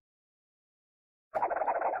 fuck.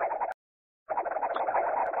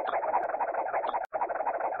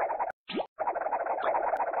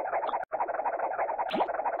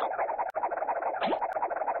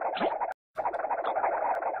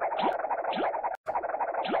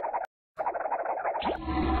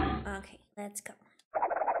 Okay, let's go.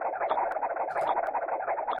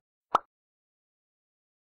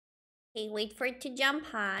 Okay, wait for it to jump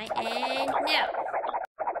high, and now.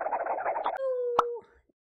 Ooh.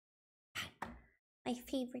 My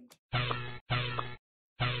favorite.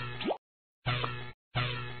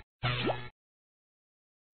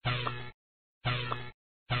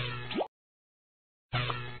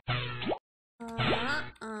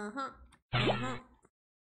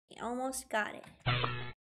 I almost got it.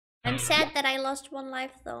 I'm sad that I lost one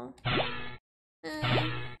life though.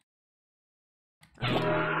 Okay.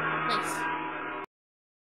 Nice.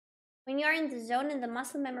 When you're in the zone and the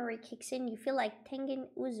muscle memory kicks in, you feel like Tengen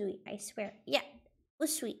Uzui, I swear. Yeah,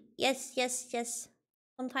 Usui. Yes.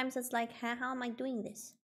 Sometimes it's like, how am I doing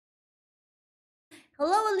this?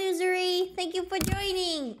 Hello, Illusory. Thank you for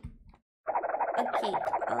joining. Okay,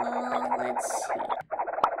 let's see.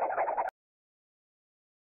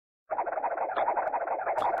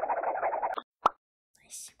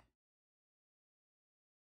 Nice.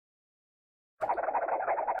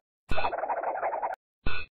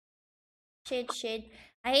 Shit.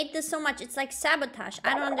 I hate this so much. It's like sabotage.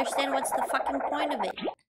 I don't understand what's the fucking point of it.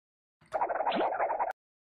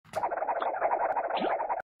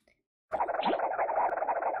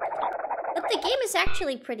 But the game is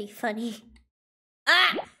actually pretty funny.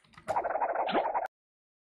 Ah!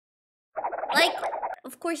 Like,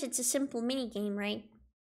 of course it's a simple mini game, right?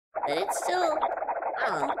 But it's still, I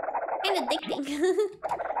don't know, kind of addicting.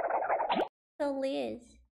 Totally is.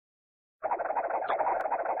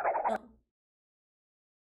 Oh.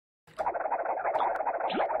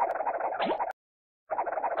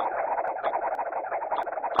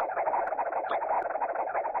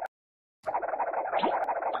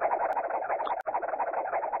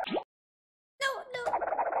 No,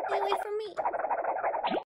 stay away from me.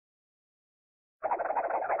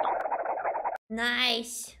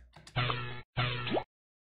 Nice.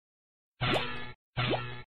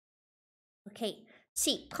 Okay,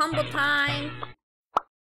 see, combo time.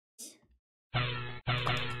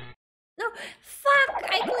 No, fuck,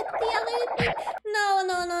 I clicked the other thing. No,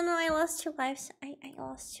 I lost 2 lives. I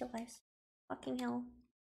lost 2 lives. Fucking hell.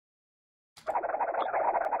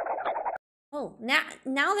 Oh,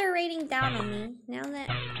 now they're raining down on me. Now that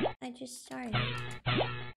I just started.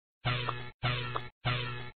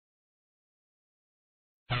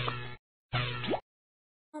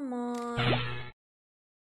 Come on.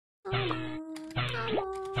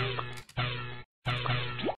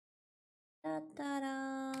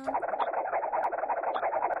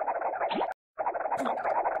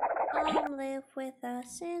 Come live with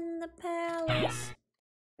us in the palace.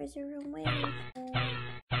 There's a room waiting for.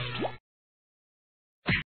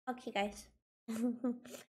 Okay, guys.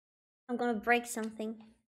 I'm gonna break something.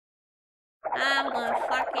 I'm gonna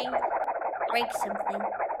fucking break something.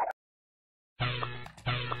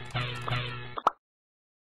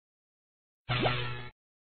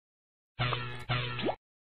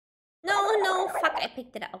 No, fuck, I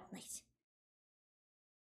picked it up. Nice.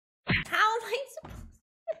 How am I supposed to?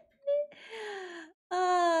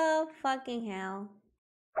 Oh, fucking hell.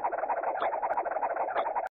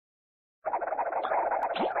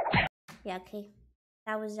 Yeah, okay.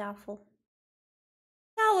 That was awful.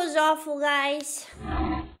 That was awful, guys.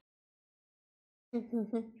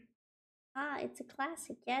 It's a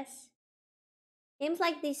classic, yes. Games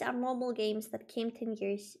like these are mobile games that came 10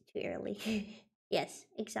 years too early. Yes,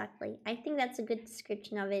 exactly. I think that's a good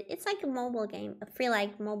description of it. It's like a mobile game, a free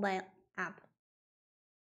like mobile app.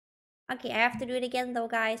 Okay, I have to do it again though,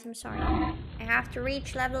 guys. I'm sorry. I have to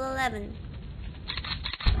reach level 11.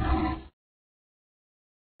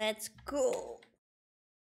 Let's go.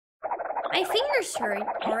 My fingers hurt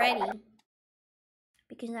already.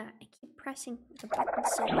 Because I keep pressing the button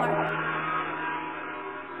so hard.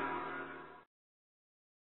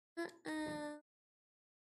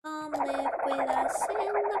 Come live with us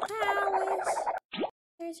in the palace.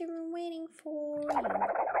 There's a room waiting for you.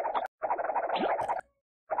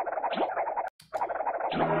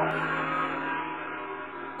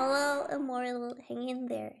 Hello, immortal. Hang in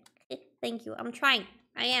there. Thank you. I'm trying.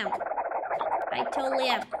 I am. I totally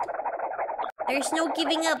am. There's no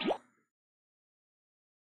giving up.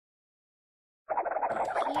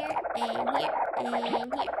 Here and here and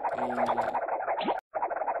here and...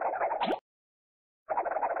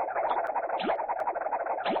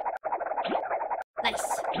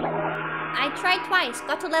 Nice. I tried twice,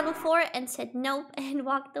 got to level 4 and said nope and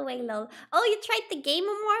walked away lol. Oh, you tried the game,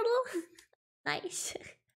 immortal? Nice.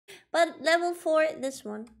 But level 4, this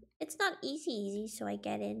one. It's not easy, so I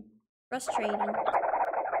get in. Frustrating.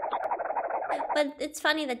 But it's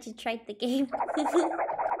funny that you tried the game.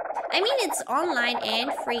 I mean, it's online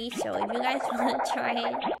and free, so if you guys want to try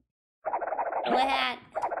it, go ahead.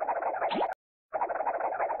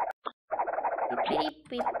 Beep, beep,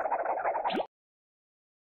 beep.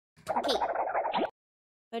 Okay.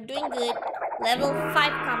 We're doing good. Level 5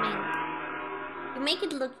 coming. You make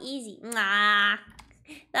it look easy. Nah.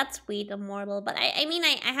 That's sweet, immortal. But I mean,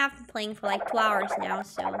 I have been playing for like 2 hours now,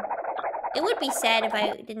 so it would be sad if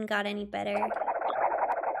I didn't got any better.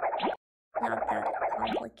 Not that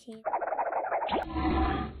complicated.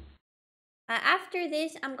 After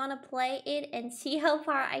this, I'm gonna play it and see how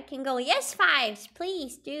far I can go. Yes, 5s,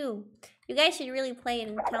 please do. You guys should really play it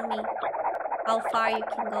and tell me how far you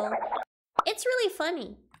can go. It's really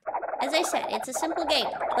funny. As I said, it's a simple game,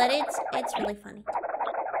 but it's really funny.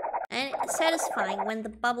 And it's satisfying when the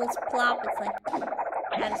bubbles plop. It's like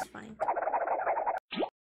satisfying.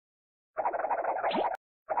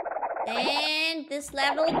 And this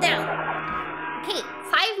level down. Okay,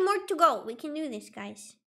 5 more to go. We can do this,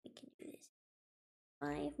 guys. We can do this.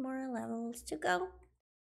 5 more levels to go.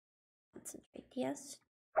 Concentrate, yes.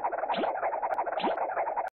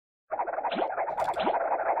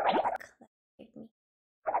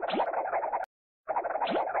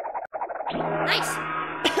 Nice.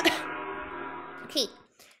 Okay.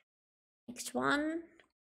 Next one.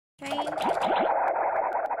 Train.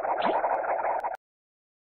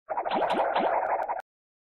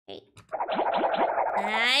 Okay.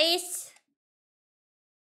 Nice.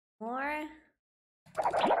 More.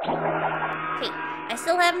 Okay. I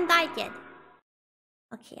still haven't died yet.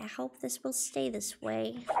 Okay, I hope this will stay this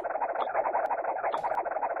way.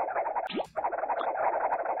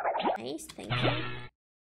 Nice, thank you.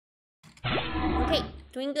 Okay,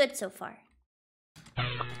 doing good so far.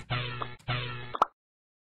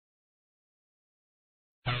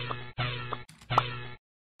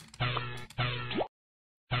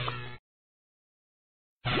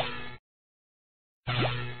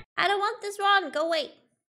 I don't want this one, go away.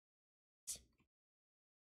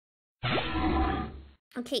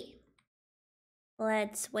 Okay.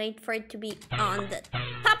 Let's wait for it to be on the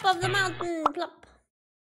top of the mountain. Plop.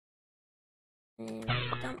 And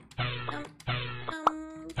dump, dump, dump, dump, dump,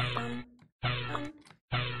 dump,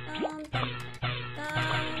 dump, dump.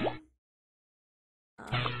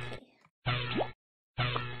 Okay.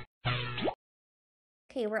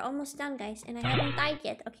 Okay, we're almost done, guys, and I haven't died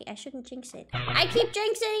yet. Okay, I shouldn't jinx it. I keep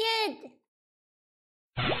jinxing it!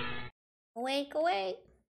 Awake, awake.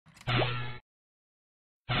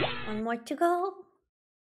 One more to go.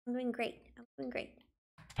 I'm doing great. I'm doing great.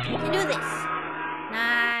 We can do this.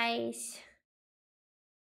 Nice.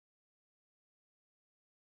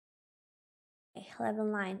 Okay, level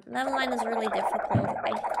 9. Level 9 is really difficult.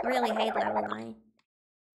 I really hate level 9.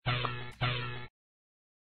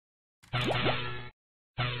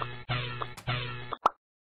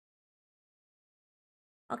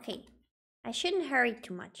 Okay. I shouldn't hurry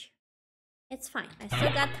too much. It's fine. I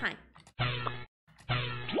still got time.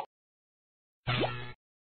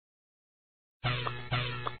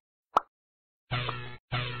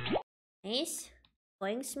 Nice.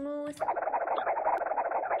 Going smooth.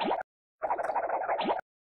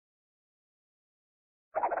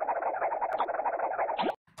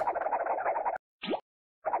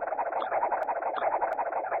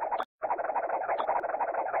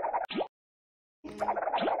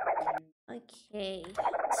 Okay.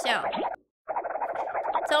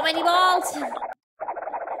 So many balls.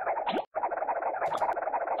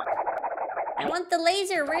 I want the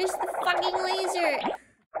laser. Where's the fucking laser?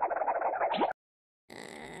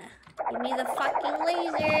 Give me the fucking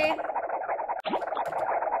laser.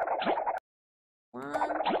 One.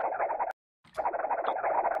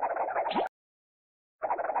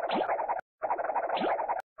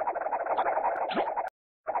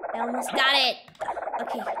 I almost got it.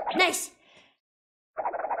 Okay, nice.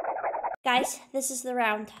 Guys, this is the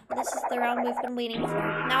round. This is the round we've been waiting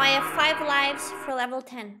for. Now I have 5 lives for level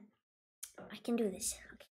 10. I can do this.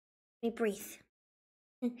 Okay, let me breathe.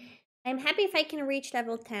 I'm happy if I can reach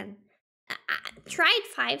level 10. I tried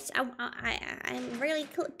 5s. I'm really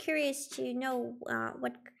curious to know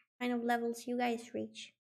what kind of levels you guys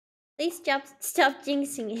reach. Please stop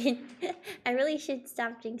jinxing it. I really should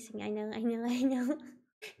stop jinxing. I know.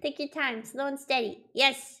 Take your time, slow and steady.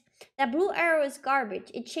 Yes, that blue arrow is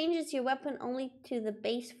garbage. It changes your weapon only to the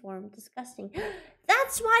base form. Disgusting.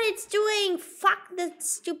 That's what it's doing. Fuck the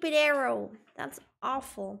stupid arrow. That's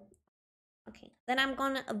awful. Okay, then I'm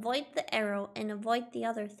gonna avoid the arrow and avoid the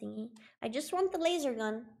other thingy. I just want the laser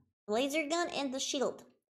gun. The laser gun and the shield.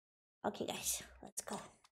 Okay, guys, let's go.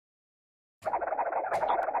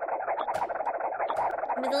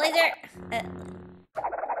 Give me the laser.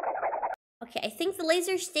 Okay, I think the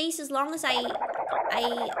laser stays as long as I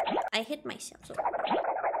hit myself. So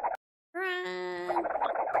run.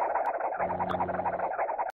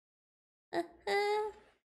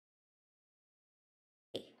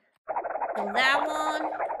 Okay. So that one,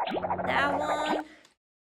 and that one,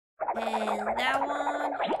 and that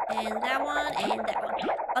one, and that one.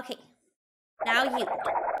 Okay. Now you.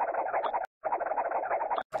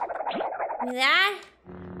 Give me that.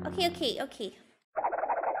 Okay.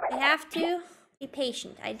 I have to be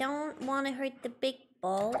patient. I don't want to hurt the big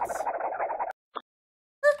balls.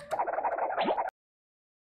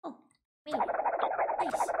 Oh, wait.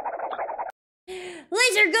 Nice.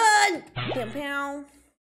 Laser gun! Pow.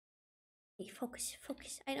 Okay, focus.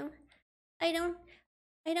 I don't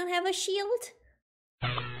have a shield.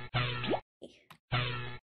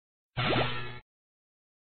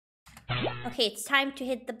 Okay, it's time to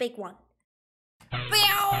hit the big one.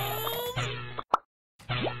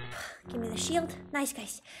 Give me the shield. Nice,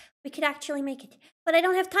 guys. We could actually make it. But I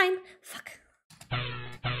don't have time. Fuck.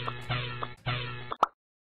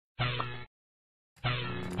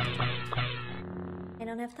 I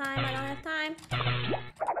don't have time.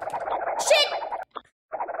 Shit!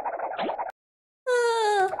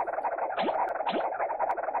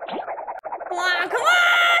 Come on!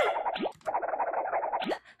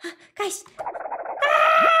 Guys!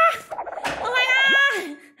 Oh my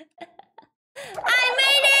god! I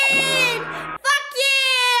made it! Fuck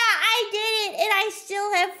yeah! I did it! And I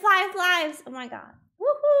still have 5 lives. Oh my god.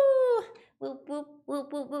 Woohoo! Whoop, whoop,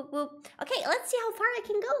 whoop, whoop, whoop, whoop. Okay, let's see how far I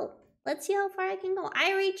can go.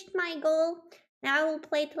 I reached my goal. Now I will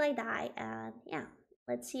play till I die. Yeah.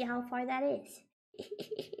 Let's see how far that is.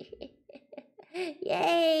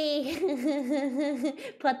 Yay!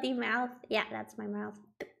 Putty mouth. Yeah, that's my mouth.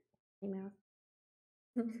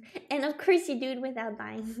 And of course you do it without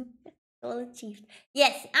dying. Goal achieved.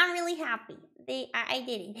 Yes, I'm really happy. I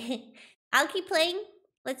did it. I'll keep playing.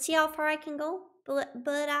 Let's see how far I can go.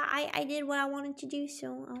 But I did what I wanted to do,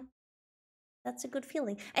 so that's a good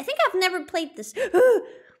feeling. I think I've never played this.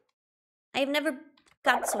 I never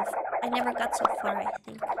got so far, I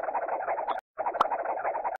think.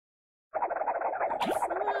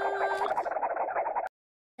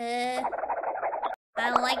 I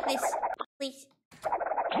don't like this. Please.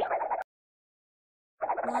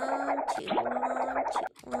 1, 2,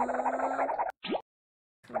 1.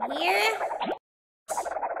 Come here.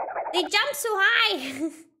 They jump so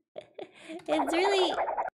high. It's really.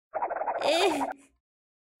 Oh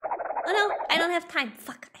no, I don't have time.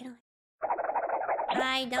 Fuck, I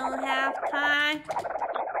don't have time.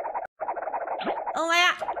 Oh my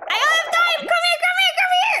god, I don't have time. Come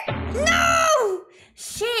here. No!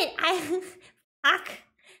 Shit, fuck.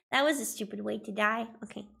 That was a stupid way to die.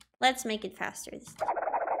 Okay, let's make it faster this time.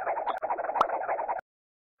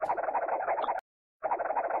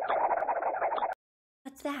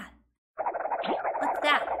 What's that?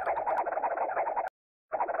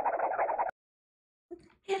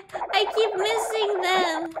 I keep missing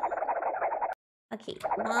them. Okay,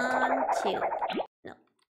 1, 2. No.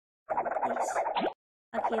 Please.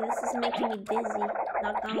 Okay, this is making me dizzy.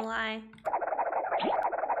 Not gonna lie.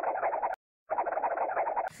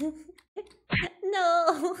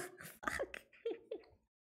 No. Fuck.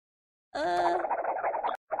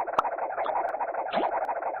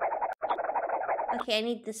 Okay, I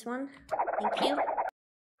need this one. Thank you.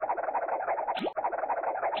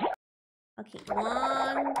 Okay,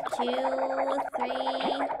 1, 2, 3,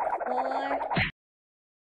 4.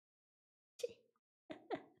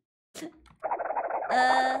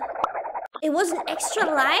 It was an extra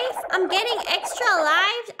life? I'm getting extra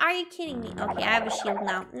lives? Are you kidding me? Okay, I have a shield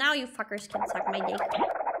now. Now you fuckers can suck my dick.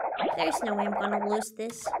 There's no way I'm gonna lose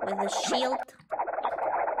this with a shield.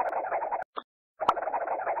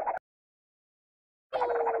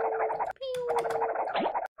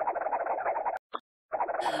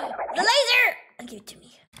 The laser! Give it to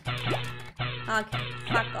me. Okay,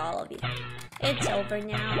 fuck all of you. It's over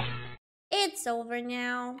now. It's over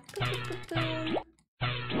now.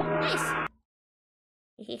 Nice.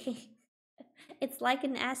 It's like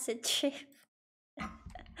an acid trip.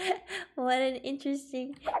 What an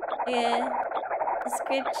interesting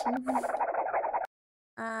description.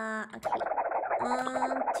 Okay.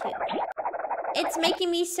 1, 2. It's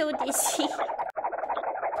making me so dizzy.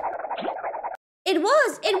 It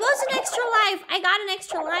was an extra life. I got an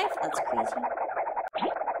extra life. That's crazy.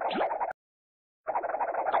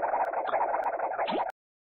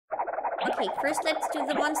 Okay, first let's do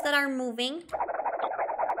the ones that are moving.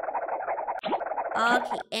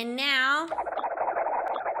 Okay, and now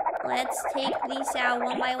let's take these out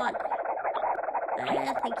one by one.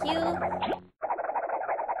 Thank you.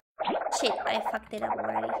 Shit, I fucked it up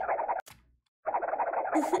already.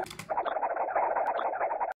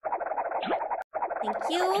 Thank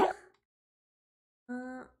you.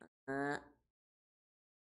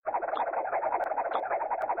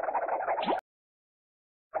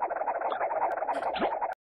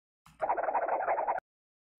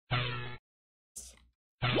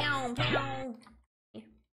 Pow, pow. Here.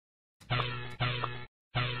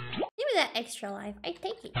 Give me that extra life. I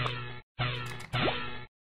take it.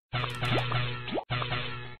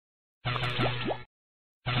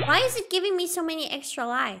 Why is it giving me so many extra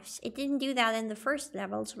lives? It didn't do that in the first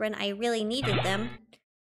levels when I really needed them.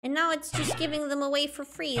 And now it's just giving them away for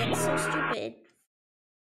free. It's so stupid.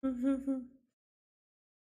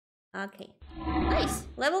 Okay. Nice.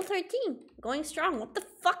 Level 13. Going strong. What the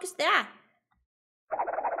fuck is that?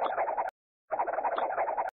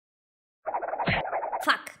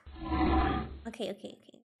 Fuck. Okay.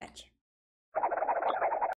 Gotcha.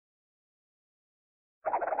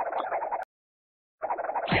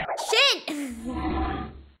 Shit!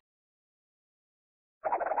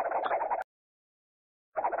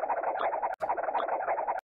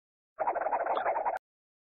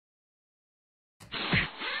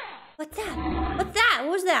 What's that? What's that?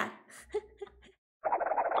 What was that?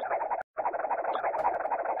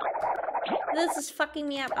 This is fucking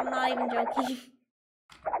me up. I'm not even joking.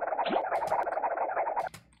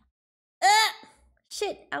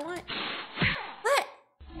 Shit, I want... What?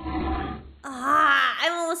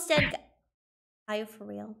 I'm almost dead. Are you for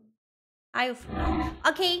real? Are you for real?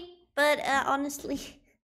 Okay, but honestly...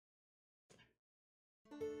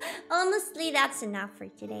 Honestly, that's enough for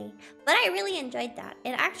today. But I really enjoyed that.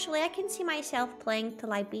 And actually, I can see myself playing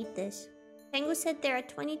till I beat this. Tengu said there are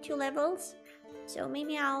 22 levels. So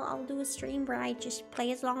maybe I'll do a stream where I just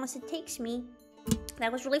play as long as it takes me.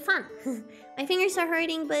 That was really fun. My fingers are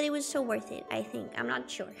hurting, but it was so worth it, I think. I'm not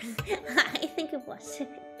sure. I think it was.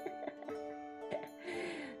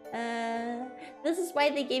 This is why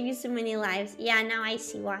they gave you so many lives. Yeah, now I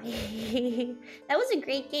see why. That was a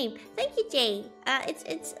great game. Thank you, Jay.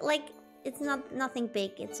 It's like, it's nothing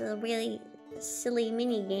big. It's a really silly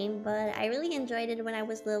mini game, but I really enjoyed it when I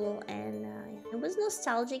was little, and it was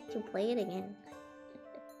nostalgic to play it again.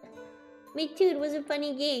 Me too, it was a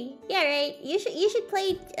funny game. Yeah, right? You should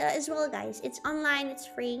play it as well, guys. It's online, it's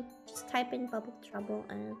free. Just type in Bubble Trouble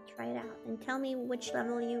and try it out. And tell me which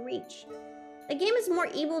level you reach. The game is more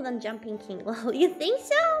evil than Jumping King. Well, you think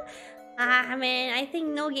so? Man, I think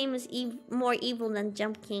no game is more evil than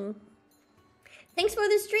Jump King. Thanks for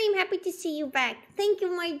the stream. Happy to see you back. Thank you,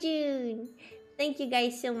 my June. Thank you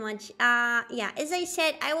guys so much. Yeah, as I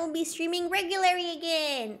said, I will be streaming regularly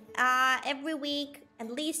again. Every week. At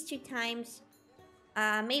least 2 times,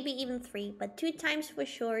 maybe even 3, but 2 times for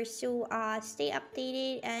sure. So stay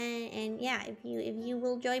updated, and yeah, if you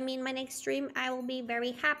will join me in my next stream, I will be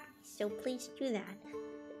very happy. So please do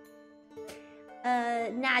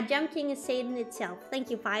that. Nah, Jump King is Satan itself. Thank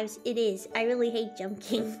you, Fives. It is. I really hate Jump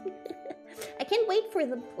King. I can't wait for it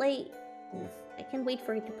to play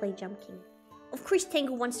Jump King. Of course,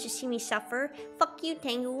 Tengu wants to see me suffer. Fuck you,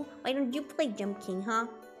 Tengu. Why don't you play Jump King, huh?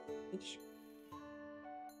 Bitch.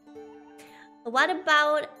 What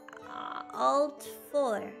about Alt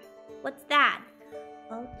 4? What's that?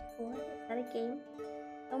 Alt 4? Is that a game?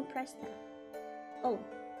 Don't press that. Oh.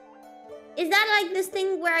 Is that like this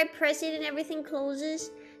thing where I press it and everything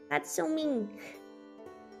closes? That's so mean.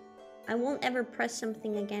 I won't ever press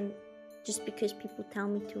something again just because people tell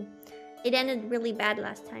me to. It ended really bad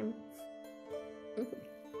last time.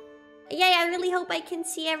 yeah, I really hope I can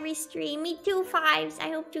see every stream. Me too, Fives. I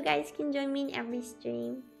hope you guys can join me in every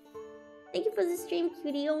stream. Thank you for the stream,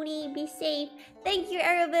 Cutioni. Be safe. Thank you,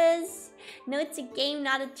 Erebus. No, it's a game,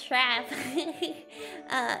 not a trap.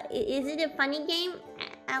 Is it a funny game?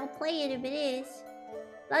 I'll play it if it is.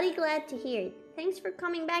 Bloody glad to hear it. Thanks for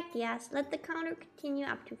coming back, yes. Let the counter continue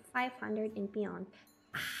up to 500 and beyond.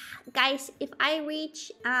 Guys, if I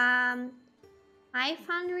reach 500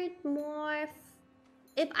 more...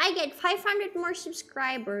 If I get 500 more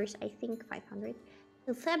subscribers, I think 500...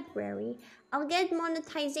 to February, I'll get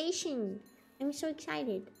monetization. I'm so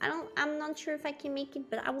excited. I'm not sure if I can make it,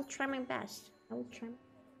 but I will try my best. I will try.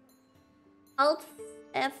 Alt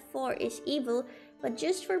F4 is evil, but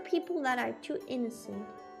just for people that are too innocent.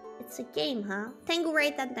 It's a game, huh? Tango,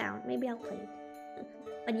 write that down. Maybe I'll play it.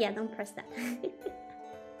 But yeah, don't press that.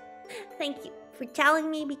 Thank you for telling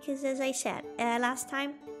me, because as I said last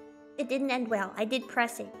time, it didn't end well. I did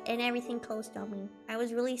press it and everything closed on me. I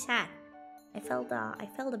was really sad. I felt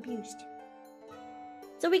abused.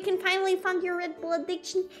 So we can finally fund your Red Bull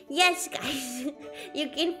addiction? Yes, guys. You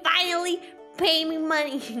can finally pay me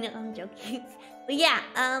money. No, I'm joking. But yeah,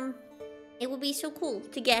 it would be so cool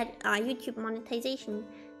to get YouTube monetization.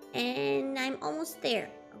 And I'm almost there.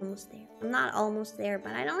 Almost there. I'm not almost there,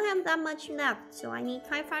 but I don't have that much left. So I need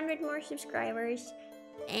 500 more subscribers.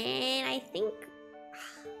 And I think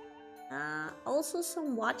also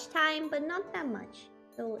some watch time, but not that much.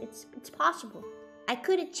 So it's possible. I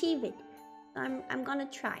could achieve it. I'm gonna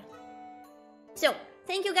try. So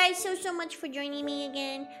thank you guys so much for joining me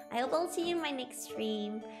again. I hope I'll see you in my next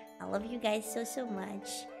stream. I love you guys so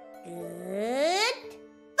much. Good